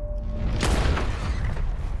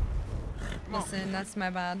 Listen, that's my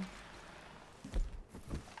bad.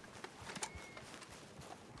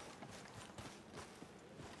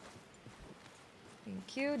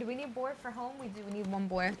 Thank you. Do we need boar for home? We do. We need one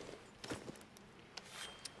boar. Oh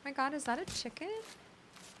my god, is that a chicken?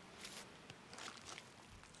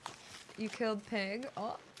 You killed pig.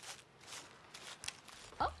 Oh.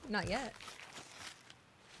 Oh, not yet.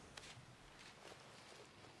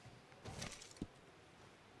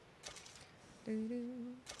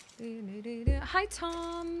 Hi,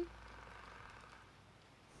 Tom.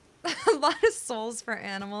 A lot of souls for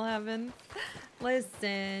Animal Heaven.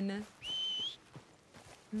 Listen.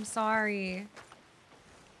 I'm sorry.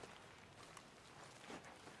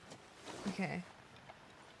 Okay.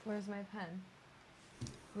 Where's my pen?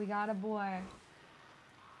 We got a boy.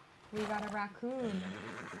 We got a raccoon.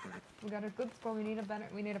 We got a good squirrel. We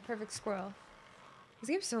need a perfect squirrel. This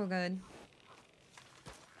game's so good.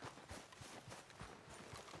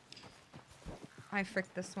 I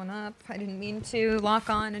fricked this one up. I didn't mean to lock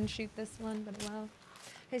on and shoot this one, but well.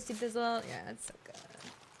 Hey, Steve Bizzle. Yeah, it's so good.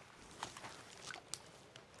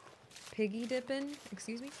 Piggy dipping?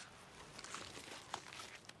 Excuse me?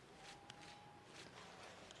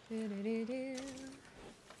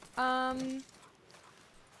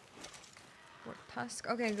 What tusk?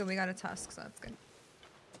 Okay, good. We got a tusk, so that's good.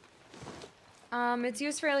 It's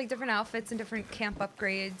used for like different outfits and different camp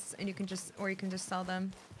upgrades, and you can just sell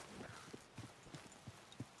them.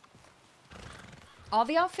 All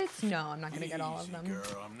the outfits? No, I'm not gonna get all of them. Girl,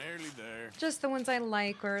 I'm nearly there. Just the ones I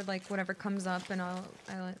like, or like whatever comes up, and I'll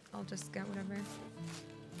just get whatever.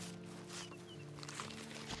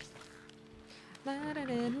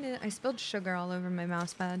 I spilled sugar all over my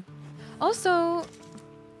mouse pad. Also,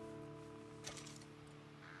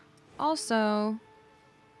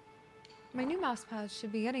 my new mouse pad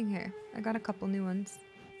should be getting here. I got a couple new ones.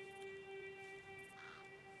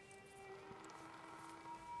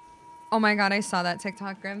 Oh my god, I saw that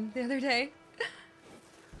TikTok, Grim, the other day.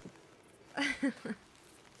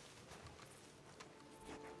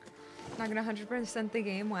 Not gonna 100% the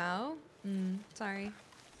game, wow. Sorry.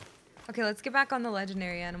 Okay, let's get back on the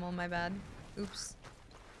legendary animal, my bad. Oops.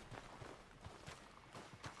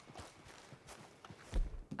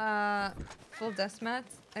 Full death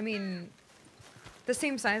mats? I mean, the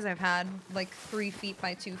same size I've had, like 3 feet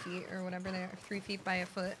by 2 feet, or whatever they are. 3 feet by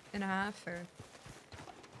 1.5 feet, or...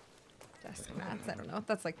 desk mats, I don't know.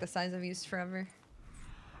 That's like the size I've used forever.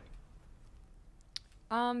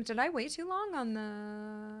 Did I wait too long on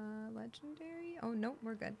the legendary? Oh, nope,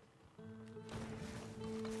 we're good.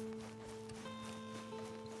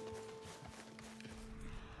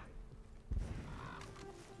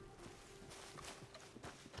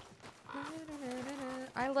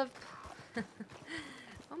 I love...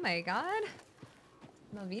 Oh my god.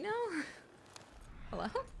 Malvino? Hello?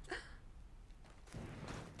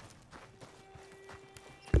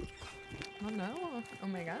 Oh no. Oh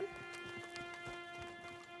my god.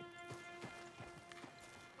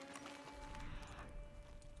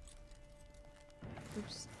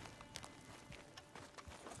 Oops.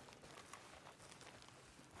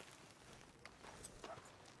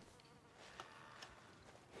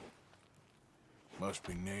 Must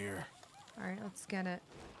be near. Alright, let's get it.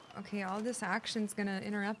 Okay, all this action's gonna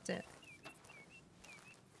interrupt it.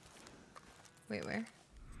 Wait, where?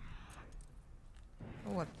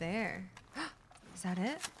 Oh, up there. Is that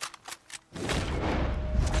it?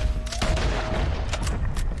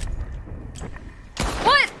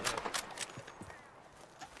 What?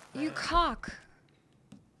 You cock.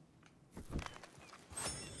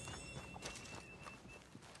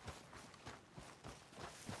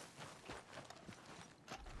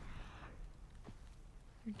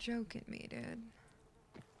 You're joking me, dude.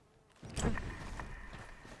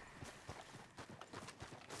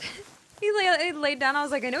 He laid down. I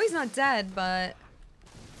was like, I know he's not dead, but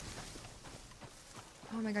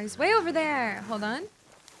Oh my god, he's way over there. Hold on.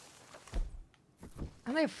 I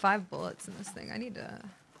only have 5 bullets in this thing. I need to...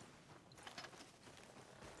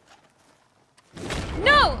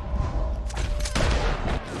 No!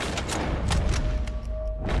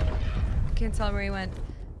 Can't tell where he went.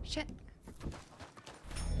 Shit.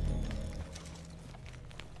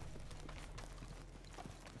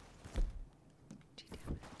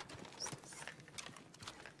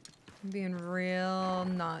 I'm being real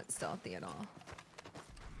not stealthy at all.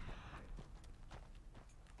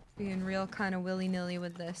 Being real kind of willy-nilly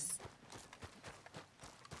with this.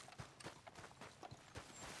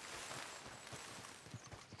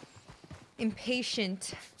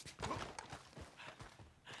 Impatient.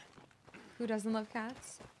 Who doesn't love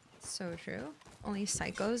cats? So true. Only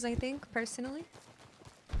psychos, I think, personally.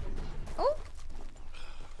 Oh!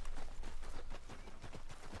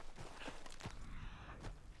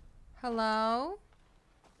 Hello?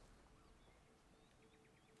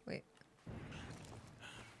 Wait.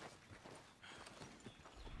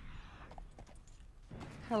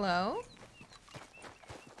 Hello?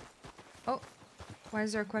 Oh. Why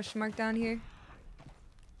is there a question mark down here?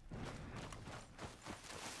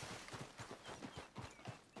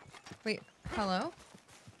 Wait, hello?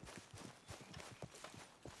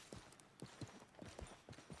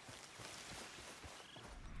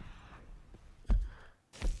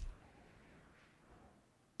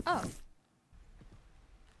 Oh.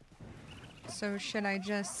 So should I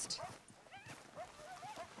just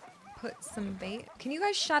put some bait? Can you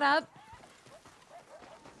guys shut up?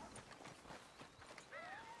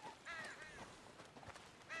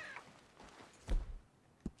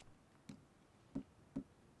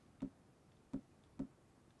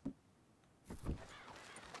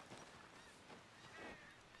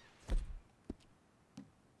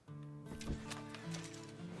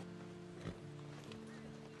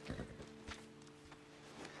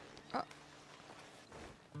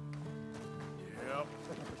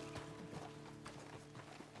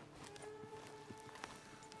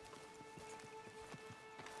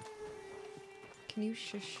 Can you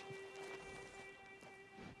shush?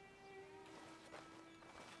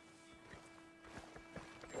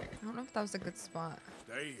 I don't know if that was a good spot.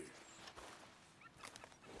 Stay here.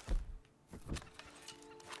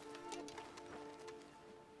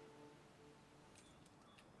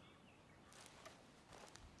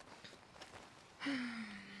 I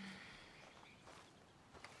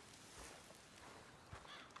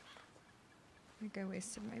think I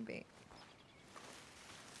wasted my bait.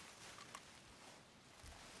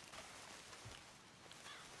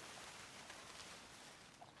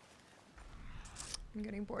 I'm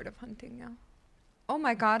getting bored of hunting now. Oh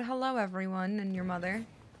my god, hello everyone and your mother.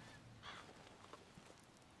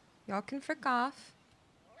 Y'all can frick off.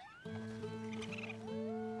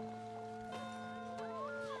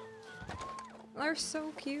 They're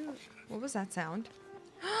so cute. What was that sound?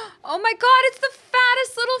 Oh my god, it's the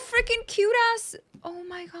fattest little freaking cute ass. Oh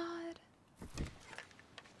my god.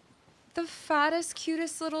 The fattest,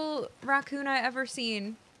 cutest little raccoon I ever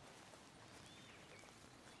seen.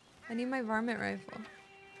 I need my varmint rifle.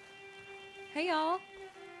 Hey y'all.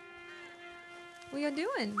 What y'all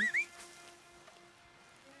doing?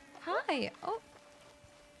 Hi. Oh.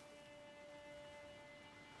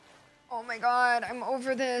 Oh my god, I'm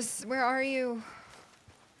over this. Where are you?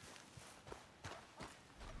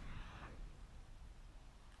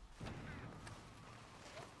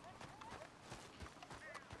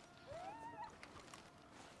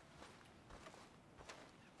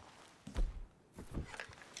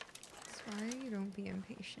 Sorry, you don't be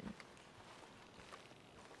impatient.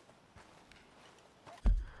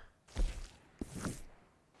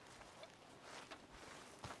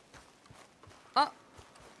 Oh,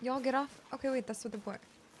 y'all get off. Okay, wait, that's what the boy.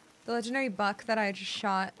 The legendary buck that I just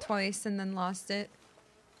shot twice and then lost it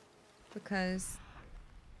because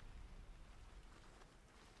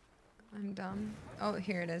I'm dumb. Oh,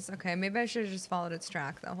 here it is. Okay, maybe I should have just followed its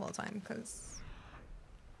track the whole time because.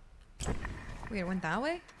 Wait, it went that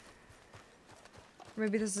way?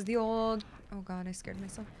 Maybe this is the old... Oh god, I scared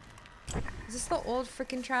myself. Is this the old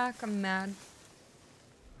freaking track? I'm mad.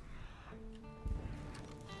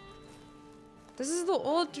 This is the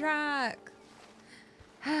old track.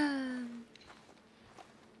 Maybe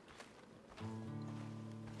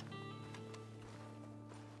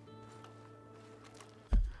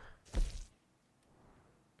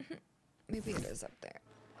it is up there.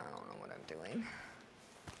 I don't know what I'm doing.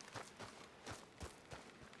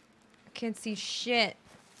 Can't see shit.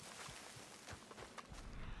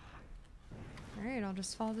 Alright, I'll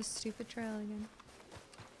just follow this stupid trail again.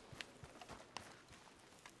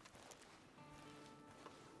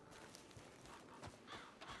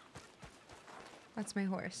 That's my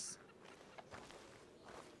horse.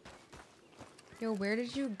 Yo, where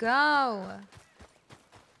did you go?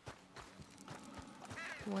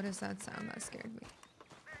 What is that sound? That scared me.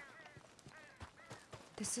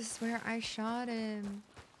 This is where I shot him.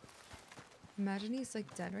 Imagine he's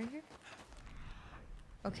like dead right here.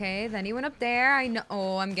 Okay, then he went up there. I know.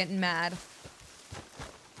 Oh, I'm getting mad.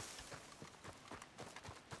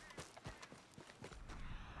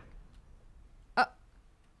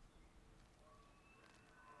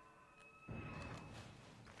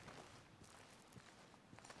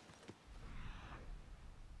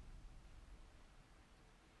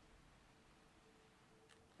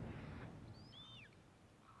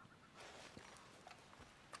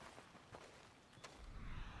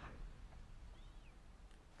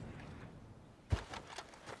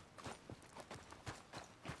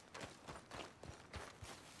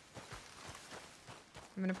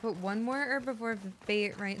 I'm gonna put one more herbivore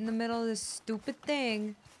bait right in the middle of this stupid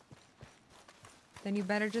thing. Then you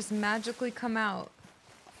better just magically come out.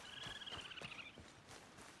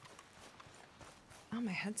 Oh,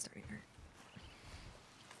 my head's starting to hurt.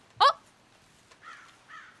 Oh!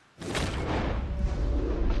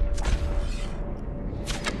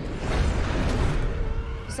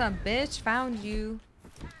 What's up, bitch? Found you.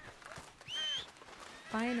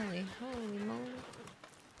 Finally. Holy moly.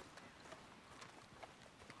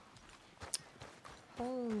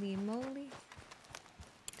 Holy moly.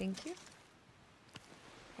 Thank you.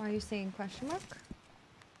 Why are you saying question mark?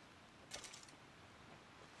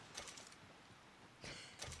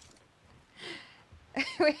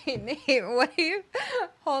 Wait, Nate, what are you...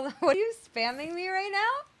 Hold on, what are you spamming me right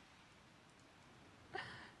now?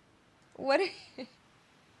 What are you...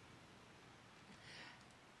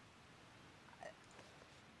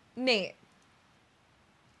 Nate.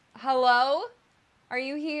 Hello? Are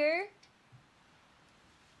you here?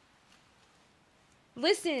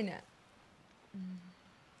 Listen.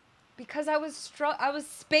 Because I was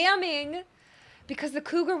spamming because the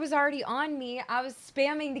cougar was already on me. I was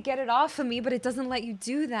spamming to get it off of me, but it doesn't let you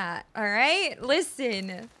do that. All right?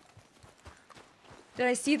 Listen. Did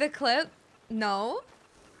I see the clip? No.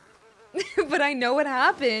 But I know what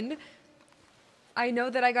happened. I know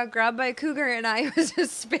that I got grabbed by a cougar and I was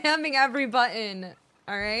just spamming every button.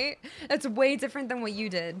 All right? That's way different than what you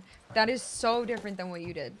did. That is so different than what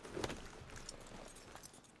you did.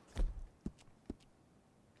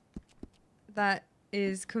 That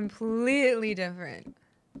is completely different.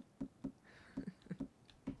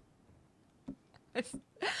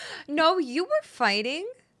 No, you were fighting.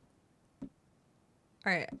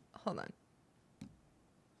 All right, hold on.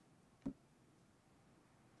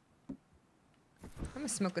 I'm gonna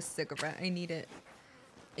smoke a cigarette. I need it.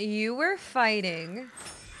 You were fighting,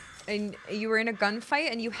 and you were in a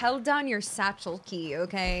gunfight, and you held down your satchel key,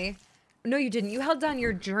 okay? No, you didn't. You held down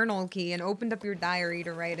your journal key and opened up your diary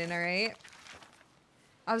to write in, all right?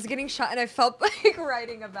 I was getting shot and I felt like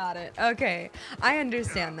writing about it. Okay, I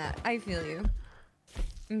understand that. I feel you.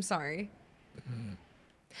 I'm sorry.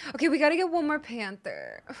 Okay, we gotta get one more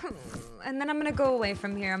panther. And then I'm gonna go away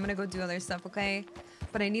from here. I'm gonna go do other stuff, okay?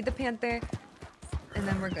 But I need the panther, and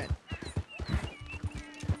then we're good.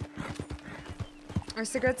 Are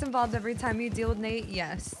cigarettes involved every time you deal with Nate?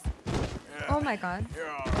 Yes. Oh my god. You're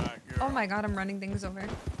all right, girl. Oh my god, I'm running things over.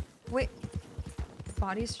 Wait. The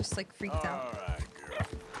body's just like freaked out. All right, girl.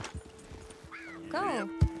 Go.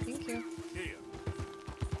 Thank you. Yeah.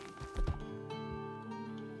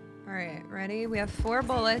 Alright, ready? We have 4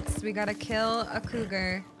 bullets. We gotta kill a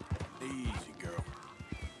cougar. Easy, girl.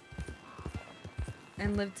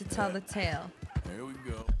 And live to tell the tale. There we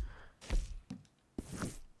go.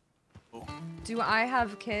 Oh. Do I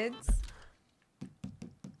have kids?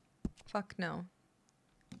 Fuck no.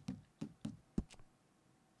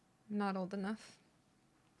 I'm not old enough.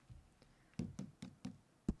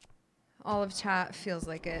 All of chat feels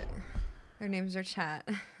like it. Their names are chat.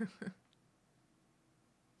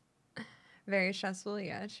 Very stressful,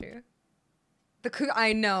 yeah, true.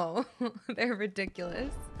 I know. They're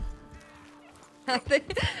ridiculous.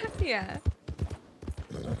 Yeah.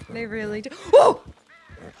 They really do. Whoa!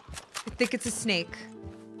 I think it's a snake.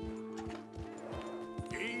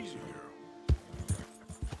 Easy,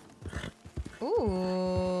 girl.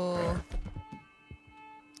 Ooh.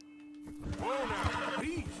 Whoa now,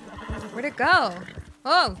 easy. Where'd it go?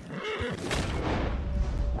 Oh.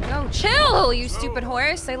 No, chill, you stupid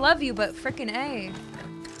horse. I love you, but frickin' A.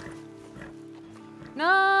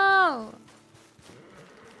 No.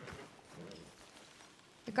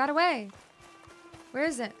 It got away. Where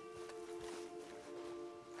is it?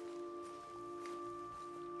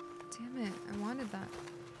 Damn it, I wanted that.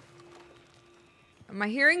 Am I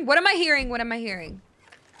hearing? What am I hearing? What am I hearing?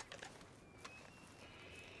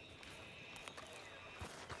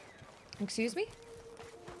 Excuse me?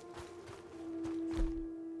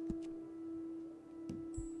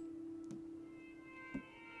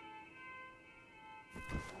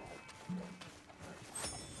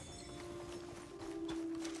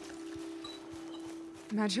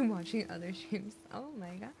 Imagine watching other streams. Oh my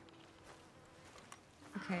god.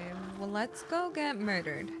 Okay, well let's go get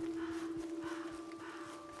murdered.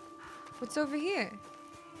 What's over here?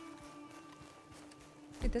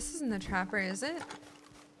 Wait, this isn't the trapper, is it?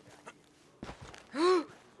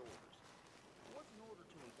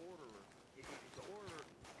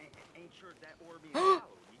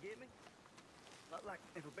 Like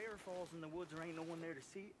if a bear falls in the woods, there ain't no one there to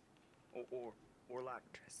see it, or like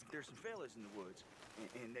there's some fellas in the woods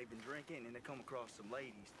and they've been drinking and they come across some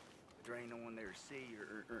ladies, but there ain't no one there to see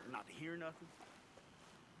or not to hear nothing.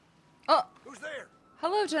 Oh, Who's there?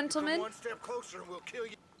 hello, gentlemen. Come one step closer and we'll kill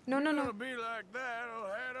you. No, no, no. Gonna be like that, I'll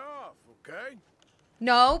head off, okay?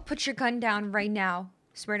 No, put your gun down right now.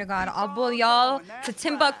 Swear to God, I'll blow y'all to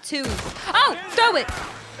Timbuktu. Oh, throw it.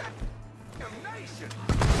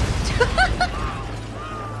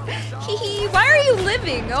 Hee why are you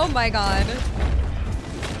living? Oh my God.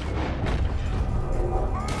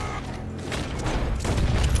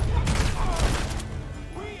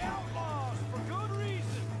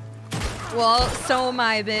 Well, so am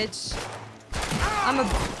I, bitch.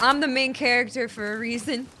 I'm the main character for a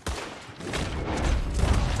reason.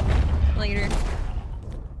 Later.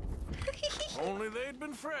 Only they'd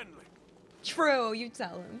been friendly. True, you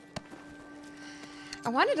tell him. I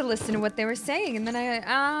wanted to listen to what they were saying, and then I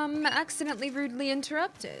accidentally rudely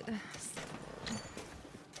interrupted.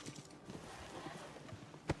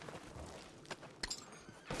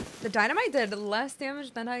 The dynamite did less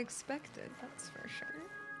damage than I expected, that's for sure.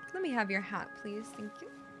 Let me have your hat, please. Thank you.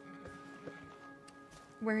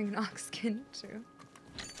 Wearing an ox skin, too.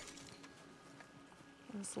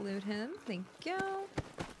 I'll salute him. Thank you.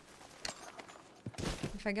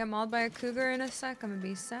 If I get mauled by a cougar in a sec, I'm gonna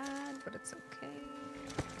be sad, but it's okay.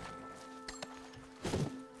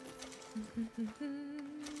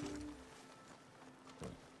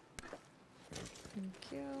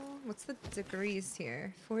 Thank you. What's the degrees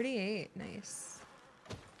here? 48. Nice.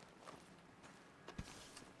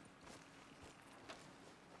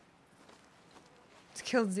 It's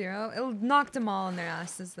killed 0. It knocked them all on their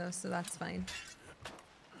asses though, so that's fine.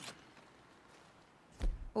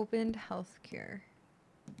 Opened health cure.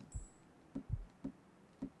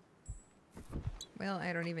 Well,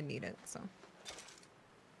 I don't even need it, so.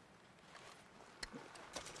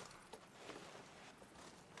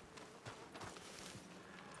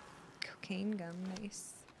 Cocaine gum,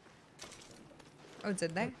 nice. Oh,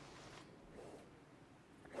 did they?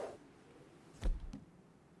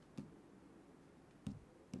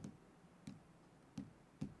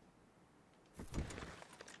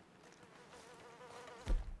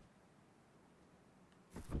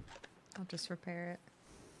 I'll just repair it.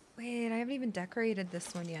 Wait, I haven't even decorated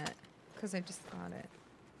this one yet, because I just got it.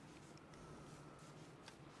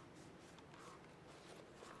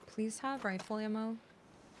 Please have rifle ammo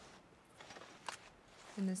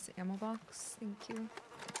in this ammo box. Thank you.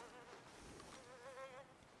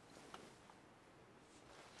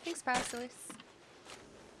 Thanks, Basilis.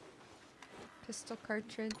 Pistol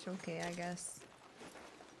cartridge. Okay, I guess.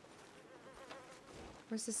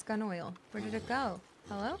 Where's this gun oil? Where did it go?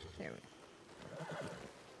 Hello? There we go.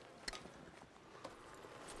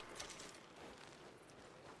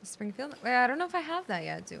 Springfield? Wait, I don't know if I have that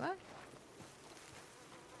yet, do I?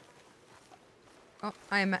 Oh,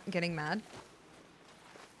 I am getting mad.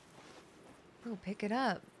 Oh, pick it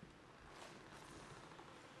up.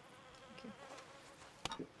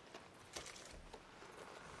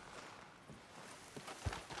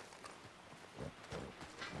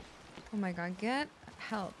 Oh my god, get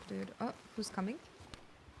help, dude. Oh, who's coming?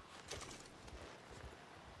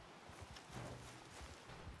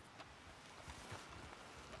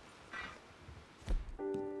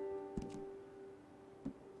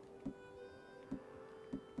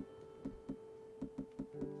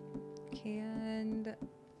 Canned...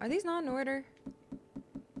 Are these not in order?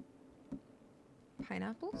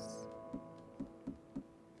 Pineapples?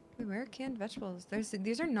 Wait, where are canned vegetables?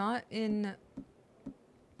 These are not in...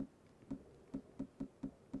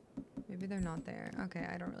 Maybe they're not there. Okay,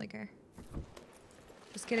 I don't really care.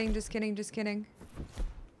 Just kidding, just kidding, just kidding.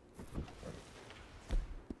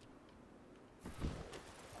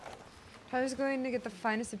 Tyler's going to get the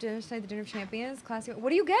finest of dinner tonight, the Dinner of Champions. Classic.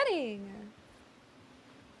 What are you getting?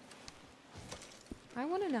 I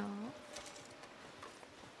want to know.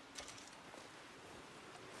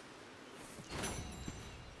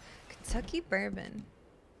 Kentucky bourbon.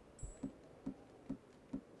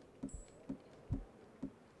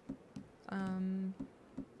 Am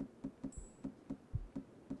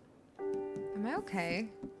I okay?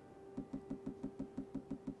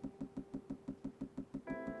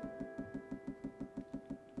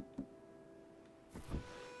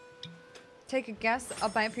 Take a guess. I'll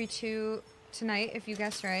buy it for you two tonight if you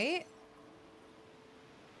guess right.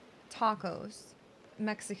 Tacos.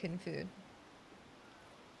 Mexican food.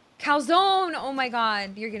 Calzone! Oh my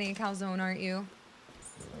god. You're getting a calzone, aren't you?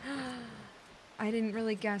 I didn't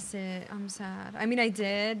really guess it. I'm sad. I mean, I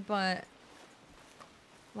did, but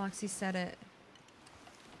Loxy said it.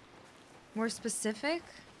 More specific?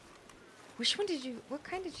 Which one did you... What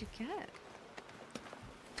kind did you get?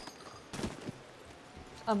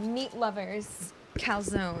 A Meat Lovers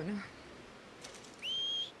calzone.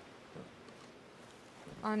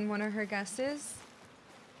 On one of her guesses.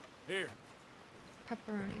 Here.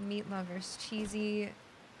 Pepperoni, Meat Lovers, cheesy.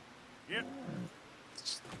 Yep.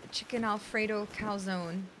 Chicken Alfredo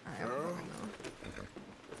calzone. I don't know.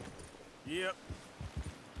 Yep.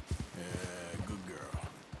 Yeah, good girl.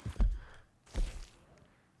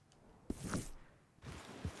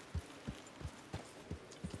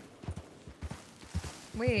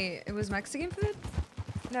 Wait, it was Mexican food?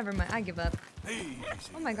 Never mind, I give up. Easy.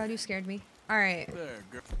 Oh my god, you scared me. Alright. There,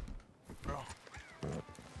 girl.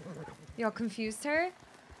 Y'all confused her?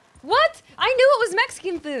 What? I knew it was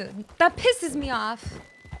Mexican food. That pisses me off.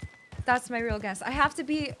 That's my real guess. I have to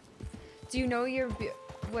be... Do you know your...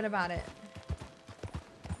 What about it?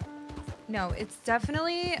 No, it's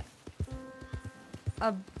definitely...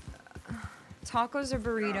 a... Tacos or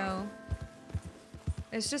burrito.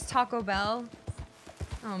 It's just Taco Bell.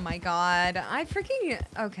 Oh my god. I freaking...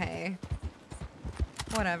 Okay.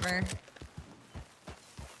 Whatever.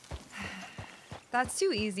 That's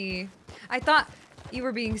too easy. I thought you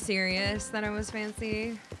were being serious, that I was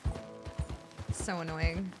fancy. So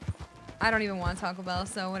annoying. I don't even want Taco Bell,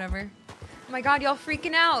 so whatever. Oh my god, y'all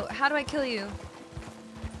freaking out. How do I kill you?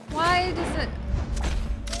 Why does it...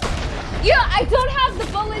 Yeah, I don't have the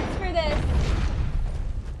bullets for this!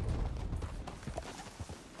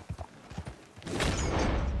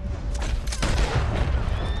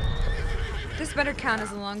 This better count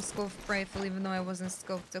as a long scope rifle, even though I wasn't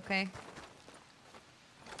scoped, okay?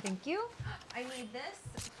 Thank you. I need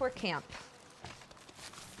this for camp.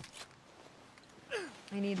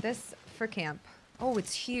 I need this for camp. Oh,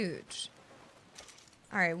 it's huge.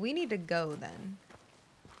 Alright, we need to go then.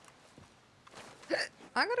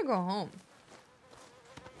 I gotta go home.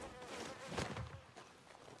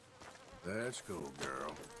 Let's go,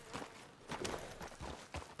 girl.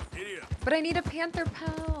 Idiot. But I need a panther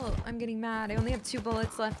pelt. I'm getting mad. I only have 2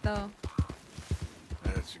 bullets left though.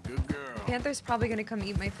 That's a good girl. Panther's probably gonna come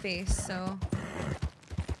eat my face, so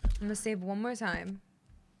I'm gonna save one more time.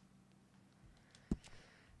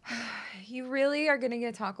 You really are gonna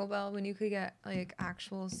get Taco Bell when you could get like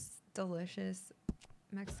actual delicious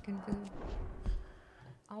Mexican food?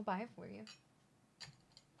 I'll buy it for you.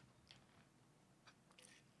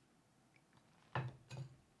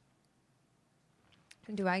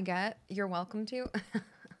 Do I get you're welcome to?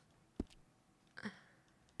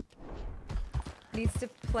 Needs to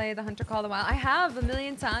play the Hunter Call of the Wild. I have a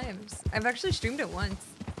million times. I've actually streamed it once.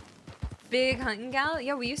 Big hunting gal?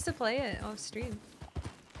 Yeah, we used to play it off stream.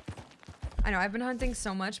 I know, I've been hunting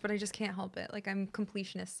so much, but I just can't help it. Like, I'm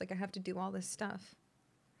completionist. Like, I have to do all this stuff.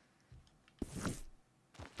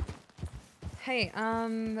 Hey,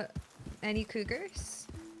 any cougars?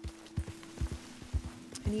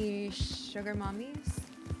 Any sugar mommies?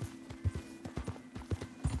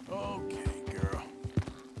 Okay, girl.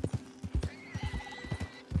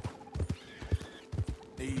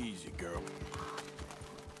 Easy, girl.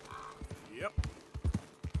 Yep.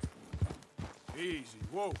 Easy.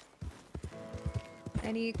 Whoa.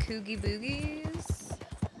 Any coogie boogies?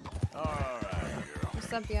 All right, girl.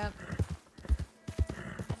 What's up, yep?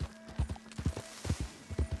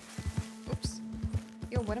 Oops.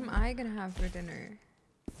 Yo, what am I gonna have for dinner?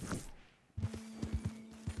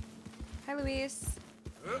 Hi, Luis.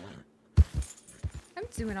 I'm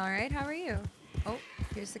doing all right. How are you? Oh,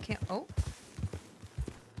 here's the camp. Oh.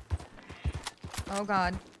 Oh,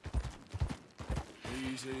 God.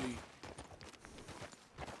 Easy.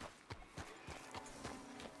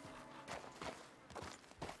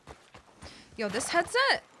 Yo, this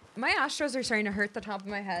headset, my Astros are starting to hurt the top of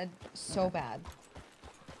my head so bad.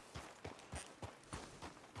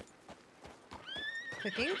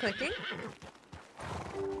 Clicking, clicking.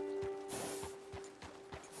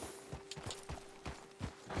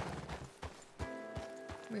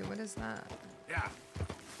 Wait, what is that? Yeah.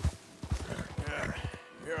 Yeah.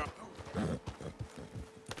 Yeah.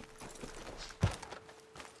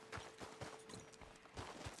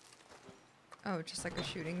 Oh, just like a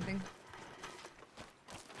shooting thing.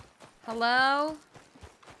 Hello?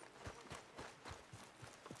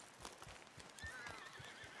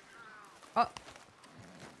 Oh.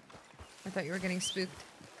 I thought you were getting spooked.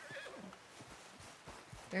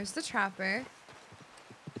 There's the trapper.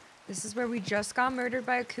 This is where we just got murdered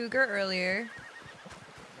by a cougar earlier.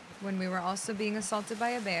 When we were also being assaulted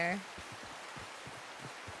by a bear.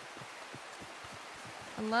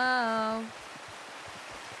 Hello?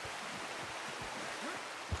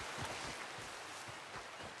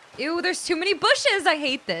 Ew, there's too many bushes! I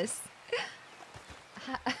hate this.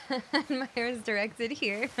 My hair is directed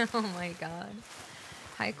here. Oh my god.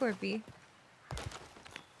 Hi, Corpy.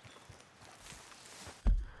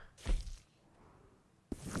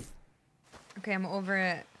 Okay, I'm over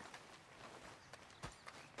it.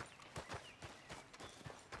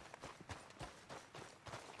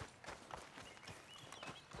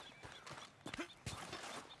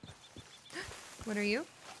 What are you?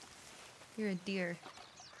 You're a deer.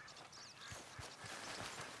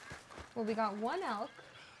 Well, we got one elk.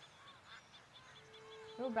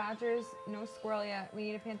 No badgers, no squirrel yet. We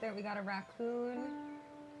need a panther. We got a raccoon.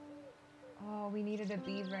 Oh, we needed a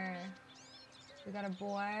beaver. We got a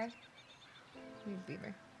boar. We need a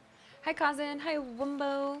beaver. Hi, cousin. Hi,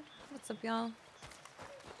 Wumbo. What's up, y'all?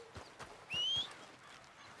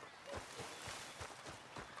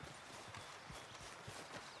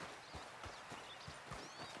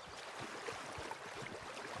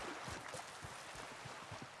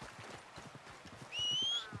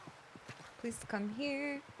 Please come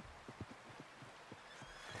here.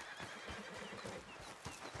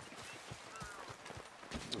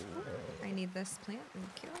 I need this plant,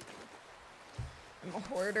 thank you. I'm a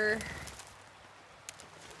hoarder.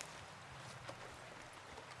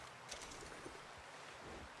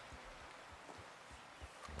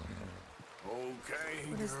 Okay.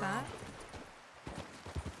 What is girl. that?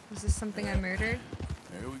 Is this something I murdered?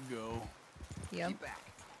 There we go. Yep.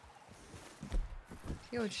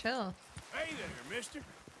 Yo, chill. Hey there, mister.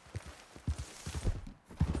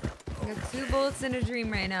 I got 2 bullets in a dream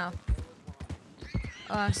right now.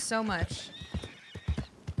 So much.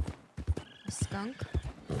 A skunk?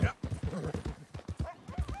 Yep.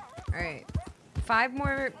 Alright. 5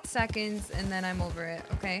 more seconds and then I'm over it,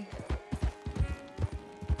 okay?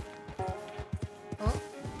 Oh.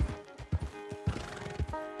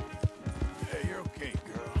 Hey, you're okay,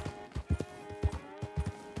 girl.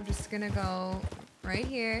 We're just gonna go right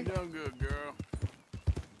here. You done good, girl.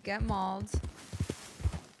 Get mauled.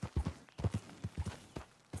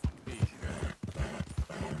 Good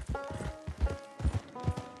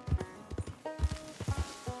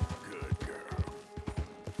girl.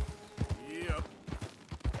 Yep.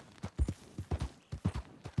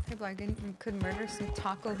 Hey, Blagan, you could murder some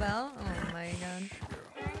Taco Bell? Oh my god.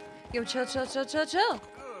 Yo, chill, chill, chill, chill, chill!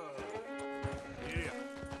 Yeah.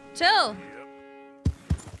 Chill!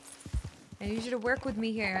 I need you to work with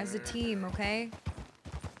me here as a team, okay?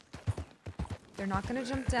 They're not gonna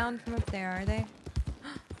jump down from up there, are they?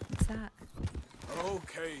 What's that?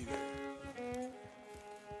 Okay then.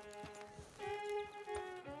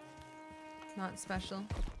 Not special.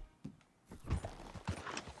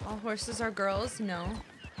 All horses are girls? No.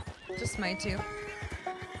 Just my 2.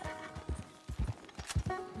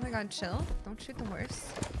 Oh my god, chill. Don't shoot the horse.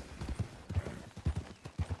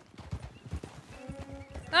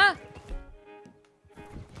 Ah!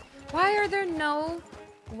 Why are there no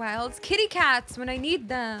wild kitty cats when I need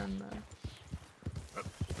them?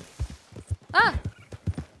 Ah!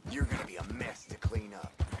 You're gonna be a mess to clean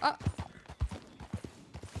up. Oh.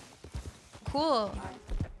 Cool.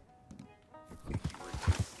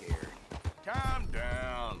 Scared. Calm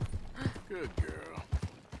down. Good girl.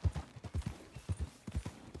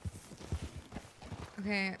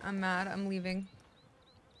 Okay, I'm mad. I'm leaving.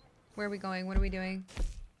 Where are we going? What are we doing?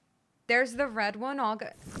 There's the red one. All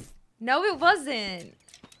good. No, it wasn't.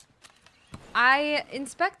 I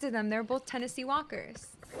inspected them. They're both Tennessee Walkers.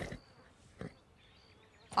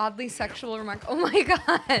 Oddly sexual remark. Oh my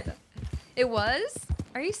god. It was?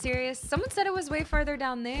 Are you serious? Someone said it was way farther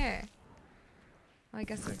down there. Well, I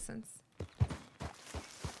guess it makes sense.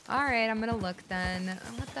 Alright, I'm gonna look then.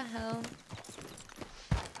 What the hell?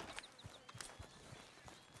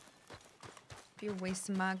 You're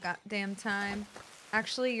wasting my goddamn time.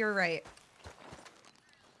 Actually, you're right.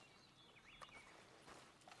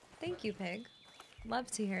 Thank you, pig.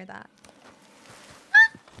 Love to hear that.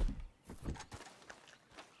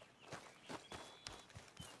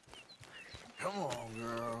 Come on,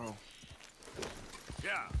 girl.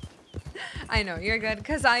 Yeah. I know, you're good.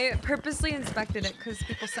 Because I purposely inspected it because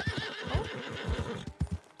people said... Oh.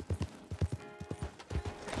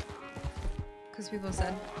 Because people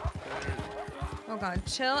said... Oh god,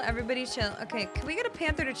 chill. Everybody chill. Okay, can we get a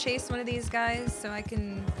panther to chase one of these guys so I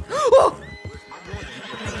can... Oh!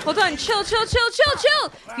 Hold on, chill, chill, chill, chill,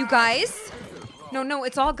 chill! You guys? No, no,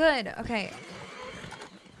 it's all good. Okay.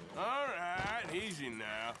 Alright, easy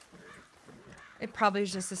now. It probably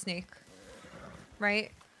is just a snake.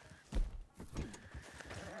 Right?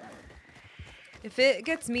 If it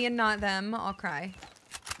gets me and not them, I'll cry.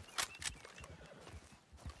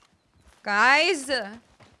 Guys!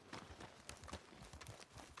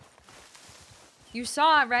 You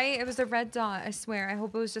saw it, right? It was a red dot, I swear. I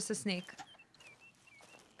hope it was just a snake.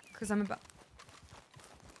 Because I'm about...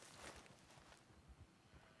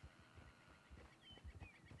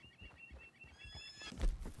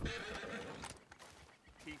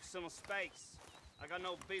 Keep some space. I got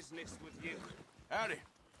no business with you. Howdy.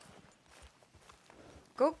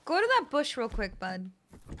 Go to that bush real quick, bud.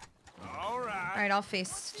 Alright. Alright, I'll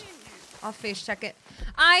face check it.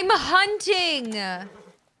 I'm hunting!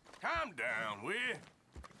 Calm down, will you?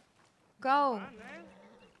 Go.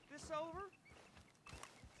 This over?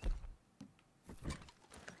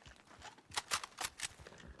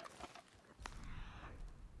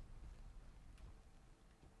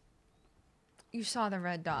 You saw the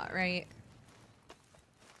red dot, right?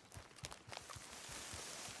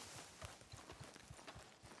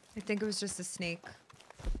 I think it was just a snake.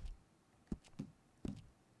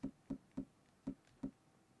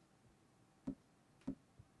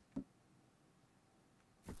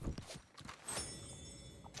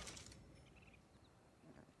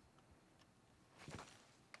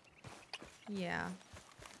 Yeah.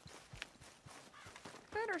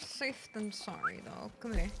 Better safe than sorry, though.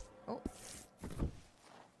 Come here. Oh.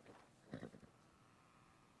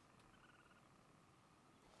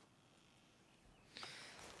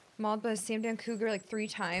 Mauled by a Sam Dan cougar like 3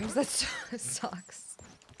 times. That sucks.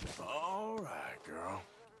 Alright, girl.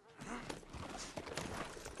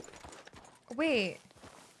 Wait.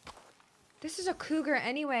 This is a cougar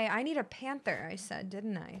anyway. I need a panther, I said,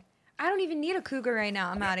 didn't I? I don't even need a cougar right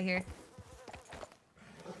now. I'm out of here.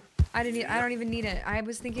 I don't even need it. I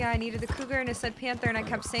was thinking I needed the cougar and it said panther and I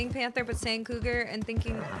kept saying panther but saying cougar and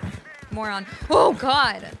thinking moron. Oh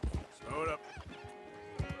god. Slow it up.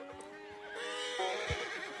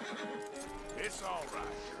 It's all right,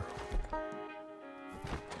 girl.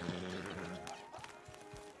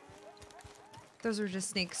 Those were just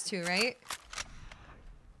snakes too, right?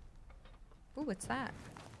 Ooh, what's that?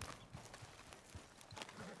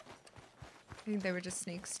 I think they were just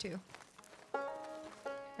snakes too.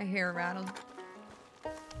 I hear a rattle.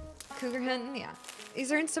 Cougar hunting? Yeah.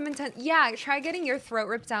 These are in some intense... Yeah, try getting your throat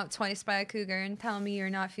ripped out twice by a cougar and tell me you're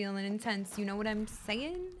not feeling intense. You know what I'm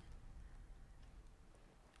saying?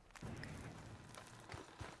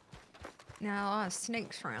 Now, a lot of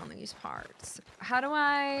snakes around these parts. How do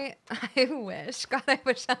I... I wish. God, I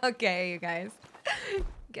wish... Okay, you guys.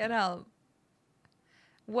 Get help.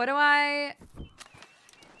 What do I...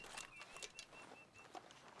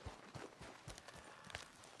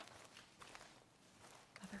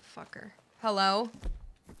 Motherfucker. Hello?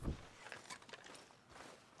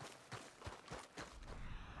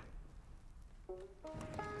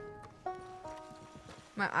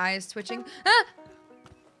 My eye is twitching. Ah!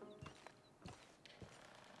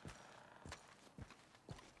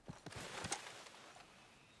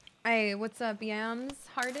 Hey, what's up, Yams?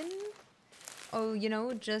 Harden? Oh, you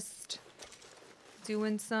know, just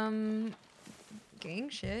doing some gang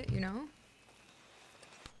shit, you know?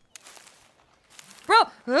 Bro!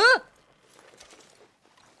 Huh?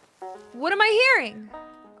 What am I hearing?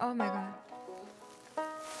 Oh my god.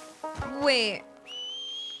 Wait.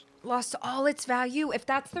 Lost all its value? If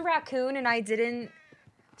that's the raccoon and I didn't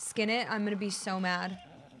skin it, I'm gonna be so mad.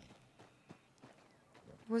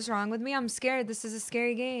 What's wrong with me? I'm scared. This is a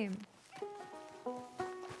scary game.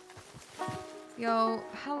 Yo,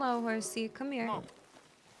 hello, horsey. Come here.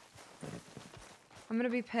 I'm gonna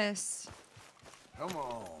be pissed. Come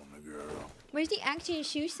on, girl. Where's the action to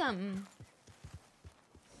shoot something?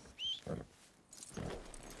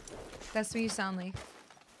 That's what you sound like.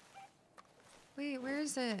 Wait, where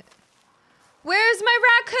is it? Where's my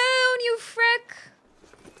raccoon, you frick?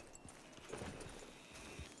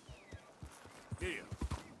 Here.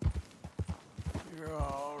 You're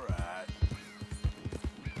all right.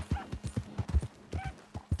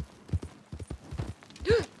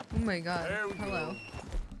 Oh my god. There we Hello.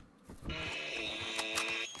 go.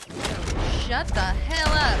 Shut the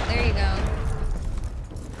hell up. There you go.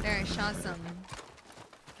 There, I shot some.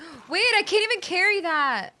 Wait, I can't even carry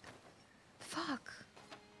that. fuck.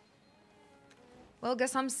 Well,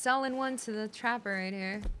 guess I'm selling one to the trapper right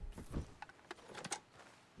here.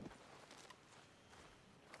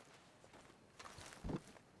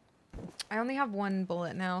 I only have one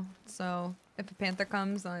bullet now, so if a panther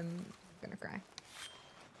comes, I'm gonna cry.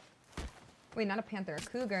 Wait, not a panther, a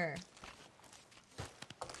cougar.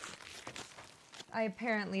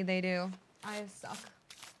 Apparently they do. I suck.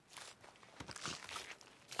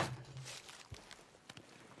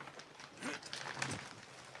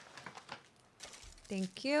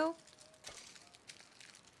 Thank you.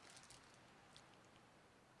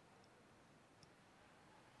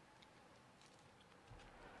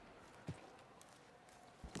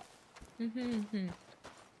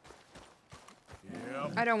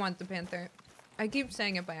 I don't want the panther. I keep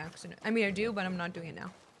saying it by accident. I mean, I do, but I'm not doing it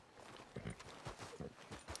now.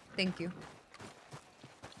 Thank you.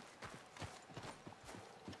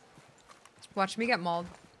 Watch me get mauled.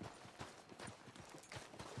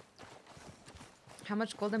 How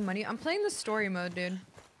much golden money? I'm playing the story mode, dude.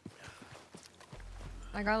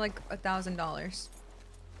 I got like $1,000.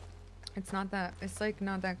 It's not that, it's like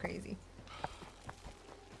not that crazy.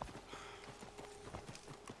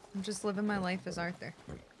 I'm just living my life as Arthur.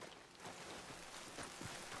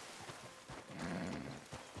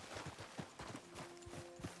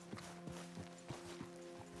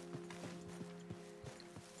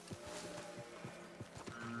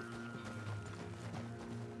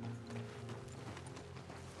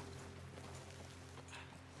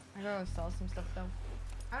 I gotta sell some stuff though.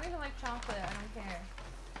 I don't even like chocolate, I don't care.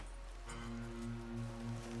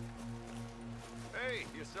 Hey,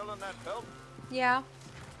 you selling that belt? Yeah.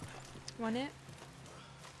 Want it?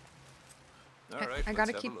 All right, I let's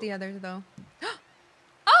gotta have a keep look. the others though.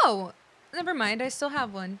 Oh! Never mind, I still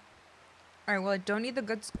have one. Alright, well I don't need the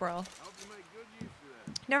good squirrel.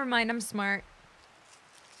 Never mind, I'm smart.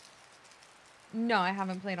 No, I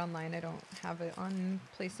haven't played online. I don't have it on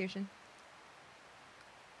PlayStation.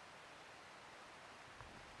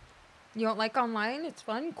 You don't like online? It's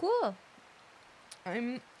fun? Cool.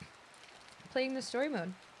 I'm playing the story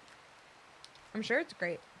mode. I'm sure it's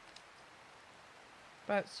great.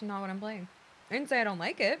 But it's not what I'm playing. I didn't say I don't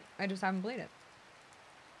like it. I just haven't played it.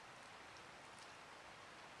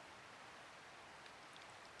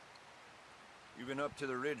 You been up to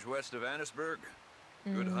the ridge west of Annisburg?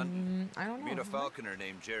 Good hunting. I don't know. Meet a falconer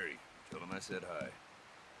named Jerry. Tell him I said hi.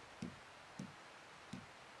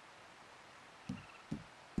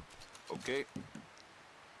 Okay.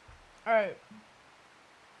 Alright.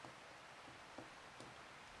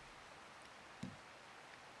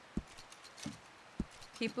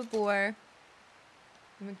 Keep a boar.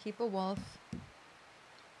 I'm gonna keep a wolf.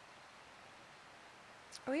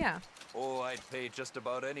 Oh yeah. Oh, I'd pay just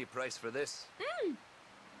about any price for this.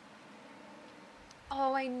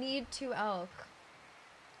 Oh, I need 2 elk.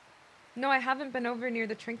 No, I haven't been over near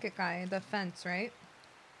the trinket guy, the fence, right?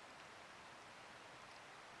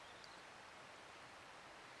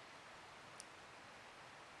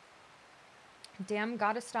 Damn,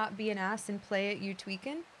 gotta stop being ass and play it, you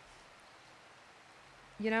tweaking.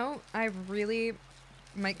 You know, I really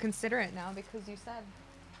might consider it now because you said.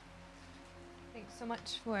 Thanks so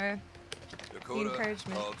much for Dakota, the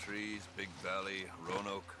encouragement. Tall Trees, Big Valley,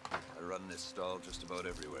 Roanoke. I run this stall just about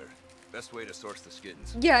everywhere. Best way to source the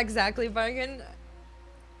skins. Yeah, exactly, Bargain.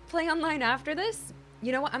 Play online after this?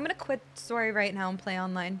 You know what? I'm gonna quit story right now and play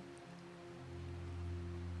online.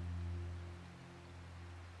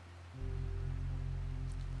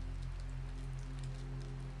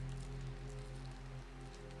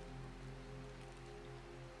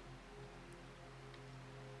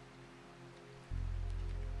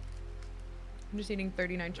 I'm just eating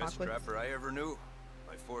 39 Best chocolates. trapper I ever knew.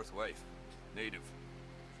 My 4th wife. Native.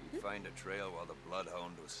 She'd find a trail while the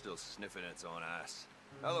bloodhound was still sniffing its own ass.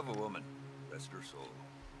 Hell of a woman. Rest her soul.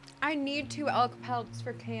 I need 2 elk pelts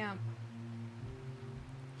for camp.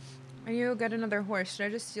 I need to go get another horse. Should I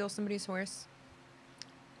just steal somebody's horse?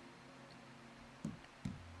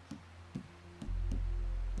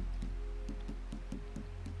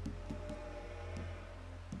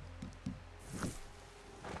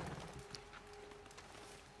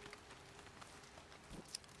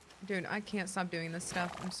 Dude, I can't stop doing this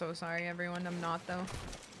stuff. I'm so sorry, everyone. I'm not, though.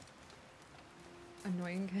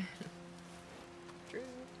 Annoying. True.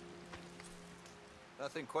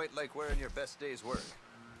 Nothing quite like wearing your best day's work.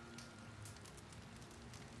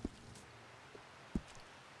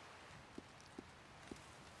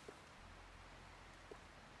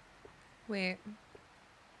 Wait.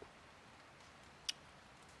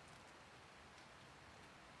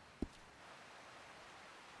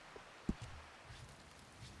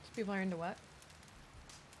 People are into what?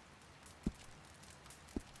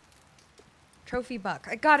 Trophy buck.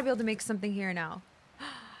 I gotta be able to make something here now.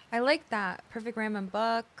 I like that. Perfect ram and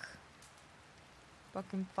buck. Buck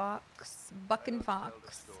and fox. Buck and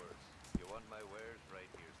fox. You want my wares? Right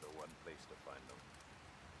here's the one place to find them.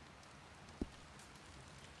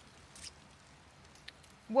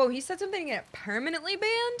 Whoa, he said something to get permanently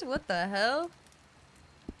banned? What the hell?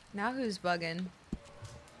 Now who's bugging?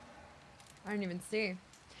 I didn't even see.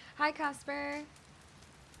 Hi, Casper.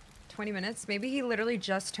 20 minutes. Maybe he literally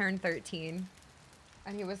just turned 13.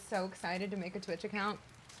 And he was so excited to make a Twitch account.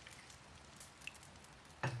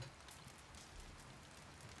 You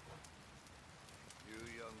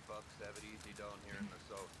young bucks have it easy down here in the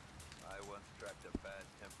south. I once tracked a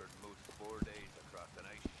bad-tempered moose 4 days across an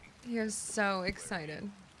ice sheet. He was so excited.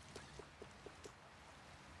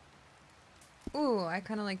 Ooh, I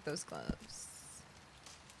kind of like those gloves.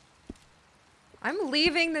 I'm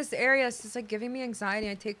leaving this area. It's just like giving me anxiety.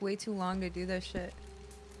 I take way too long to do this shit.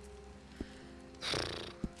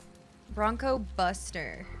 Bronco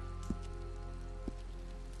Buster.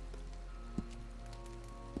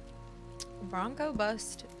 Bronco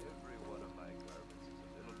Bust.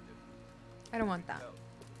 I don't want that.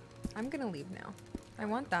 I'm gonna leave now. I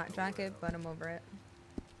want that jacket, but I'm over it.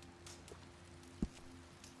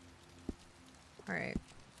 Alright.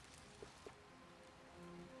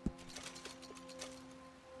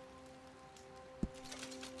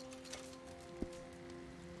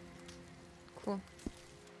 Cool.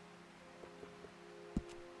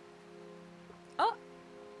 Oh!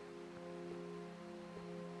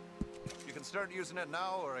 You can start using it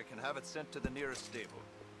now, or I can have it sent to the nearest stable.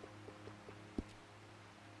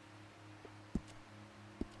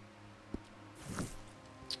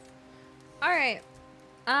 Alright.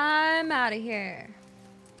 I'm out of here.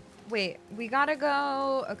 Wait, we gotta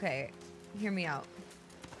go. Okay, hear me out.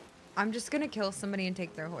 I'm just gonna kill somebody and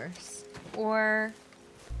take their horse. Or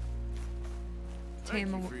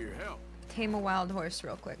tame a wild horse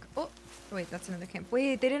real quick. Oh, wait, that's another camp.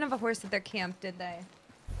 Wait, they didn't have a horse at their camp, did they?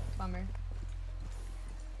 Bummer.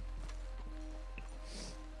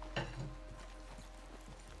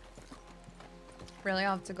 Really,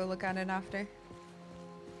 I'll have to go look at it after.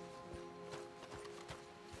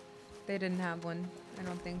 They didn't have one, I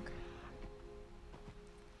don't think.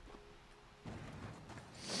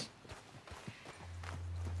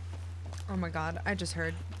 Oh my god, I just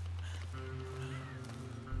heard.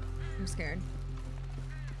 I'm scared.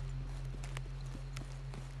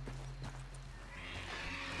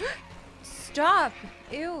 Stop!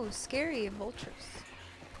 Ew, scary vultures.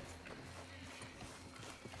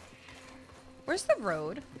 Where's the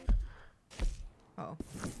road? Oh,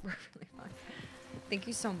 we're really fine. Thank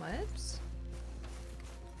you so much.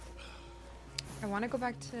 I want to go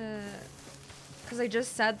back to... Because I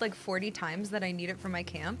just said like 40 times that I need it for my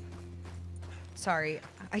camp. Sorry,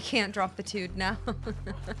 I can't drop the tood now.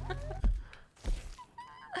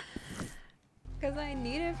 Because I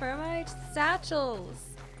need it for my satchels.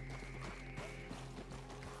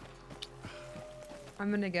 I'm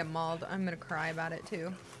gonna get mauled. I'm gonna cry about it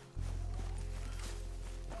too.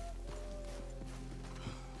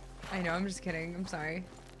 I know, I'm just kidding. I'm sorry.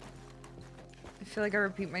 I feel like I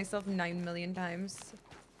repeat myself 9 million times.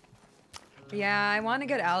 But yeah, I want to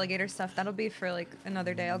get alligator stuff. That'll be for like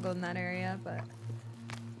another day. I'll go in that area, but...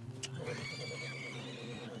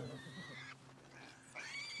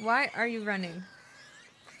 Why are you running?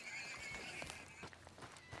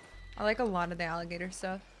 I like a lot of the alligator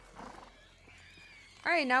stuff.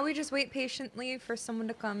 Alright, now we just wait patiently for someone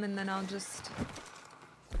to come and then I'll just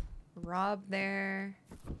rob their...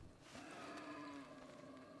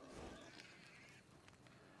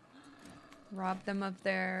 Rob them of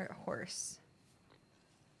their horse.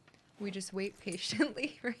 We just wait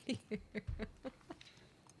patiently right here.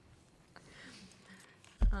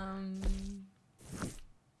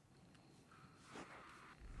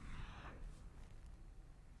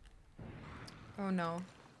 Oh no.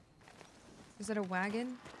 Is it a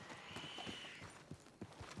wagon?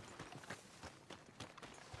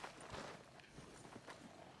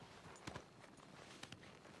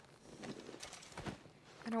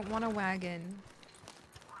 I don't want a wagon.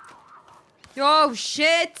 Oh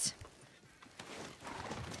shit!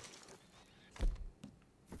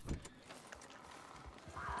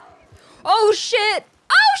 Oh shit!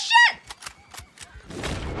 Oh shit!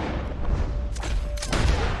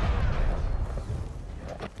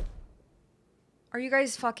 Are you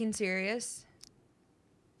guys fucking serious?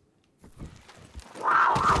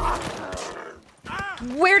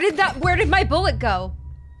 Where did my bullet go?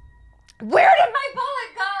 Where did my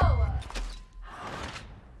bullet go?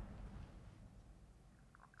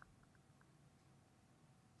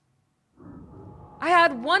 I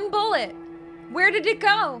had one bullet. Where did it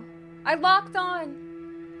go? I locked on.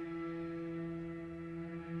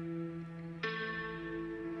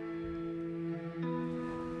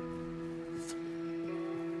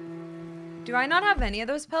 Do I not have any of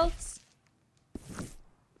those pelts?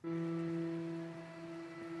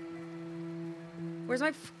 Where's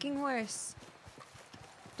my fucking horse?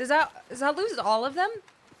 Does that lose all of them?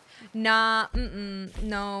 Nah,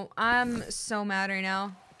 no. I'm so mad right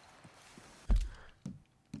now.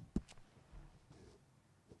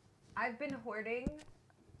 I've been hoarding.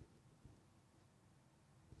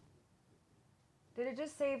 Did it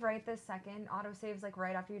just save right this second? Auto saves like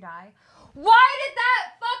right after you die. Why did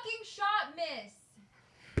that fucking shot miss?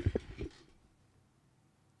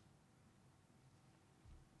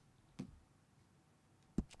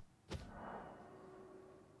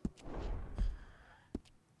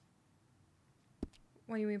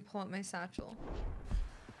 What do you mean pull up my satchel?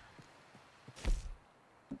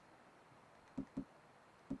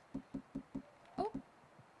 Oh.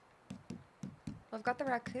 I've got the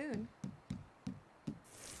raccoon.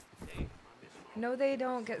 No, they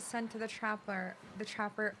don't get sent to the trapper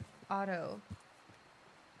auto.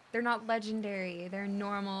 They're not legendary. They're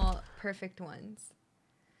normal, perfect ones.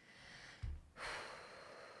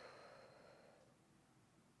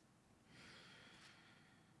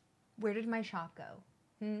 Where did my shop go?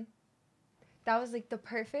 That was like the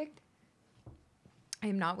perfect.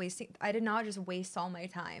 I did not just waste all my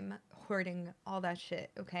time hoarding all that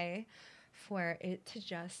shit, okay? For it to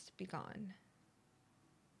just be gone.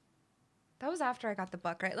 That was after I got the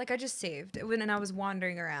buck, right? Like I just saved it when I was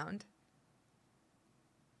wandering around.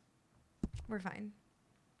 We're fine.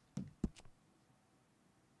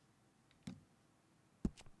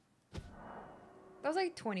 That was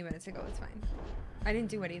like 20 minutes ago. It's fine. I didn't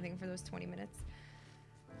do anything for those 20 minutes.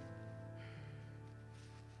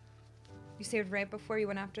 You saved right before you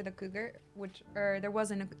went after the cougar, or there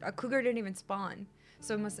wasn't a cougar didn't even spawn.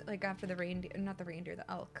 So it must like after the reindeer, not the reindeer, the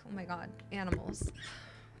elk. Oh my god, animals.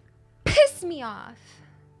 Piss me off.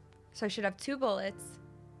 So I should have 2 bullets.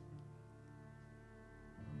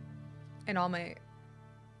 And all my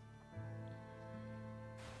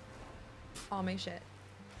shit.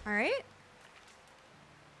 All right.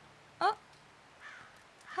 Oh.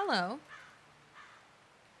 Hello.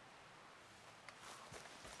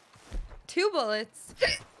 2 bullets.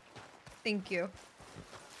 Thank you.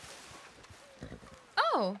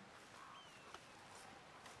 Oh.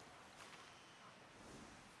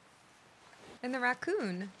 And the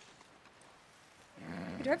raccoon.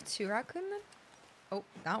 Do I have 2 raccoon then? Oh,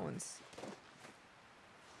 that one's.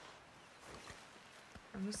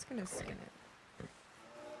 I'm just gonna skin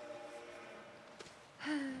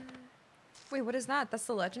it. Wait, what is that? That's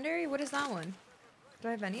the legendary? What is that one? Do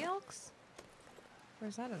I have any elks? Or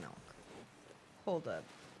is that an elk? Hold up.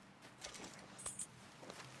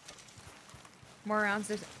 More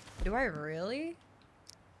rounds. Do I really?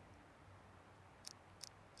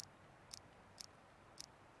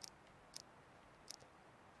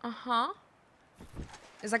 Uh-huh.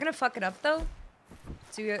 Is that gonna fuck it up though?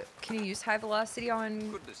 Can you use high velocity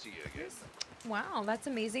on? Good to see you again. Wow, that's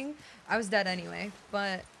amazing. I was dead anyway,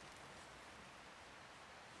 but.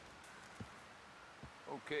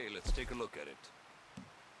 Okay, let's take a look at it.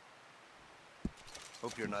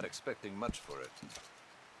 Hope you're not expecting much for it.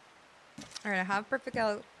 Alright, I have perfect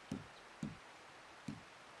elk.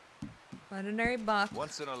 Legendary buck.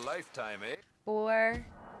 Once in a lifetime, eh? Boar.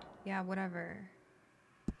 Yeah, whatever.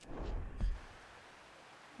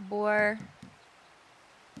 Boar.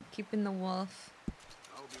 Keeping the wolf.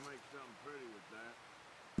 I hope you make something pretty with that.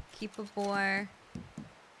 Keep a boar.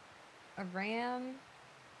 A ram.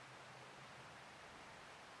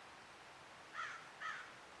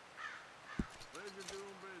 Pleasure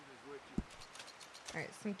doing business with you. Alright,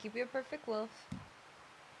 so I'm keep you a perfect wolf.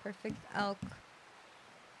 Perfect elk.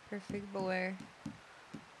 Perfect boar.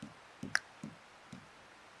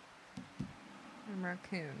 And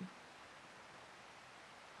raccoon.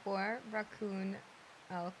 Boar, raccoon,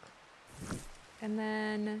 elk. And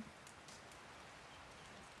then...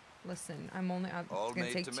 Listen, I'm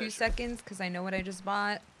gonna take 2 seconds because I know what I just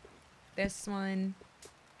bought. This one.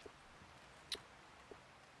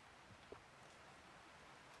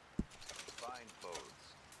 Fine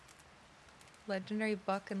clothes. Legendary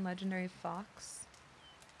buck and legendary fox.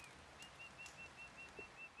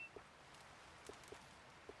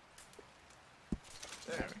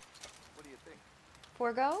 There. What do you think?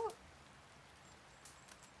 Forgo?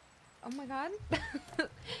 Oh my god.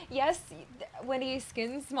 Yes, when he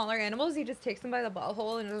skins smaller animals, he just takes them by the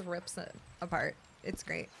butthole and just rips it apart. It's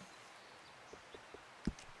great.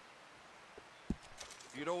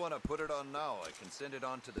 If you don't want to put it on now, I can send it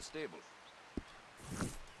on to the stable.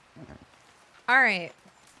 Alright.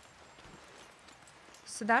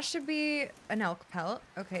 So that should be an elk pelt.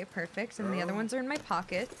 Okay, perfect. And the other ones are in my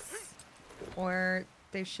pockets. Or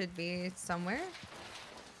they should be somewhere.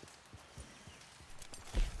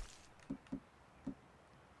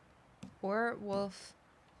 Or wolf,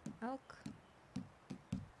 elk.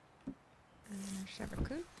 And there's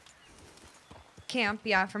raccoon. Camp,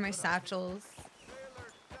 yeah, for my satchels.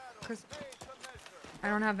 Because I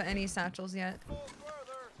don't have any satchels yet.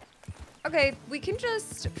 Okay, we can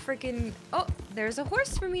just freaking... Oh, there's a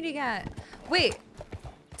horse for me to get. Wait,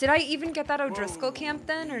 did I even get that O'Driscoll camp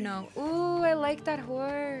then or no? Ooh, I like that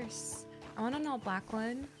horse. I want an all black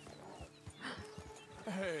one.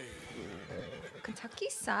 Hey. Kentucky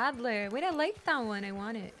Saddler. Wait, I like that one. I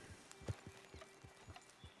want it.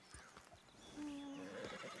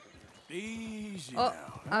 Easy Oh,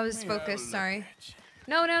 now. I was focused. Sorry.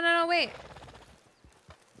 No, no, no, no, wait.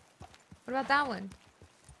 What about that one?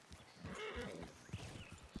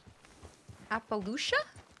 Appaloosa?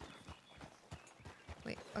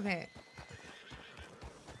 Wait, okay.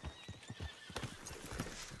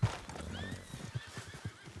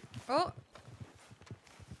 Oh.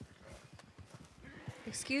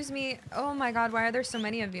 Excuse me. Oh my god, why are there so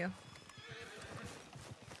many of you?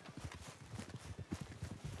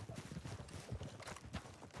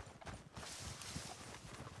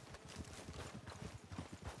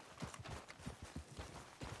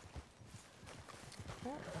 Oh,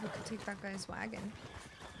 we could take that guy's wagon.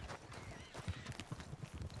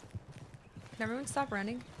 Can everyone stop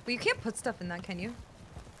running? Well, you can't put stuff in that, can you?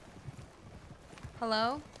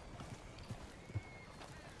 Hello?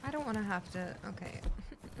 I don't want to have to... Okay.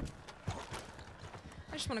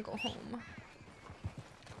 I just want to go home.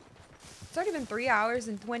 It's already been 3 hours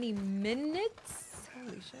and 20 minutes?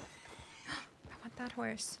 Holy shit. I want that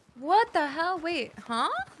horse. What the hell? Wait, huh?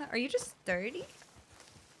 Are you just 30?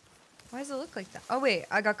 Why does it look like that? Oh, wait.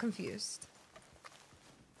 I got confused.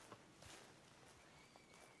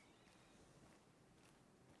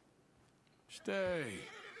 Stay.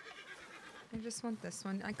 I just want this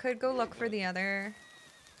one. I could go look for the other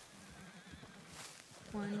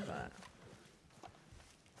one, but...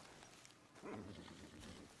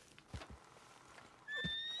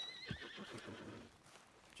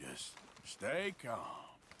 Just stay calm.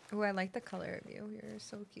 Oh, I like the color of you. You're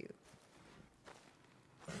so cute.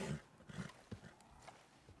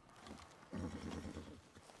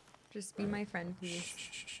 Just be my friend, please.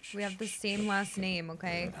 We have the same last name,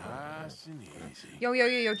 okay? Nice and easy. Yo, yo,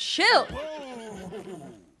 yo, yo, chill!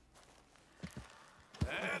 Whoa.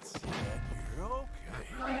 That's it. You're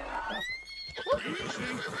okay. Easy.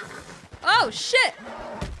 Oh, shit!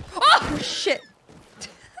 Oh, shit!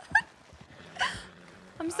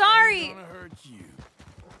 I'm sorry! I'm gonna hurt you.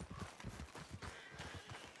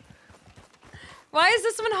 Why is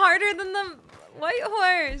this one harder than the white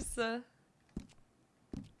horse?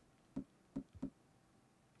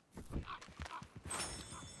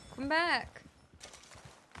 Come back.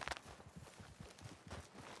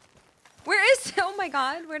 Where is it? Oh my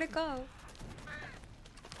god, where'd it go?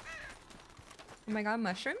 Oh my god,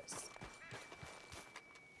 mushrooms?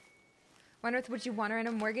 Why on earth would you want her in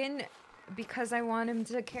a Morgan? Because I want him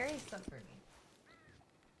to carry stuff for me.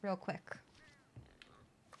 Real quick.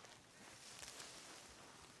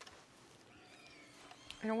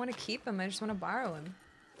 I don't want to keep him, I just want to borrow him.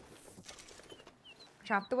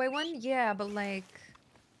 Chop the white one? Yeah, but like...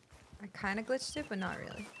 I kind of glitched it, but not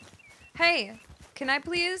really. Hey, can I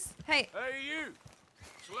please? Hey. Hey, you.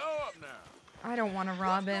 Slow up now. I don't want to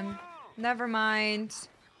rob him. Never mind.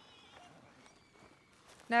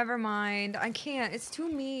 Never mind. I can't. It's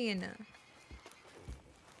too mean.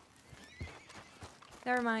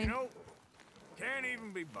 Never mind. You know, can't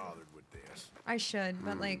even be bothered with this. I should,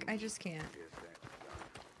 but like, I just can't.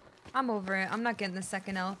 I'm over it. I'm not getting the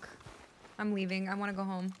second elk. I'm leaving. I want to go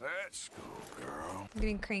home. Let's go, girl. I'm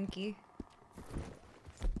getting cranky.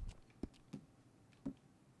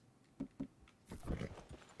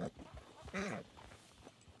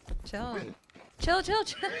 Chill. Chill, chill,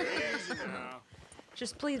 chill.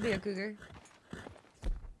 Just please be a cougar.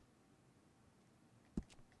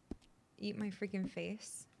 Eat my freaking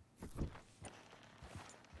face.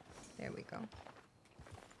 There we go.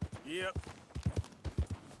 Yep.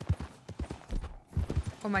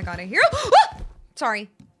 Oh my god, I hear. Sorry.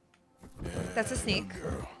 That's a snake.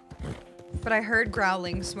 But I heard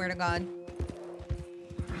growling, swear to god.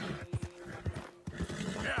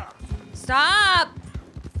 Stop!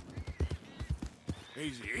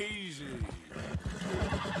 Easy, easy.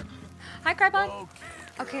 Hi, Crybon.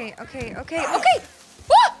 Okay, okay, okay, okay!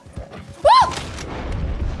 Woo! Woo!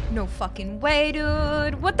 No fucking way,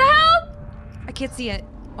 dude. What the hell? I can't see it.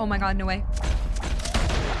 Oh my god, no way.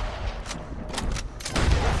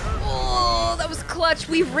 clutch.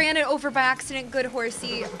 We ran it over by accident. Good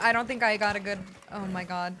horsey. I don't think I got a good... Oh my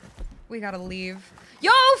god. We gotta leave.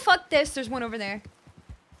 Yo, fuck this. There's one over there.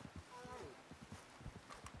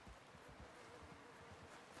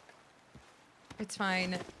 It's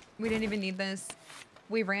fine. We didn't even need this.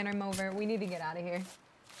 We ran him over. We need to get out of here.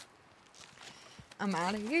 I'm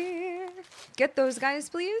out of here. Get those guys,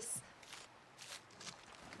 please.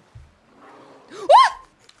 What?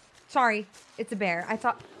 Sorry. It's a bear. I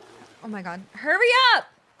thought... Oh my god. Hurry up!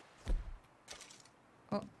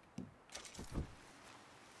 Oh.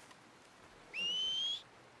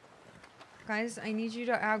 Guys, I need you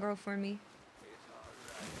to aggro for me.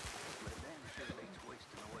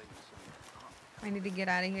 I need to get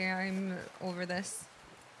out of here. I'm over this.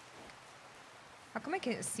 How come I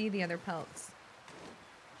can't see the other pelts?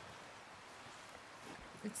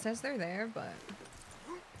 It says they're there, but...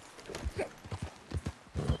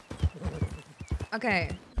 Okay.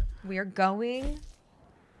 We are going.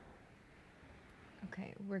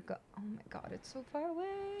 Okay, oh my god, it's so far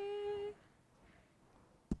away.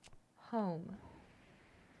 Home.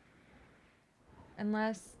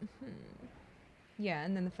 Unless... Yeah,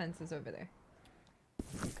 and then the fence is over there.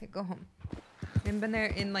 Okay, go home. I haven't been there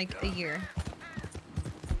in like a year.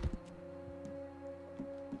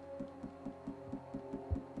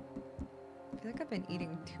 I feel like I've been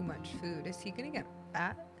eating too much food. Is he gonna get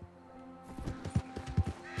fat?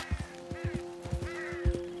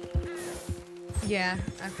 Yeah,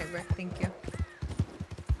 okay, Rick, thank you.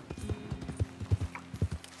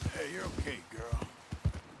 Hey, you're okay, girl.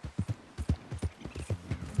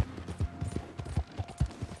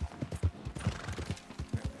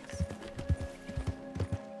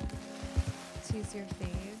 Choose your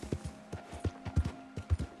fave.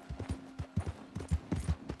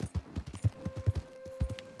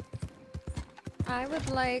 I would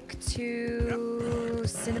like to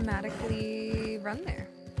cinematically run there.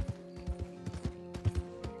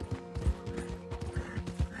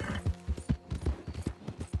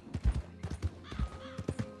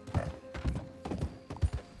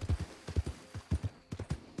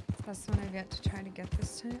 That's the one I get to try to get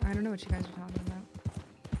this time. I don't know what you guys are talking about.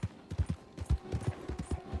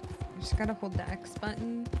 I just gotta hold the X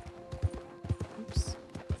button. Oops.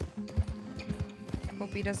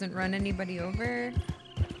 Hope he doesn't run anybody over.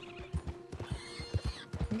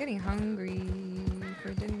 I'm getting hungry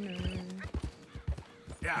for dinner.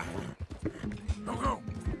 Yeah. Go.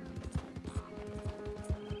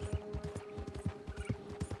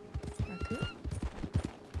 Raku?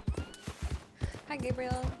 Hi,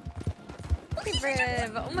 Gabriel. Hey,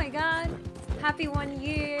 Briv. Oh my god. Happy 1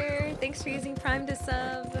 year. Thanks for using Prime to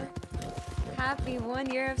sub. Happy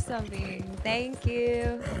 1 year of subbing. Thank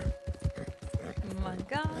you. Oh my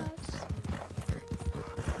gosh.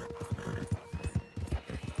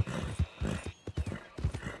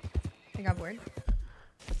 I got bored.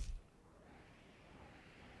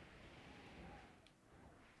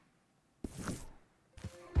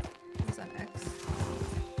 Is that X?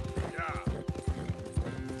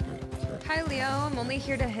 Hi, Leo. I'm only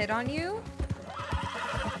here to hit on you.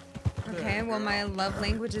 Okay, well, my love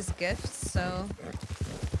language is gifts, so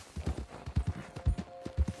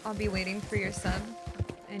I'll be waiting for your sub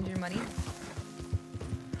and your money.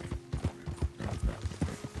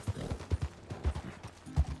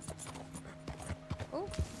 Oh.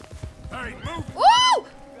 Hey, move! Oh!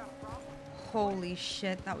 Holy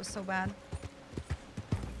shit, that was so bad.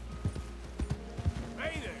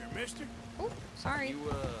 Hey there, mister. Oh, sorry.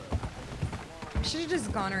 I should have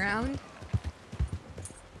just gone around.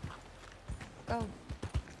 Go.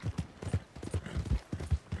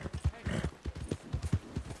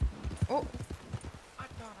 Oh.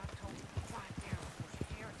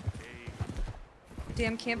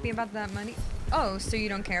 Damn, can't be about that money. Oh, so you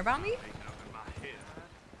don't care about me?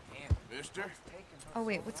 Mister? Oh,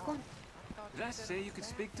 wait, what's going on? Did I say you could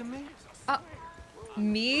speak to me?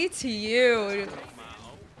 Me to you.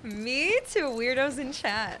 Me to weirdos in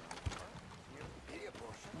chat.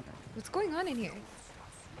 What's going on in here?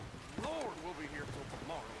 Lord, we'll be here till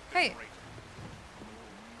tomorrow. Hey.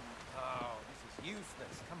 Oh, this is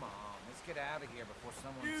useless. Come on, let's get out of here before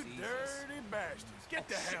someone You sees us. dirty bastards. Get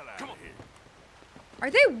the hell out of here. Are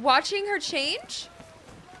they watching her change?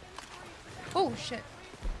 Oh, shit.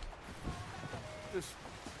 Just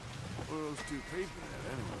what are those two people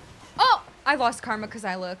at anyway? Oh! I lost karma because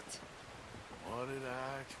I looked. What did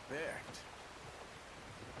I expect?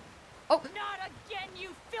 Oh. Not again, you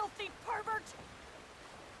filthy pervert!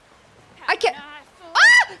 I can't. Ah!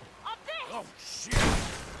 Oh, shit.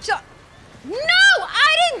 No!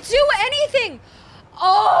 I didn't do anything!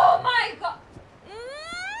 Oh my god!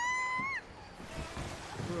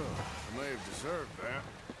 I may have deserve that.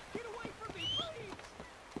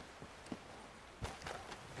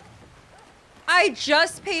 I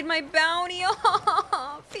just paid my bounty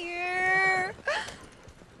off here.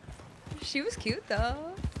 She was cute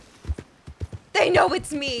though. They know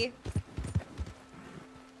it's me.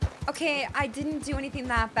 Okay, I didn't do anything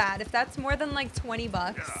that bad. If that's more than like 20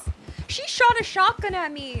 bucks. She shot a shotgun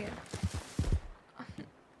at me.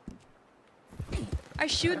 I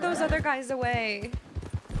shooed those other guys away.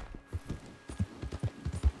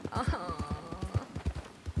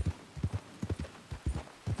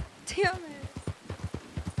 Damn it.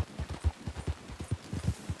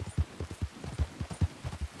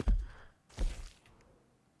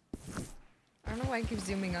 I don't know why I keep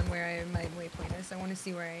zooming on where my waypoint is. I want to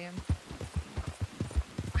see where I am.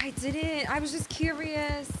 I didn't. I was just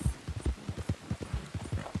curious.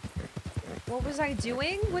 What was I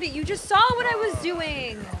doing? What did you just saw what I was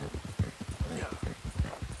doing?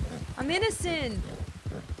 I'm innocent.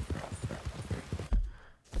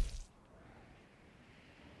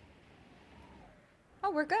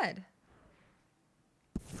 Oh, we're good.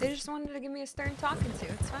 They just wanted to give me a stern talking to.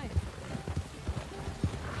 It's fine.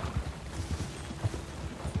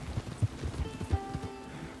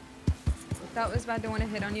 That was bad. Don't want to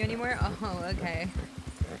hit on you anymore. Oh, okay.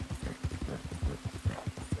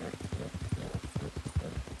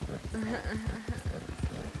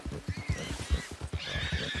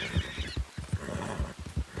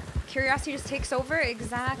 Curiosity just takes over?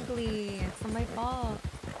 Exactly. It's not my fault.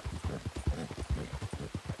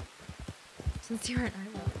 Since you're an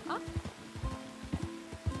animal. Oh.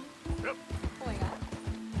 Oh my god.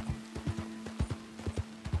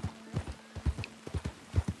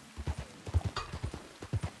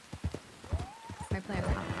 My plan.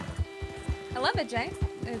 I love it, Jay.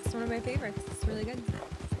 It's one of my favorites. It's really good.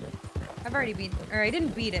 I've already beat, or I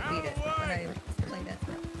didn't beat it, but I played it.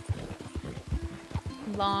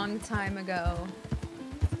 Long time ago.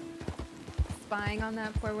 Spying on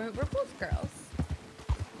that poor woman. We're both girls.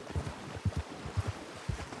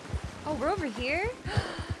 Oh, we're over here?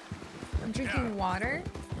 I'm drinking water.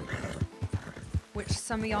 Which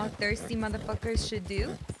some of y'all thirsty motherfuckers should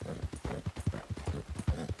do.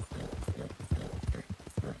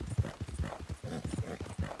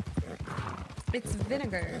 It's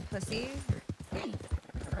vinegar, pussy.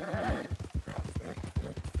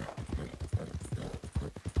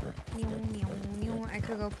 I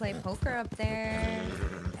could go play poker up there.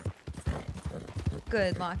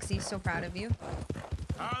 Good, Loxy. So proud of you.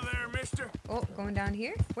 Hi there, mister. Oh, going down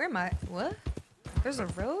here? Where am I? What? There's a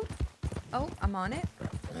road? Oh, I'm on it.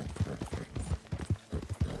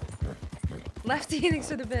 Lefty, thanks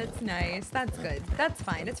for the bits. Nice. That's good. That's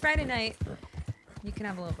fine. It's Friday night. You can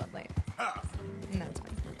have a little Bud Light. And that's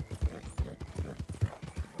fine.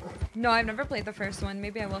 No, I've never played the first one.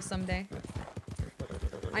 Maybe I will someday.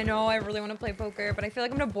 I know I really want to play poker, but I feel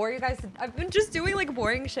like I'm gonna bore you guys. I've been just doing like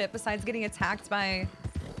boring shit besides getting attacked by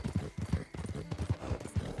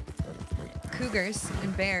cougars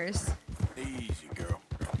and bears. Easy, girl.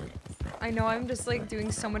 I know I'm just like doing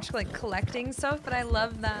so much like collecting stuff, but I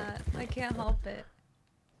love that. I can't help it.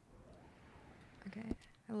 Okay,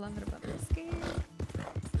 I love it about this game.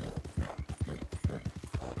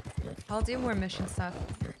 I'll do more mission stuff.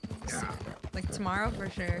 Like tomorrow for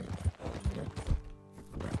sure.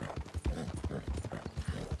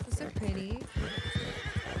 Those are pretty.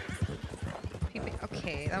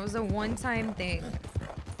 Okay, that was a one-time thing.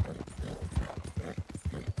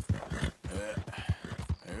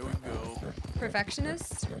 There we go.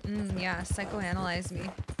 Perfectionist? Yeah, psychoanalyze me.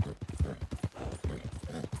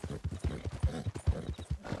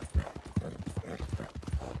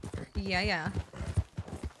 Yeah.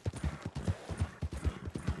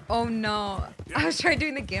 Oh no. I was trying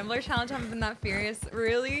doing the gambler challenge. I haven't been that furious.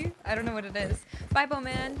 Really? I don't know what it is. Bye,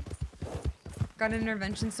 Bowman. Got an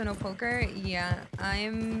intervention, so no poker? Yeah,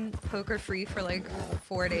 I'm poker free for like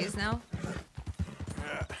 4 days now.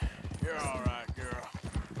 Yeah, you're alright, girl.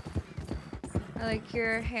 I like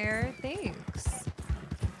your hair. Thanks.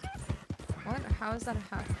 What? How is that a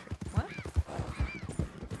hat? What?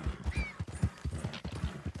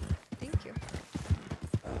 Thank you.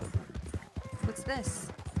 What's this?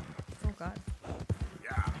 Oh god.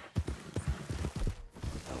 Yeah.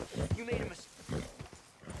 You made a mistake.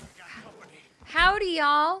 Howdy,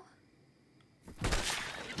 y'all.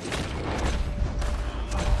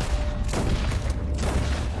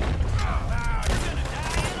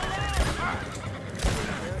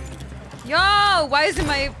 Yo, why isn't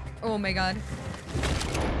my... Oh my god.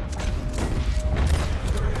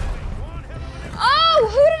 Oh,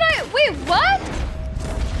 who did I... Wait, what?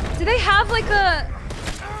 Did they have like a...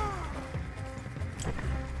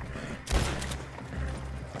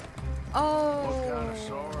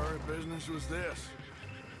 business was this?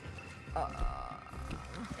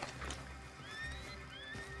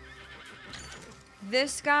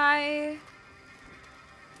 This guy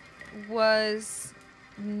was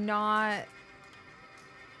not.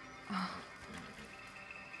 Oh.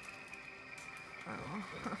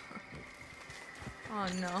 Oh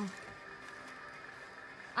no.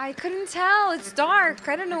 I couldn't tell. It's dark.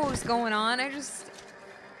 I didn't know what was going on. I just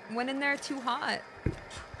went in there too hot.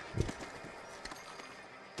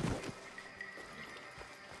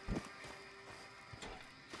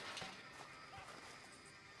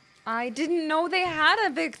 I didn't know they had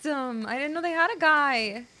a victim. I didn't know they had a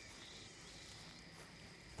guy.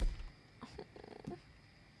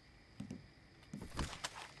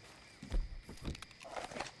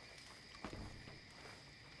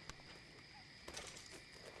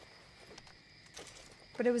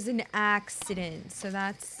 But it was an accident, so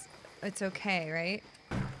it's okay, right?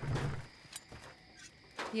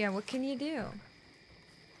 Yeah, what can you do?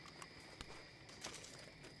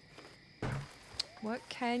 What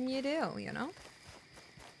can you do, you know?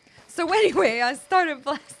 So anyway, I started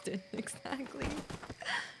blasting. Exactly.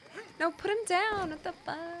 No, put him down. What the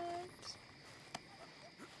fuck?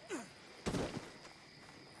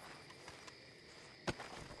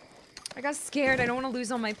 I got scared. I don't want to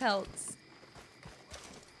lose all my pelts.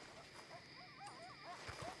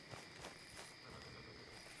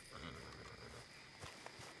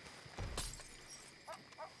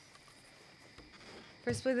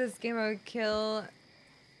 First play this game, I would kill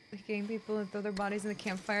the gang people and throw their bodies in the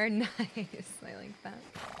campfire. Nice. I like that.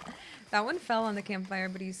 That one fell on the campfire,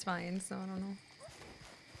 but he's fine, so I don't know.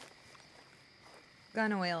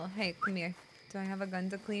 Gun oil. Hey, come here. Do I have a gun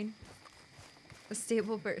to clean? A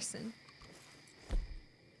stable person.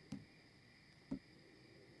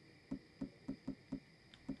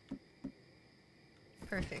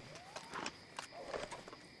 Perfect.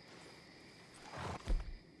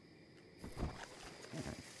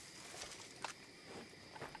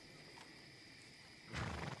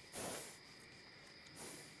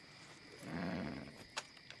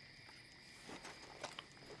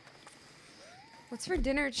 What's for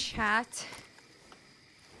dinner, chat?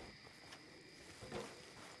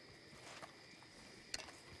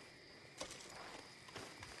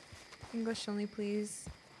 English only, please.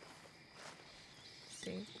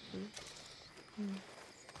 Save, please.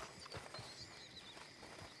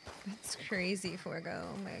 That's crazy, Forgo.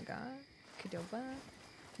 Oh my god. Kadoba.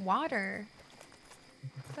 Water.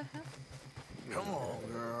 What the hell? Come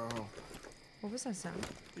on, girl. What was that sound?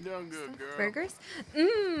 You done good, girl. Burgers?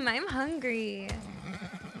 I'm hungry.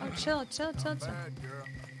 Oh, chill. Bad, girl.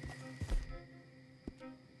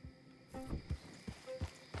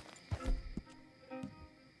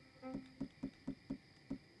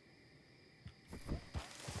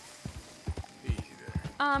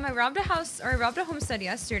 I robbed a house, or I robbed a homestead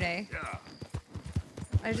yesterday. Yeah.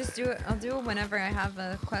 I just do it. I'll do it whenever I have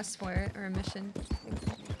a quest for it or a mission.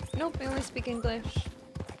 Nope, I only speak English.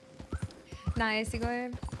 Nice,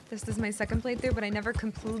 Igor. This is my second playthrough, but I never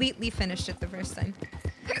completely finished it the first time.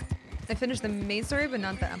 I finished the main story, but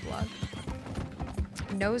not the epilogue.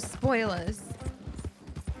 No spoilers.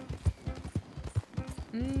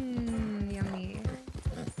 Yummy.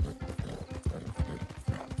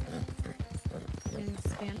 In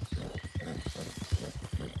Spanish.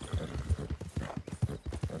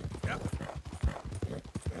 Yep.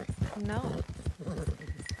 No.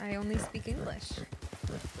 I only speak English.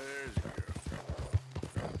 There's a girl.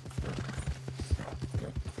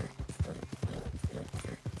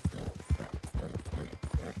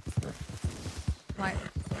 Why?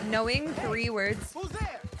 Knowing 3 words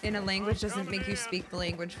in a language doesn't make you speak the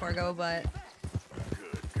language, Forgo, but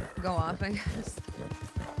go off, I guess.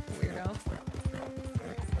 Weirdo.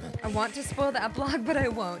 I want to spoil the epilogue, but I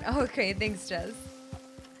won't. Oh, okay, thanks, Jez.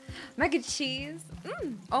 Mac and cheese.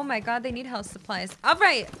 Oh my god, they need health supplies. All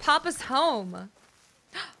right, Papa's home.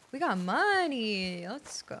 We got money.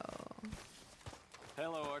 Let's go.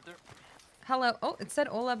 Hello, Arthur. Hello. Oh, it said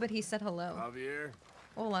hola, but he said hello. Javier.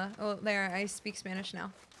 Hola. Oh, there. I speak Spanish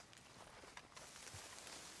now.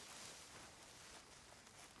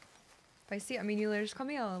 If I see, I mean, you just called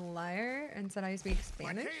me a liar and said I speak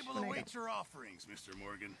Spanish. My table awaits your offerings, Mr.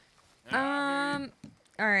 Morgan.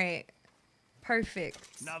 All right.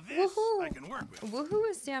 Perfect. Now this I can work with. Woohoo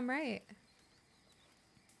is damn right.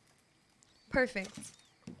 Perfect.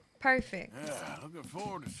 Perfect. Yeah, looking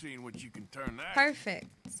forward to seeing what you can turn that. Perfect.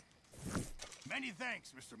 Many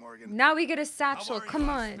thanks, Mr. Morgan. Now we get a satchel. I'll worry Come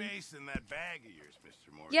about on. Space in that bag of yours,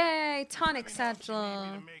 Mr. Morgan. Yay, tonic satchel.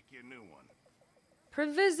 Maybe to make you a new one.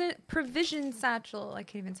 Provision satchel. I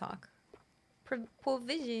can't even talk.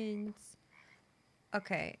 Provisions.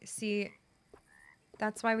 Okay, see,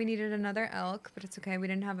 that's why we needed another elk, but it's okay. We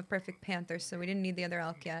didn't have a perfect panther, so we didn't need the other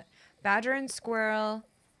elk yet. Badger and squirrel,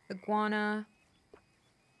 iguana,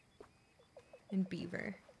 and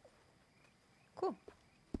beaver. Cool.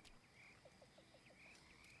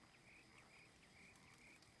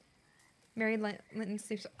 Mary Linton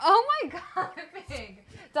sleeps. Oh my god, Pig!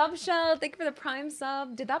 Dubshell, thank you for the prime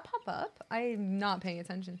sub. Did that pop up? I'm not paying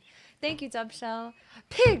attention. Thank you, Dubshell.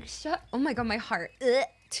 Pig, shut. Oh my god, my heart. Ugh,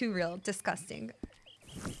 too real. Disgusting.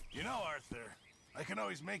 You know, Arthur, I can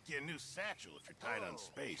always make you a new satchel if you're tight on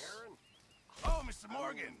space. Oh, Mr.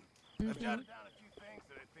 Morgan. I've jotted down a few things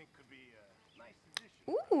that I think could be a nice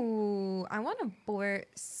addition. Ooh, I want a boar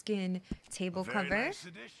skin table Very cover. nice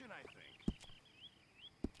addition, I think.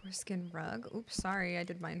 Boar skin rug. Oops, sorry, I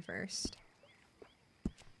did mine first.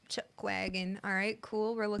 Chuck wagon. All right,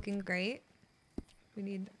 cool. We're looking great. We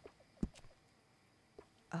need.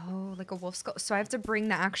 Oh, like a wolf skull. So I have to bring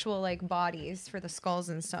the actual like bodies for the skulls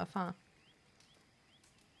and stuff, huh?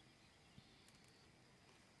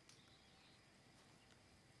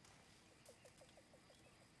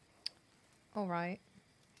 All right.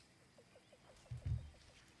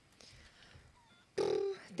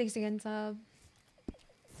 Thanks again, sub.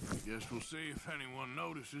 Guess we'll see if anyone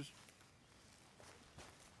notices.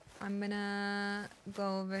 I'm gonna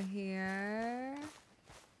go over here.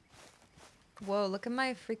 Whoa, look at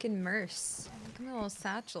my freaking merce. Look at my little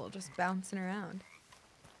satchel just bouncing around.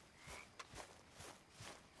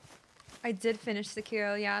 I did finish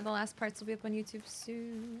Sekiro. Yeah, the last parts will be up on YouTube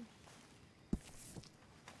soon.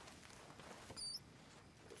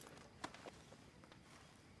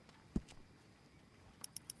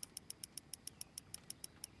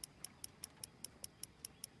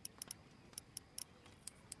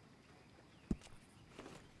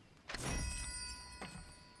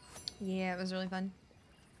 Yeah, it was really fun.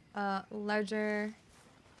 Larger.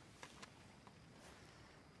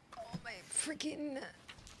 Oh, my freaking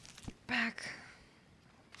back.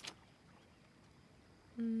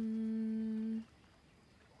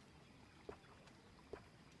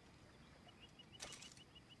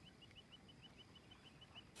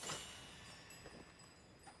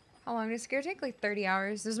 How long does Sekiro take? Like 30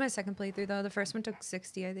 hours. This is my second playthrough though. The first one took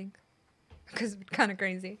 60, I think. Because it's kind of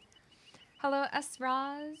crazy. Hello,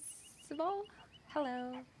 Esrazable.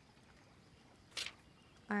 Hello.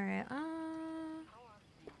 Alright,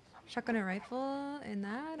 shotgun and rifle in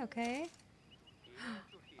that, okay.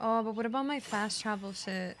 Oh, but what about my fast travel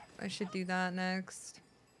shit? I should do that next.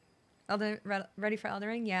 Ready for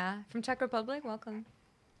Eldering? Yeah. From Czech Republic, welcome.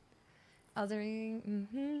 Eldering,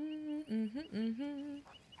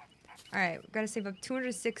 Alright, we gotta save up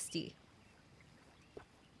 260.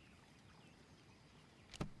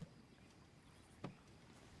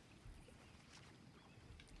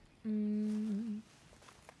 Okay,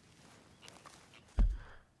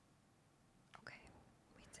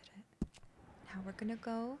 we did it. Now we're gonna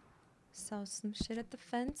go sell some shit at the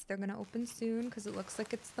fence. They're gonna open soon because it looks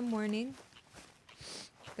like it's the morning.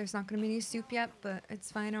 There's not gonna be any soup yet, but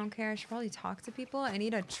it's fine. I don't care. I should probably talk to people. I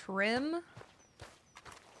need a trim.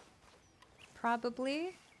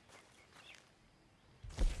 Probably.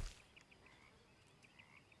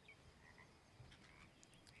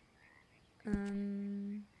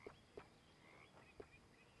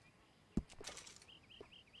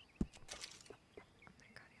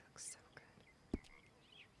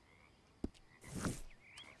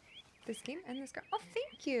 This game and this girl. Oh,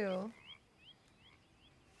 thank you.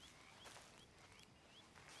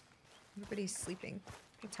 Everybody's sleeping.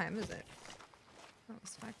 What time is it? Oh,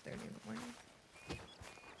 it's 5:30 in the morning.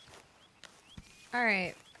 All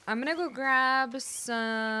right, I'm gonna go grab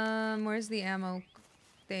some. Where's the ammo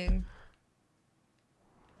thing?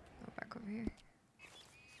 Go back over here.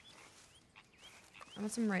 I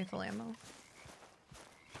want some rifle ammo.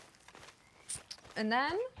 And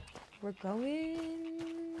then we're going.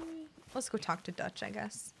 Let's go talk to Dutch, I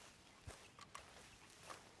guess.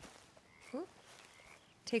 Ooh.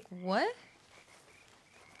 Take what?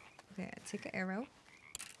 Okay, take an arrow.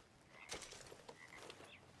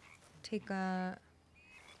 Take a...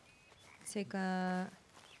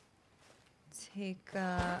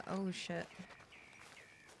 oh shit.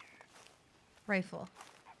 Rifle.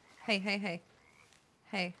 Hey, hey, hey.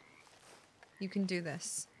 Hey. You can do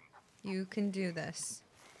this. You can do this.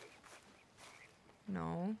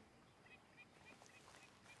 No.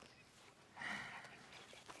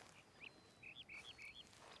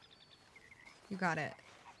 You got it.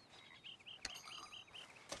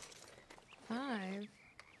 5.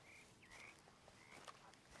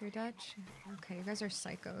 You're Dutch? Okay, you guys are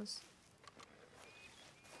psychos.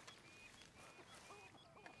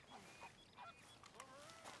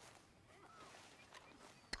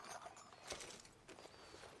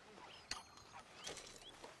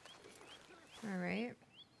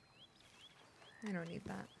 don't need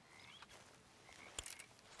that.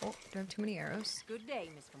 Oh, do I have too many arrows? Good day,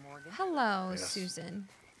 Mr. Morgan. Hello, Yes. Susan.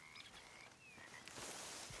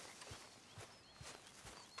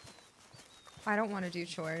 I don't want to do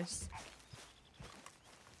chores.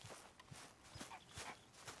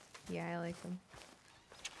 Yeah, I like them.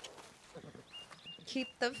 Keep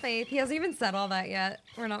the faith. He hasn't even said all that yet.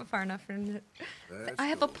 We're not far enough for him to... I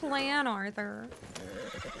have a plan, Arthur.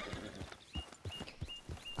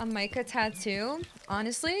 A Micah tattoo?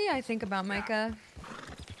 Honestly, I think about Micah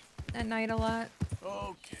at night a lot.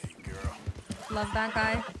 Okay, girl. Love that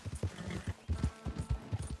guy.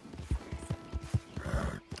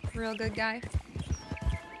 Real good guy.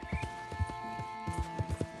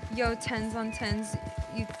 Yo, 10s on 10s.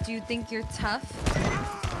 Do you think you're tough?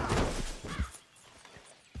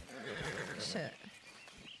 Shit.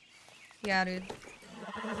 Yeah, dude.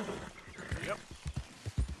 Yep.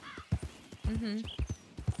 Mm-hmm.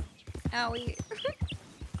 Owie.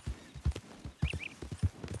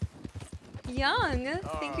 Young,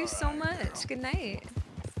 thank you so much. Good night.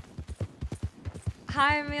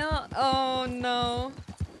 Hi, Emil. Oh, no.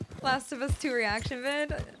 Last of Us 2 reaction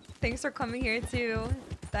vid. Thanks for coming here, too.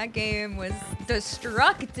 That game was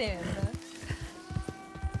destructive.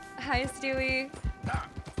 Hi, Stewie.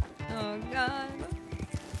 Oh, God.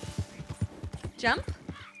 Jump?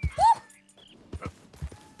 Woo!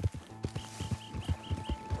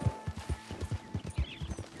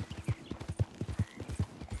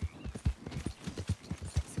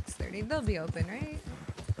 6:30. They'll be open, right?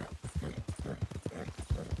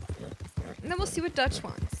 And then we'll see what Dutch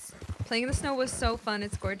wants. Playing in the snow was so fun.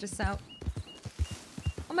 It's gorgeous out.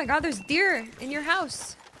 Oh my God, there's deer in your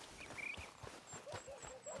house.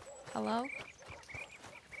 Hello?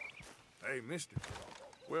 Hey, mister.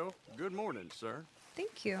 Well, good morning, sir.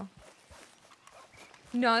 Thank you.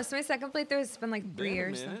 No, it's my second playthrough. It's been like 3 Been a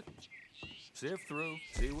years. minute. Sift through,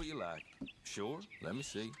 see what you like. Sure, let me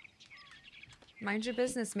see. Mind your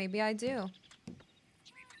business. Maybe I do.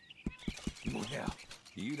 Well,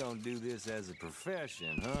 you don't do this as a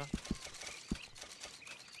profession, huh?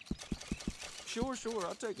 Sure,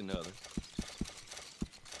 I'll take another.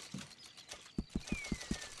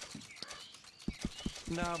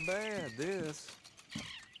 Not bad, this.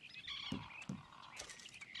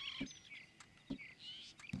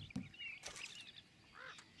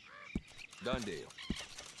 Done deal.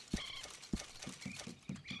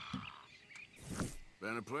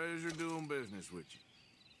 Been a pleasure doing business with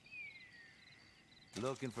you.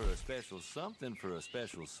 Looking for a special something for a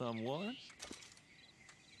special someone?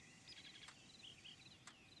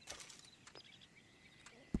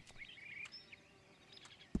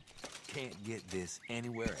 Can't get this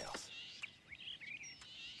anywhere else.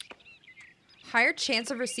 Higher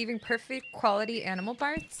chance of receiving perfect quality animal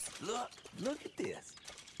parts? Look at this.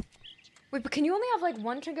 Wait, but can you only have like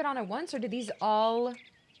one trinket on at once, or do these all...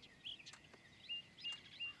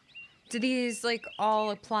 Do these like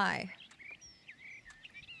all apply?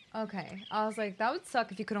 Okay, I was like, that would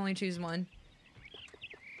suck if you could only choose one.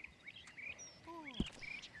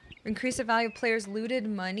 Increase the value of players' looted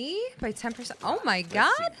money by 10%. Oh my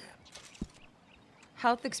God!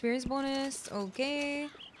 Health experience bonus, okay.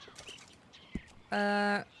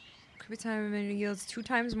 Creepy time yields 2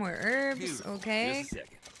 times more herbs, okay. Just a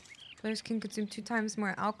second. Players can consume 2 times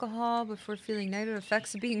more alcohol before feeling negative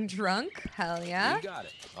effects of being drunk. Hell yeah. You got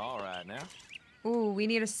it. All right now. Ooh, we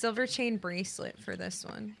need a silver chain bracelet for this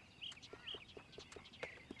one.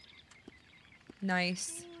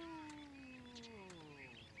 Nice.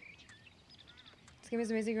 This game is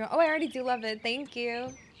amazing. Oh, I already do love it. Thank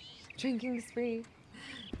you. Drinking spree.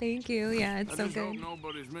 Thank you. Yeah, it's so I just hope good.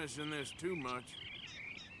 nobody's missing this too much.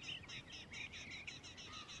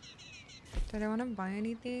 Did I want to buy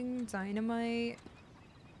anything? Dynamite.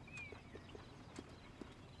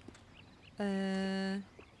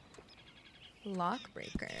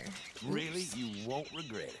 Lockbreaker. Really? Oops. You won't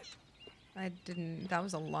regret it. I didn't. That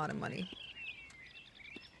was a lot of money.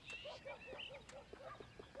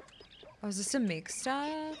 Oh, is this to make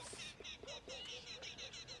stuff?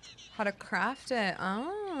 How to craft it?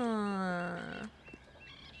 Ah.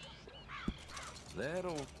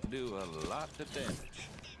 That'll do a lot of damage.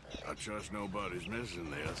 I trust nobody's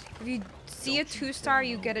missing this. If you see a 2-star,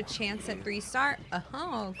 you get a chance at 3-star.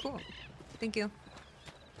 Oh, cool. Thank you.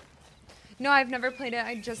 No, I've never played it.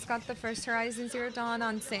 I just got the first Horizon Zero Dawn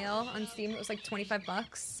on sale on Steam. It was like 25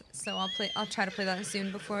 bucks. So I'll try to play that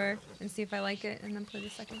soon before and see if I like it and then play the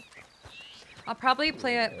second. I'll probably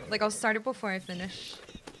play it, like I'll start it before I finish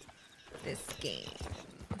this game.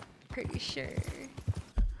 Pretty sure.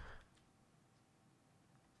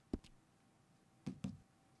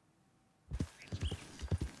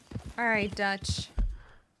 All right, Dutch.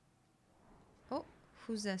 Oh,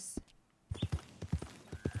 who's this? Good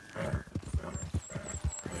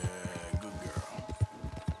girl.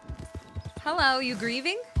 Hello, you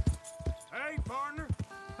grieving? Hey, partner.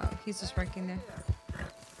 Oh, he's just working there.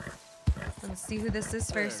 Let's see who this is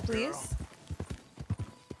first, please.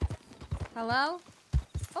 Hello?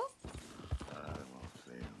 Oh.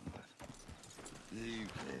 You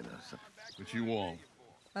can't. What you want?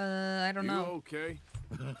 I don't know. Okay?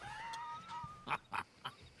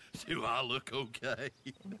 Do I look okay?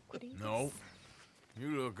 No.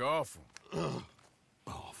 You look awful.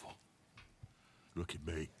 Awful. Look at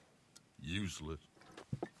me. Useless.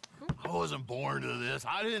 I wasn't born to this.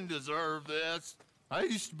 I didn't deserve this. I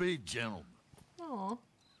used to be a gentleman. Aw.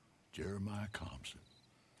 Jeremiah Compson.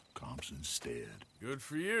 Compson Stead. Good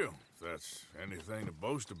for you, if that's anything to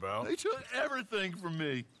boast about. They took everything from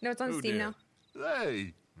me. No, it's on Who Steam did? now.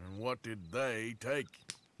 They. And what did they take?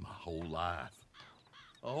 My whole life.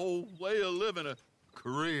 A whole way of living, a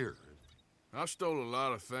career. I stole a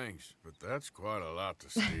lot of things, but that's quite a lot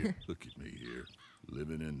to steal. Look at me here.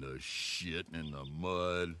 Living in the shit and in the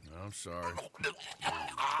mud. I'm sorry.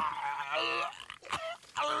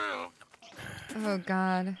 Oh,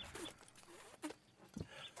 God.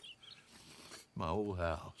 My old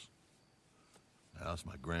house. The house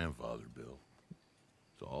my grandfather built.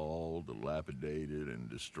 It's all dilapidated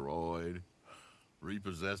and destroyed.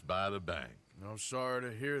 Repossessed by the bank. I'm sorry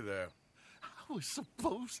to hear that. I was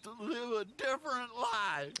supposed to live a different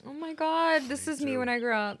life. Oh, my God. This is me when I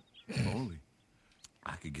grew up. If only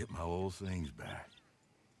I could get my old things back.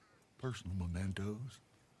 Personal mementos.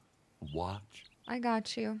 A watch. I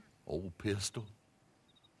got you. Old pistol.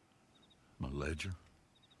 My ledger.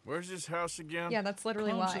 Where's this house again? Yeah, that's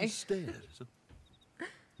literally why. Compson Stead.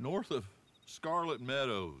 North of Scarlet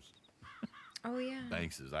Meadows. Oh, yeah.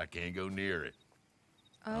 Bank says I can't go near it.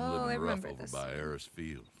 I'm Oh, living I rough remember over this. by Harris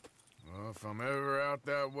Field. Well, if I'm ever out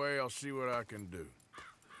that way, I'll see what I can do.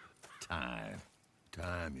 Time.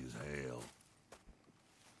 Time is hell.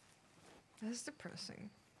 That's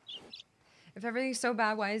depressing. If everything's so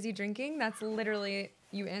bad, why is he drinking? That's literally,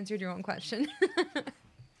 you answered your own question.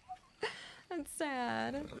 That's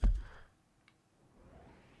sad.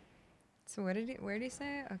 So where did he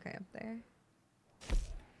say? Okay, up there.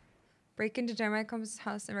 Break into Jeremiah Compson's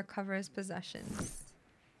house and recover his possessions.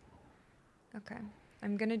 Okay.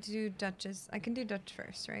 I'm gonna do Dutch's. I can do Dutch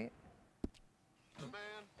first, right?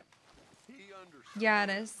 Yeah, it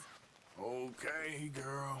is. Okay,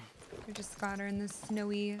 girl. We just got her in the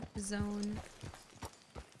snowy zone.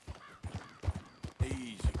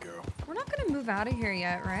 Easy, girl. We're not gonna move out of here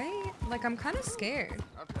yet, right? Like, I'm kind of scared.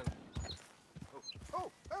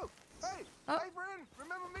 Oh, hey, Oh. hey, friend,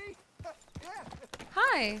 remember me? Yeah.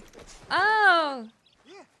 Hi. Oh,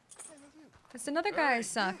 Yeah, hey, that's you. that's another guy I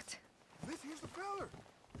sucked. This here's the feller,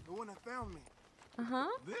 the one that found me. Uh-huh.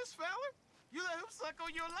 This feller? You let him suck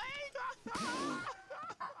on your leg?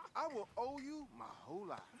 I will owe you my whole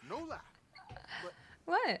life, no lie. But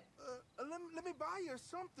What? let me buy you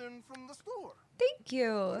something from the store. Thank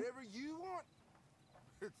you. Whatever you want,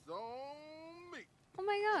 it's on me. Oh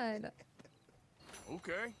my god.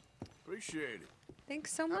 Okay, appreciate it.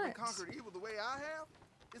 Thanks so Having much. conquered evil the way I have.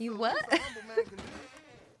 It's You the what? least a humble man can do.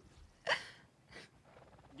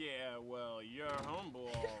 Yeah, well, you're humble,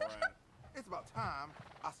 all right. It's about time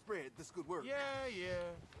I spread this good word. Yeah.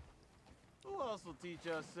 Who else will teach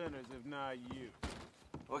us sinners if not you?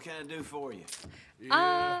 What can I do for you?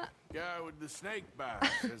 Yeah, guy with the snake bite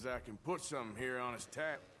says I can put something here on his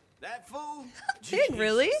tap. That fool? Did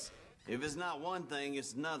really? Jesus. If it's not one thing,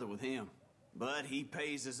 it's another with him. But he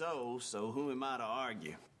pays his owe, so who am I to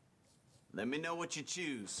argue? Let me know what you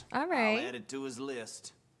choose. All right. I'll add it to his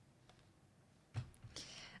list.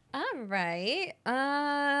 All right.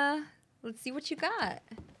 Let's see what you got.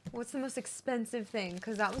 What's the most expensive thing?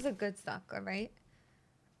 Because that was a good stock, all right?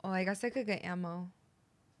 Oh, I guess I could get ammo.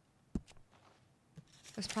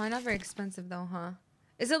 It's probably not very expensive though, huh?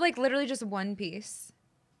 Is it like literally just one piece?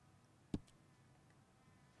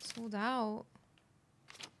 Sold out.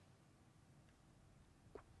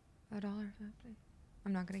 $1.50.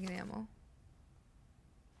 I'm not gonna get ammo.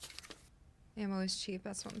 Ammo is cheap,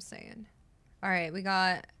 that's what I'm saying. Alright, we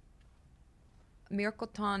got Miracle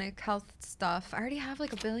Tonic, health stuff. I already have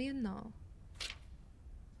like 1 billion though.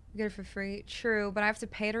 You get it for free. True, but I have to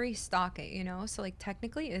pay to restock it, you know? So like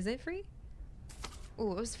technically, is it free?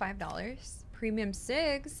 Ooh, it was $5. Premium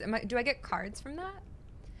 6. Do I get cards from that?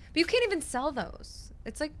 But you can't even sell those.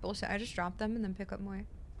 It's like bullshit. I just drop them and then pick up more.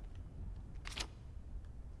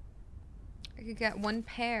 I could get 1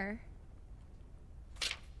 pair.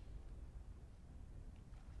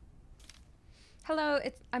 Hello,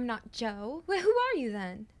 I'm not Joe. Wait, who are you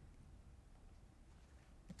then?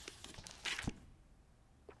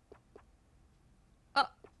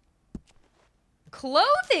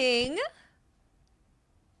 Clothing?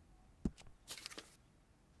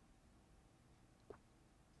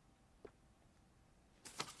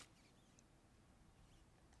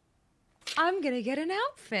 I'm gonna get an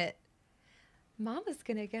outfit. Mama's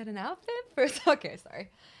gonna get an outfit first. Okay, sorry.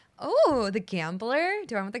 Oh, the gambler.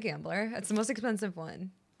 Do I want the gambler? That's the most expensive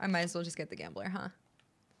one. I might as well just get the gambler, huh?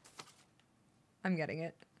 I'm getting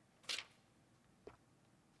it.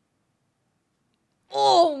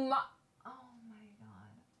 Oh my. Oh my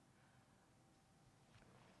god.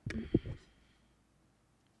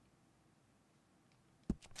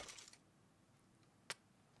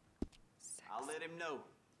 I'll let him know.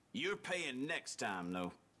 You're paying next time,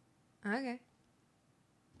 though. Okay.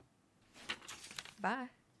 Bye.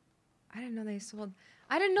 I didn't know they sold.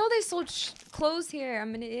 I didn't know they sold clothes here.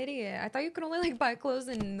 I'm an idiot. I thought you could only like buy clothes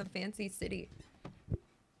in the fancy city.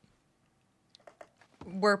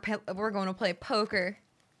 We're going to play poker.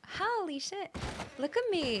 Holy shit! Look at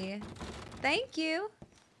me. Thank you.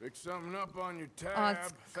 Pick something up on your tab. Oh,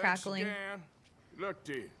 it's crackling. Again. Look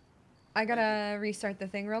to you. I gotta restart the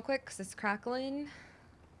thing real quick because it's crackling.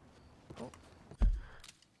 Oh.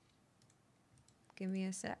 Give me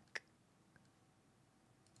a sec.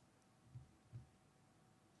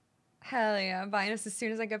 Hell yeah, I'm buying this as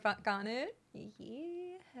soon as I get back on it.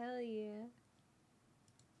 Yeah, hell yeah.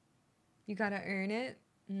 You gotta earn it.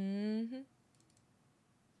 Mm-hmm.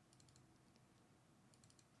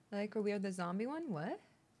 Like, are we the zombie one? What?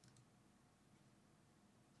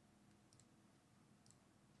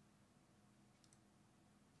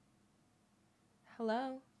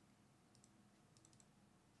 Hello?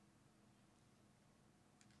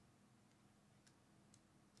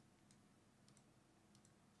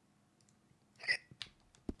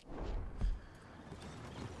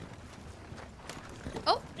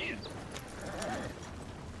 Oh!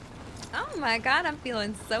 Oh my god, I'm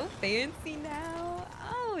feeling so fancy now.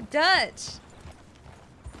 Oh, Dutch!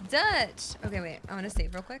 Dutch! Okay, wait, I want to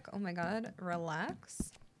save real quick. Oh my god,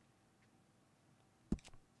 relax.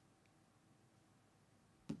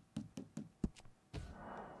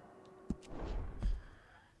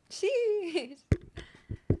 Jeez!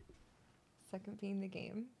 Second being the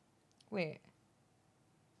game. Wait.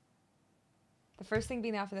 The first thing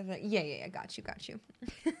being after the yeah, got you.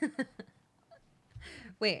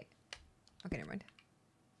 Wait. Okay, never mind.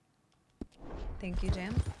 Thank you,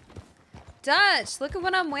 Jam. Dutch, look at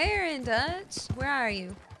what I'm wearing, Dutch. Where are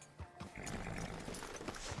you?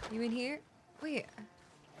 You in here? Wait.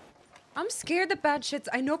 I'm scared that bad shit's...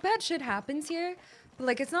 I know bad shit happens here, but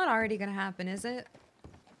like it's not already gonna happen, is it?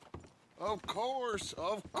 Of course,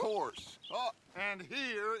 of course. Oh, and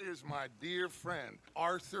here is my dear friend,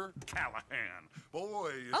 Arthur Callahan.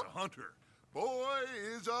 Boy is a hunter. Boy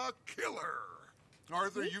is a killer.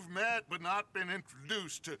 Arthur, you've met but not been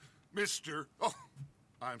introduced to Mr. Oh,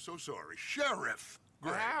 I'm so sorry, Sheriff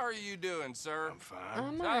Gray. How are you doing, sir? I'm fine.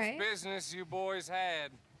 I'm Tough alright. business you boys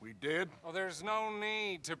had. We did? Oh, there's no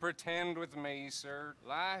need to pretend with me, sir.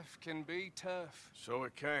 Life can be tough. So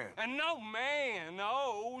it can. And no man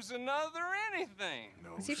owes another anything.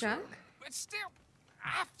 No, Is he drunk? But still,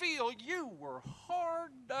 I feel you were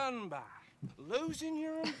hard done by. Losing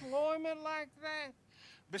your employment like that.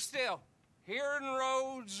 But still, here in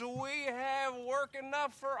Rhodes, we have work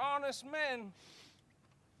enough for honest men.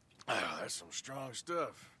 Ah, that's some strong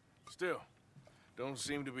stuff. Still, don't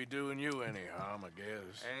seem to be doing you any harm, I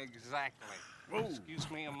guess. Exactly. Whoa. Excuse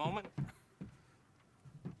me a moment.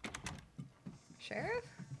 Sheriff?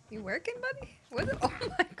 You working, buddy? What? Oh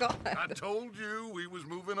my god. I told you we was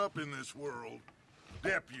moving up in this world.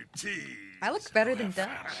 Deputy. I look better than Dutch.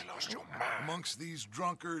 Amongst these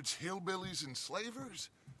drunkards, hillbillies, and slavers?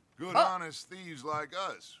 Good, Oh. honest thieves like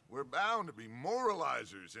us. We're bound to be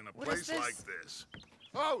moralizers in a What is place like this.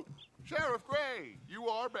 Oh, Sheriff Gray, you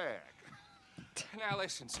are back. Now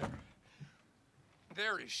listen, sir.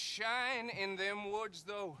 There is shine in them woods,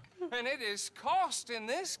 though, and it is costing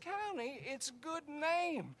this county its good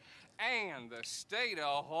name and the state a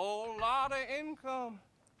whole lot of income.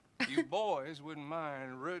 You boys wouldn't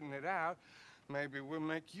mind rooting it out. Maybe we'll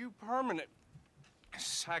make you permanent.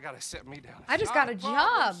 I gotta set me down. I just got a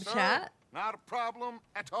job, sir. chat. Not a problem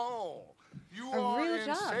at all. You A are real in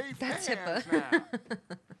job. safe That's hands HIPAA. now.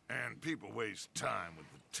 And people waste time with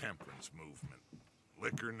the temperance movement.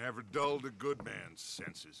 Liquor never dulled a good man's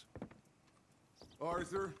senses.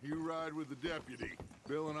 Arthur, you ride with the deputy.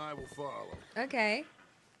 Bill and I will follow. Okay.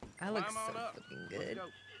 I look Climb on so up. fucking Let's good. go.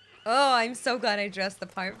 Oh, I'm so glad I dressed the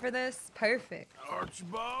part for this. Perfect.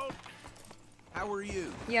 Archibald, How are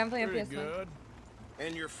you? Yeah, I'm playing Pretty PS1. good.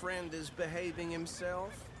 And your friend is behaving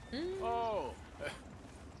himself? Oh,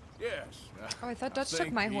 yes. Oh, I thought Dutch took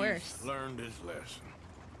think my he's horse. learned his lesson.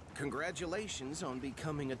 Congratulations on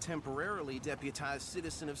becoming a temporarily deputized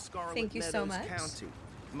citizen of Scarlet Thank you Meadows so much. County.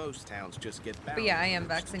 Most towns just get bound. But yeah, I am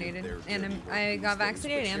vaccinated, and I got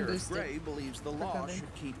vaccinated and boosted. Gray believes the for law COVID.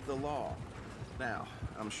 should keep the law. Now,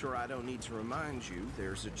 I'm sure I don't need to remind you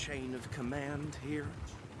there's a chain of command here.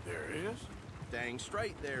 There is? Dang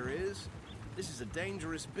straight there is. This is a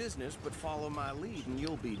dangerous business, but follow my lead and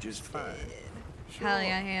you'll be just fine. Hell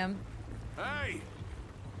yeah, I am. Hey,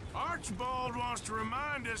 Archibald wants to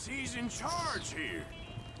remind us he's in charge here.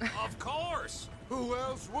 Of course. Who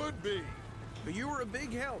else would be? But you were a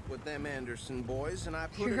big help with them Anderson boys, and I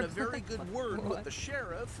put in a very good word with the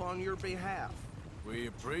sheriff on your behalf. We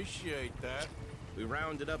appreciate that. We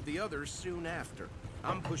rounded up the others soon after.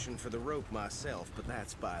 I'm pushing for the rope myself, but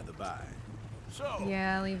that's by the by. So,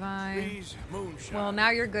 Yeah, Levi. these moonshiners. Well, now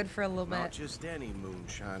you're good for a little Not bit. just any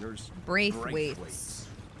moonshiners. Braithwaites.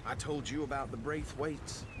 I told you about the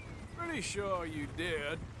Braithwaites. Pretty sure you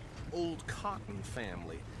did. Old Cotton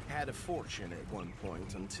family had a fortune at one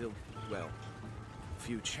point until, well, a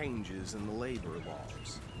few changes in the labor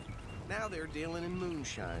laws. Now they're dealing in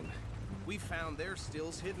moonshine. We found their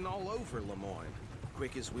stills hidden all over Lemoyne.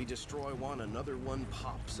 Quick as we destroy one, another one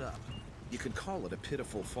pops up. You could call it a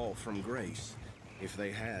pitiful fall from grace, if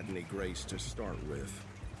they had any grace to start with.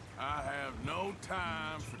 I have no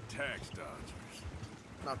time for tax dodgers.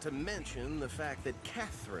 Not to mention the fact that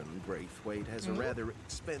Catherine Braithwaite has a rather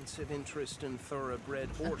expensive interest in thoroughbred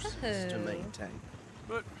horses to maintain.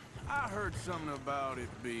 But I heard something about it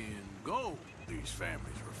being gold these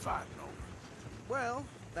families were fighting over. Well,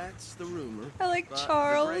 that's the rumor. I like but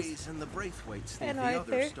Charles the Grays and the Braithwaites think and the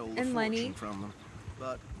Arthur others stole the and fortune Lenny. from them.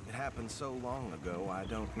 But it happened so long ago, I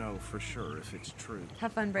don't know for sure if it's true.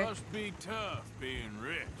 Have fun, Bray. Must be tough being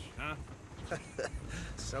rich, huh?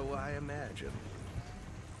 So I imagine.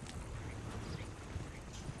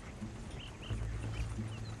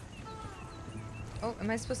 Oh, am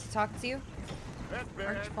I supposed to talk to you? That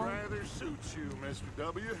bad Archibald? rather suits you, Mr.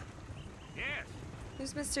 W. Yes,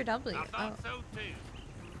 Who's Mr. W? I Oh, thought so too.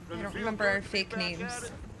 I Does it don't feel remember good our to be fake back at names.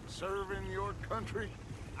 it, serving your country?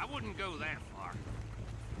 I wouldn't go that far.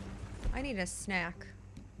 I need a snack.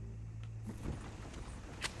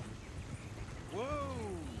 Whoa!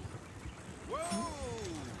 Whoa!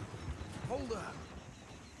 Hold up.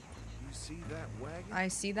 You see that wagon? I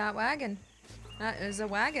see that wagon. That is a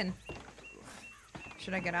wagon.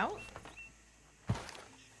 Should I get out? Are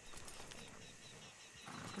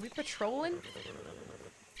we patrolling?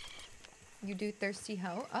 You do thirsty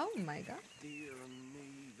hoe? Oh my god. Dear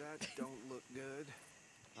me, that don't look good.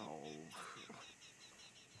 Oh.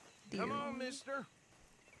 Dear Come on, me. mister.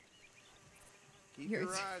 Keep You're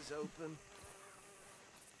your eyes open.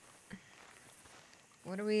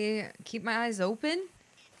 What do we keep my eyes open?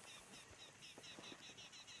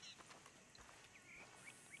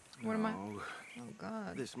 What am I? Oh, Oh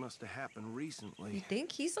god. this must have happened recently. You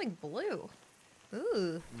think he's like blue?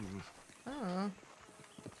 Ooh. Oh.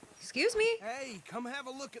 Excuse me? Hey, come have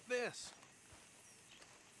a look at this.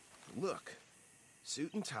 Look,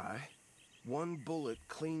 suit and tie, one bullet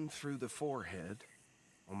clean through the forehead.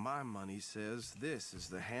 Well, my money says this is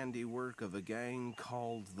the handiwork of a gang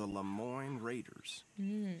called the Lemoyne Raiders.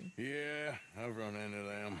 Yeah, I've run into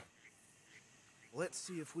them. Let's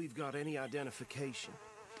see if we've got any identification.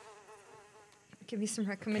 Give me some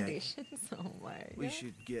recommendations. Oh my. We God.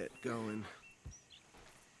 should get going.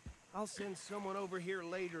 I'll send someone over here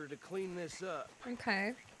later to clean this up.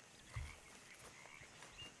 Okay.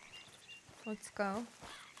 Let's go.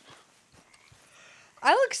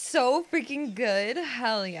 I look so freaking good.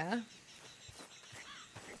 Hell yeah.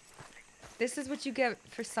 This is what you get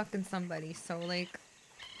for sucking somebody. So, like,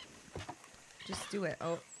 just do it.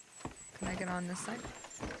 Oh, can I get on this side?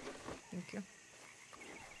 Thank you.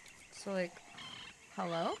 So, like,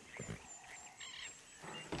 hello?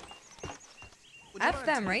 Would you F mind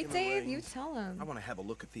them, right, taking the Dave? You reins? tell them. I want to have a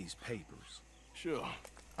look at these papers. Sure.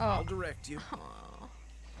 Oh. I'll direct you. Aw.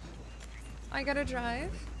 I gotta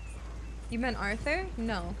drive? You meant Arthur?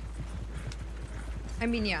 No. I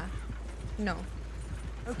mean, yeah. No.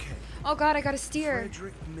 Okay. Oh god, I gotta steer.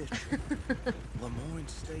 Frederick Mitchell, Lemoyne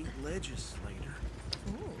State Legislator.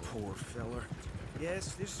 Poor feller.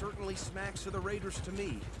 Yes, this certainly smacks of the Raiders to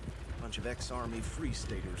me. Bunch of ex-Army Free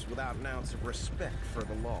Staters without an ounce of respect for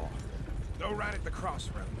the law. Go right at the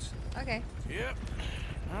crossroads. Okay. Yep.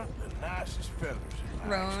 Not the nicest fellas in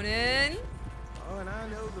life. Ronan. Oh, and I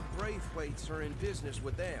know the Braithwaites are in business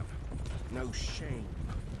with them. No shame.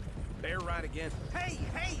 Bear right again. Hey,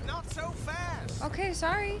 not so fast! Okay,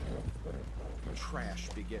 sorry. Trash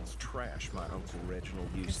begets trash, my Uncle Reginald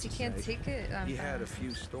used to Guess you can't say. take it. He had a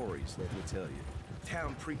few stories, let me tell you.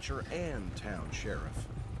 Town preacher and town sheriff.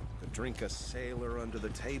 Could drink a sailor under the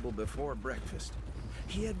table before breakfast.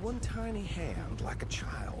 He had one tiny hand, like a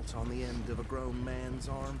child's, on the end of a grown man's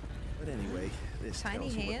arm. But anyway, this Tiny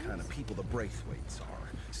tells you what hands? kind of people the Braithwaites are,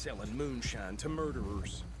 selling moonshine to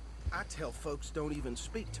murderers. I tell folks don't even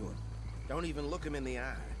speak to him. Don't even look him in the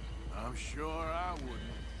eye. I'm sure I wouldn't.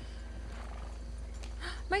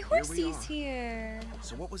 My Here we horsey's are. here.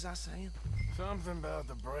 So what was I saying? Something about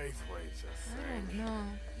the Braithwaites, I I think. don't know.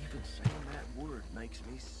 Even saying that word makes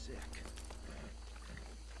me sick.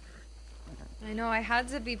 I know, I had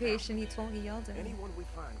to be patient. He yelled at me. Anyone we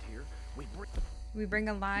find here, we bring... We bring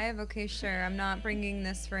alive? Okay, sure. I'm not bringing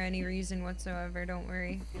this for any reason whatsoever. Don't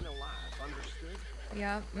worry. in alive, understood?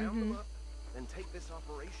 Yep. Round them up, and take this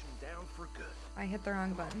operation down for good. I hit the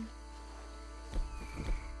wrong button.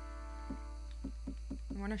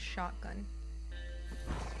 I want a shotgun.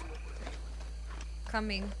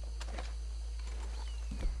 Coming.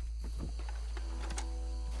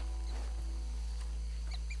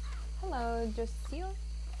 Hello, Josiel.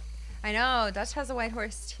 I know, Dutch has a white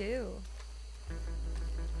horse too.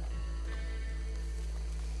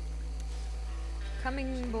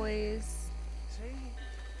 Coming, boys. See?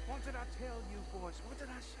 What did I tell you, boys? What did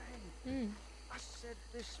I say? I said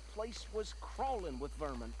this place was crawling with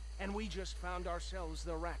vermin, and we just found ourselves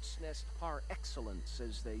the rat's nest par excellence,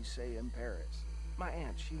 as they say in Paris. My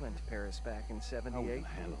aunt, she went to Paris back in '78. I wouldn't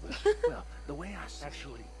handle this. Well, the way I see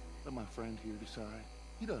Actually, let my friend here decide.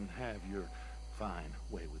 He doesn't have your fine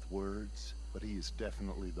way with words, but he is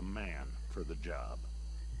definitely the man for the job.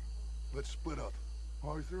 Let's split up.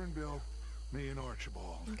 Arthur and Bill, me and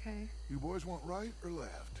Archibald. Okay. You boys want right or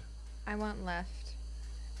left? I want left,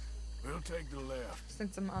 We'll take the left.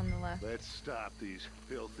 since I'm on the left. Let's stop these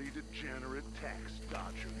filthy, degenerate tax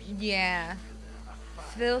dodgers. Yeah.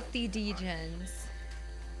 Filthy degens.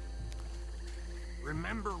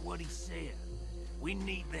 Remember what he said. We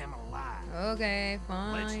need them alive. Okay,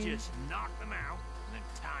 fine. Let's just knock them out and then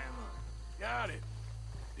tie them up. Got it,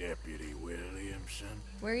 Deputy Williamson.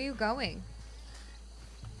 Where are you going?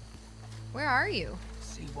 Where are you?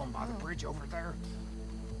 See one by the bridge over there?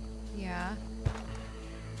 Yeah.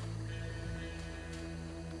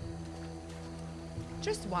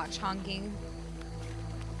 Just watch honking.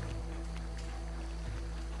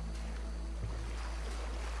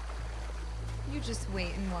 You just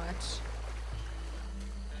wait and watch.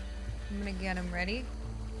 I'm gonna get him ready.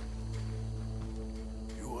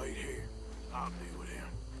 You wait here. I'll deal with him.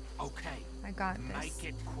 Okay. I got this. Make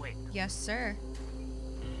it quick. Yes, sir.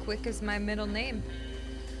 Quick is my middle name.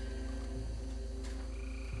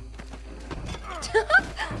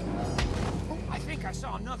 I think I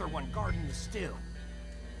saw another one guarding the still.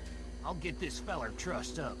 I'll get this feller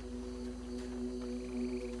trussed up.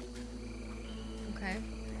 Okay.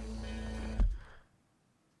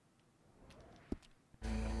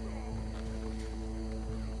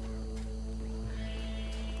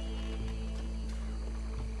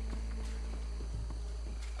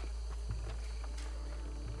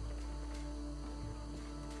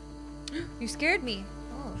 You scared me.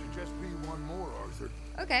 Oh. Should just be one more, Arthur.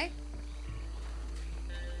 Okay.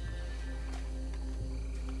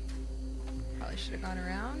 Probably should have gone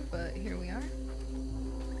around, but here we are.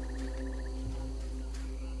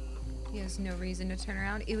 He has no reason to turn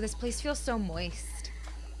around. Ew, this place feels so moist.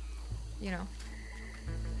 You know.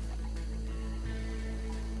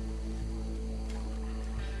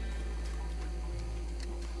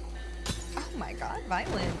 Oh my god,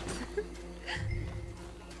 violent.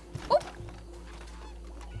 Oh!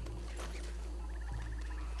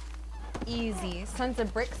 Easy. Sons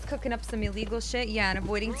of bricks cooking up some illegal shit. Yeah, and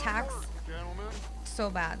avoiding tax. So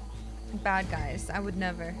bad. Bad guys. I would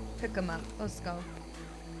never. Pick them up. Let's go.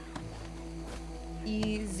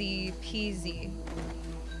 Easy peasy.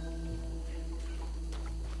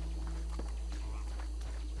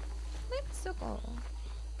 Let's go.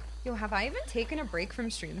 Yo, have I even taken a break from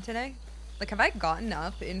stream today? Like, have I gotten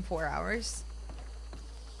up in 4 hours?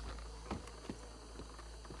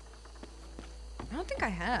 I don't think I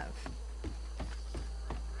have.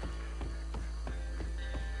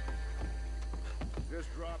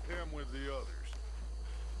 Just drop him with the others.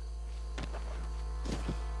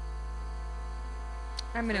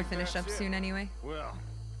 I'm gonna Think finish up that's it. soon anyway. Well,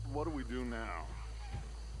 what do we do now?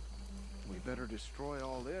 We better destroy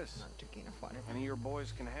all this. Not drinking enough water. Any of your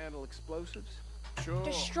boys can handle explosives? Sure.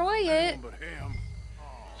 Destroy it. Anyone but him.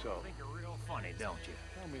 So, funny, don't you?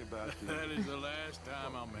 Tell me about this. That is the last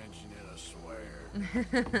time I'll mention it, I swear.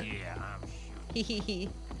 Yeah, I'm sure.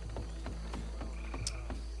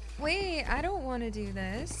 Wait, I don't want to do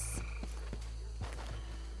this.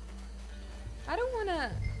 I don't want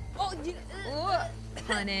to. Oh,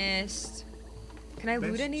 punished. Can I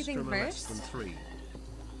loot anything first? Less than 3.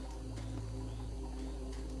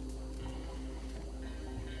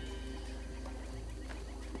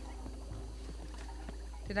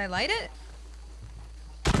 Did I light it?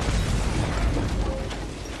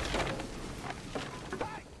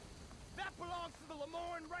 That belongs to the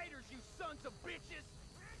Lemoran Raiders, you sons of bitches!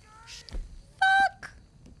 Fuck!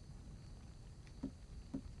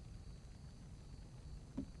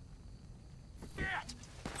 Shit!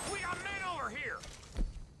 We got men over here!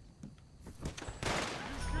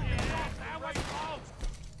 That way, folks!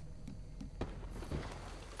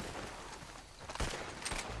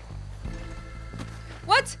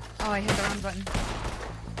 What? Oh, I hit the wrong button.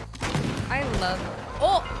 I love.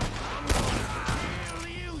 Oh!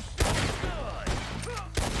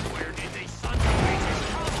 Where did these sons of bitches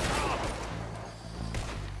come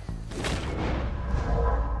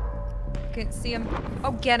from? Can't see him.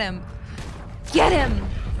 Oh, get him. Get him!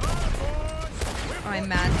 Oh, I'm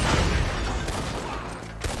mad.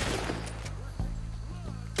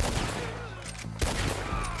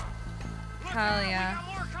 Hell yeah.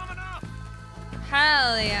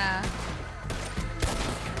 Hell yeah.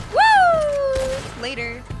 Woo!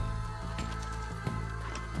 Later.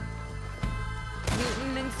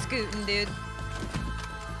 Lootin' and scootin', dude.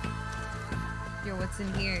 Yo, what's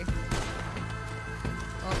in here?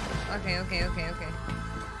 Oh, okay.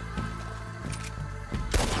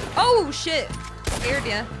 Oh, shit! Scared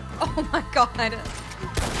ya. Oh my god.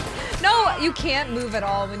 No, you can't move at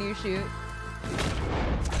all when you shoot.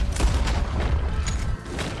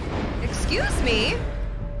 Excuse me?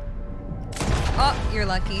 Oh, you're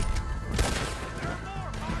lucky.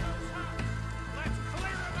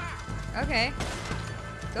 Okay.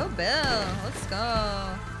 Go, Bill. Let's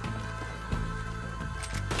go.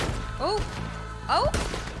 Oh. Oh.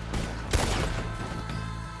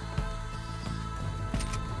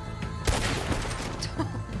 Oh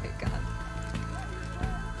my god.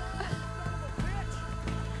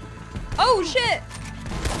 Oh shit.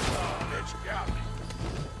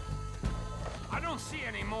 I don't see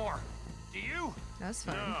any more. Do you? That's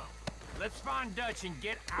fine. No. Let's find Dutch and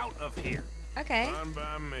get out of here. Okay. Fine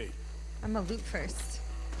by me. I'm gonna loot first.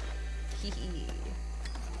 Hee hee.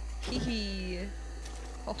 Hee hee.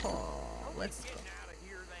 Ho ho. Let's go.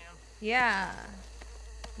 Yeah.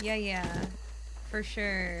 Yeah. For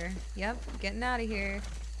sure. Yep. Getting out of here.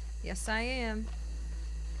 Yes, I am.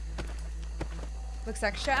 Looks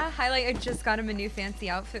extra. Highlight, I just got him a new fancy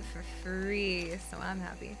outfit for free, so I'm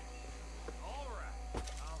happy.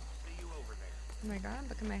 Oh my god,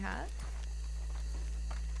 look at my hat.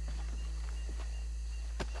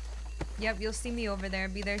 Yep, you'll see me over there.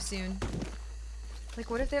 Be there soon. Like,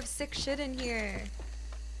 what if they have sick shit in here?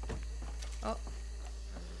 Oh.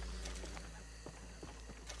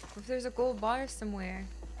 What if there's a gold bar somewhere?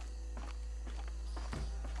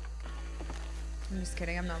 I'm just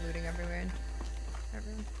kidding. I'm not looting everywhere.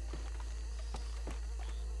 Everyone.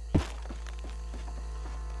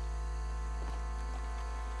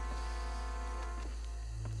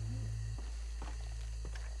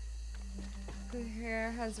 Who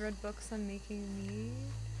here has read books on making mead?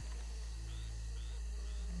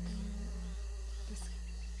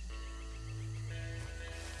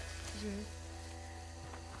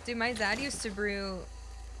 Dude, my dad used to brew.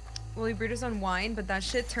 Well, he brewed his own wine, but that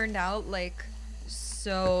shit turned out like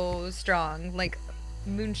so strong, like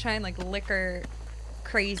moonshine, like liquor,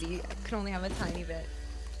 crazy. I could only have a tiny bit.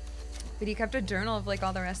 But he kept a journal of like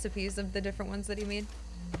all the recipes of the different ones that he made.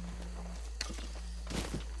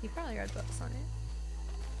 He probably read books on it.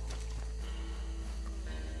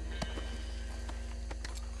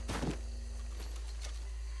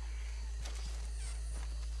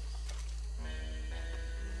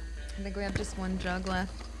 I think we have just one jug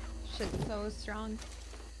left. Shit's so strong.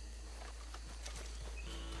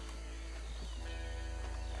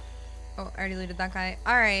 Oh, I already looted that guy.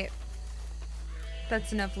 Alright.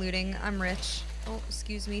 That's enough looting. I'm rich. Oh,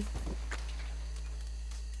 excuse me.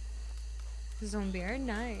 Zombie,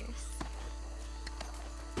 nice.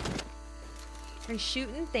 Are you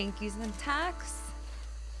shooting? Thank yous and tax.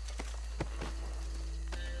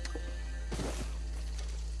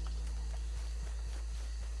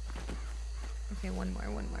 Okay, one more.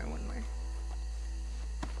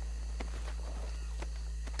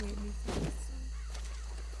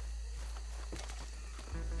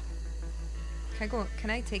 Wait, can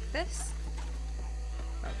I take this?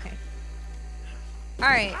 Okay.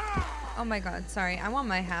 Alright. Oh my god, sorry. I want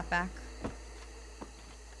my hat back.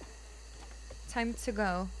 Time to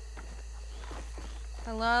go.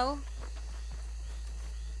 Hello?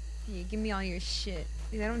 Yeah, give me all your shit.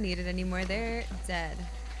 They don't need it anymore. They're dead.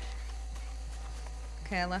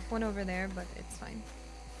 Okay, I left one over there, but it's fine.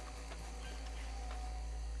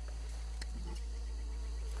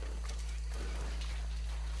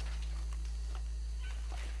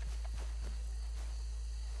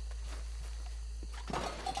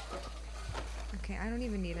 Okay, I don't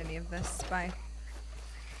even need any of this. Bye.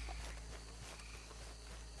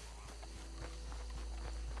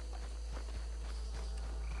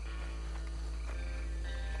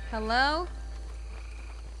 Hello?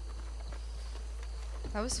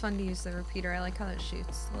 That was fun to use the repeater. I like how that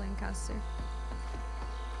shoots the Lancaster.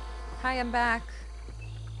 Hi, I'm back.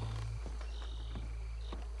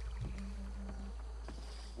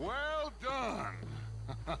 Well done.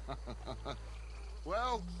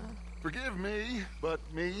 Well, forgive me, but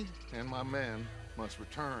me and my men must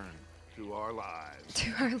return to our lives.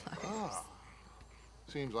 To our lives. Ah,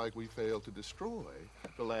 seems like we failed to destroy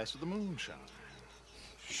the last of the moonshine.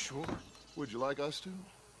 Sure. Would you like us to?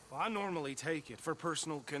 Well, I normally take it. For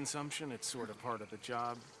personal consumption, it's sort of part of the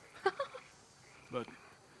job. But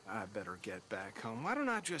I better get back home. Why don't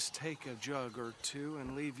I just take a jug or two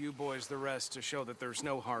and leave you boys the rest to show that there's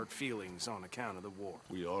no hard feelings on account of the war?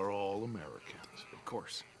 We are all Americans. Of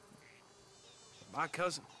course. My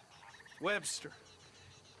cousin, Webster,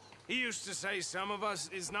 he used to say some of us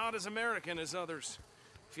is not as American as others,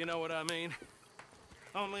 if you know what I mean.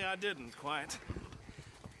 Only I didn't quite.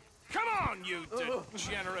 Come on, you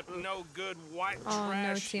degenerate, no-good, white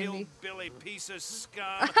trash, hillbilly piece of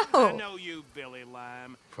scum. I know you, Billy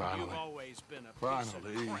Lime. Finally. You've always been a piece of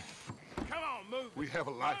crap. Come on, move. We have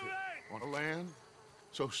a life on a land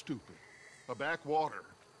so stupid, a backwater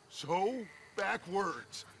so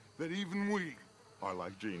backwards that even we are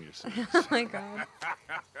like geniuses. Oh my god.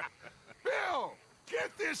 Bill,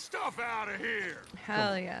 get this stuff out of here.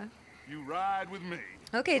 Hell yeah. You ride with me.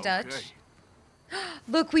 Okay, Dutch.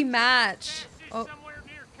 Look, we match. Oh.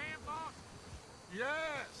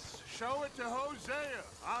 Yes, show it to Hosea.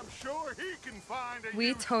 I'm sure he can find a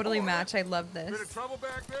We totally match. I love this. Bit of trouble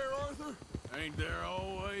back there, Arthur? Ain't there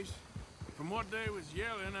always? From what they was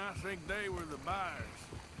yelling, I think they were the buyers.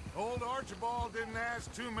 Old Archibald didn't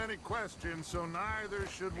ask too many questions, so neither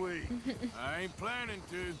should we. I ain't planning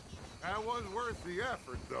to. That was worth the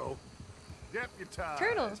effort, though. Deputized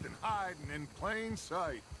Turtle. and hiding in plain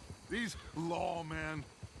sight. These lawmen,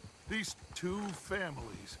 these two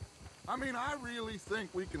families. I mean, I really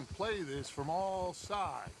think we can play this from all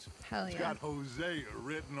sides. Hell It's yeah. got Hosea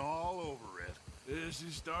written all over it. This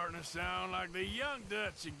is starting to sound like the young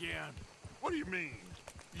Dutch again. What do you mean,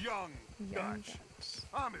 young Dutch?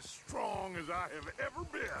 I'm as strong as I have ever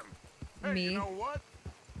been. Hey, Me? you know what?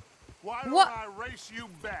 Why don't What? I race you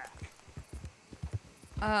back?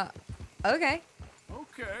 Okay.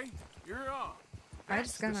 Okay, you're on. I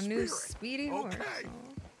just got a new spirit. speedy horse. Okay,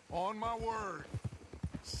 on my word.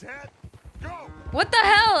 Set, go. What the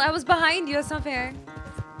hell? I was behind you. That's not fair.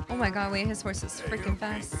 Oh my god, wait, his horse is freaking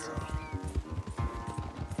fast.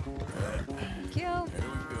 Thank you.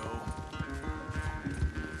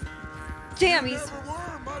 Damn, he's... Never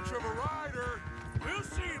were much of a rider. We'll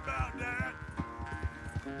see about that.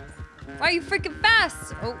 Why are you freaking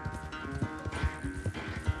fast? Oh.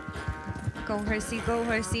 Go, horsey, go,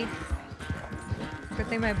 horsey. Good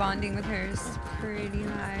thing my bonding with her is pretty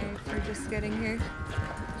high for just getting here.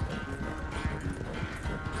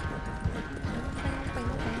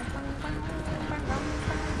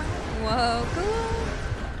 Whoa, cool.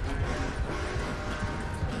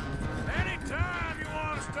 Anytime you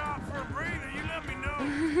want to stop for a breather, you let me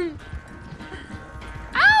know.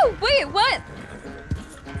 Ow! Wait, what?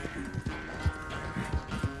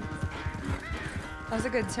 That was a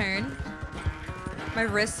good turn. My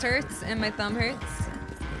wrist hurts and my thumb hurts.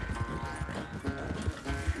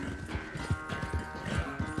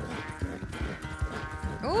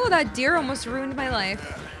 Oh, that deer almost ruined my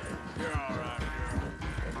life. You're all right,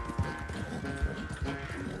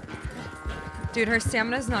 Dude, her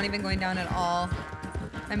stamina's not even going down at all.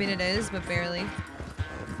 I mean, it is, but barely.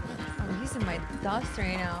 Oh, he's in my dust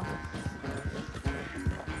right now.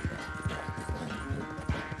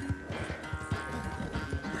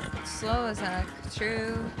 Slow as heck.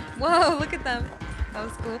 True. Whoa, look at them. That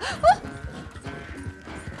was cool. Oh!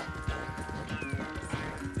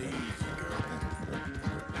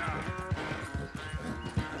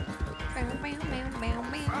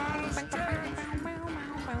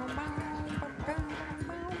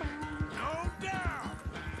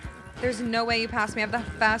 There's no way you pass me. I have the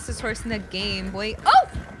fastest horse in the game, boy. Oh!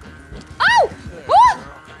 Oh! Oh!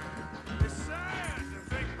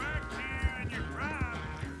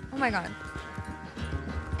 Oh my god.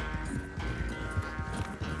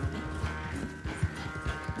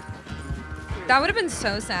 That would have been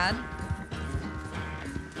so sad.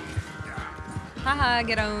 Haha,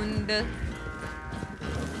 get owned.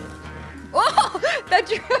 Oh! That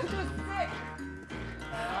drift was sick!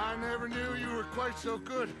 I never knew you were quite so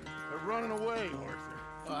good at running away, Arthur.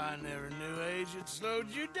 I never knew age had slowed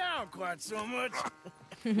you down quite so much.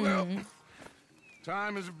 Well,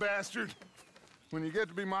 time is a bastard. When you get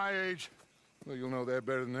to be my age, well, you'll know that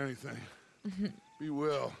better than anything. Be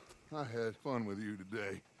well. I had fun with you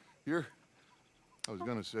today. I was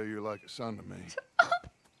gonna say you're like a son to me.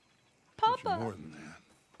 Papa. But you're more than that.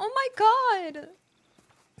 Oh my god.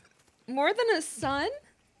 More than a son?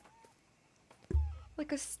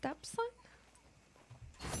 Like a stepson?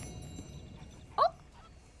 Oh.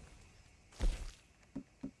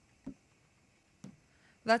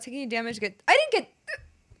 Without taking damage, I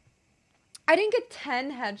didn't get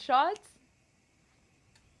 10 headshots.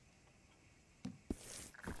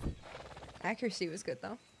 Accuracy was good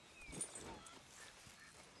though.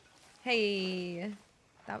 Hey,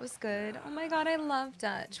 that was good. Oh my god, I love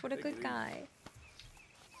Dutch. What a good guy.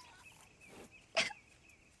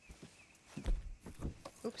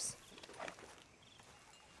 Oops.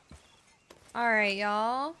 Alright,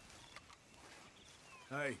 y'all.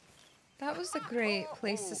 Hey. That was a great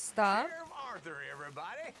place to stop. Sheriff Arthur,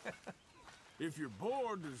 everybody. If you're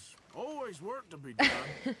bored, there's always work to be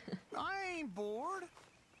done. I ain't bored.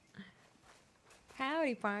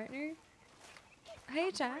 Howdy, partner.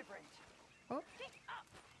 Hey, Jack. Oh.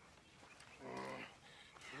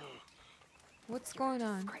 What's going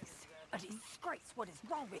on? A disgrace. What is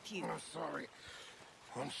wrong with you? I'm sorry.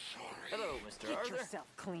 I'm sorry. Hello, Mr. Get Arthur. yourself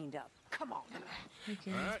cleaned up. Come on.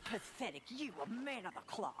 Okay. It's pathetic. You, a man of the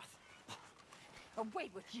cloth.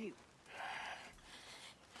 Away with you.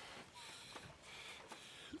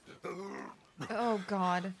 Oh,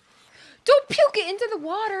 God. Don't puke it into the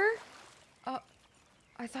water.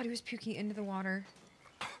 I thought he was puking into the water.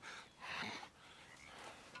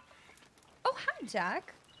 Oh, hi,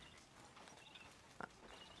 Jack.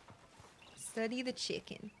 Study the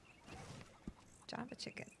chicken. Java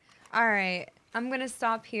chicken. All right. I'm going to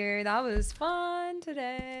stop here. That was fun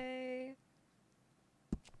today.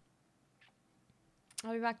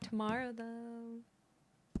 I'll be back tomorrow, though.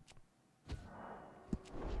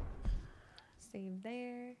 Save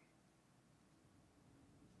there.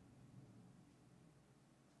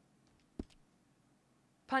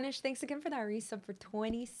 Punish, thanks again for that resub for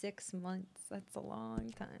 26 months. That's a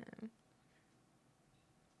long time.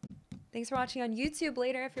 Thanks for watching on YouTube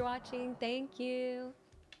later if you're watching. Thank you.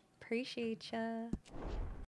 Appreciate ya.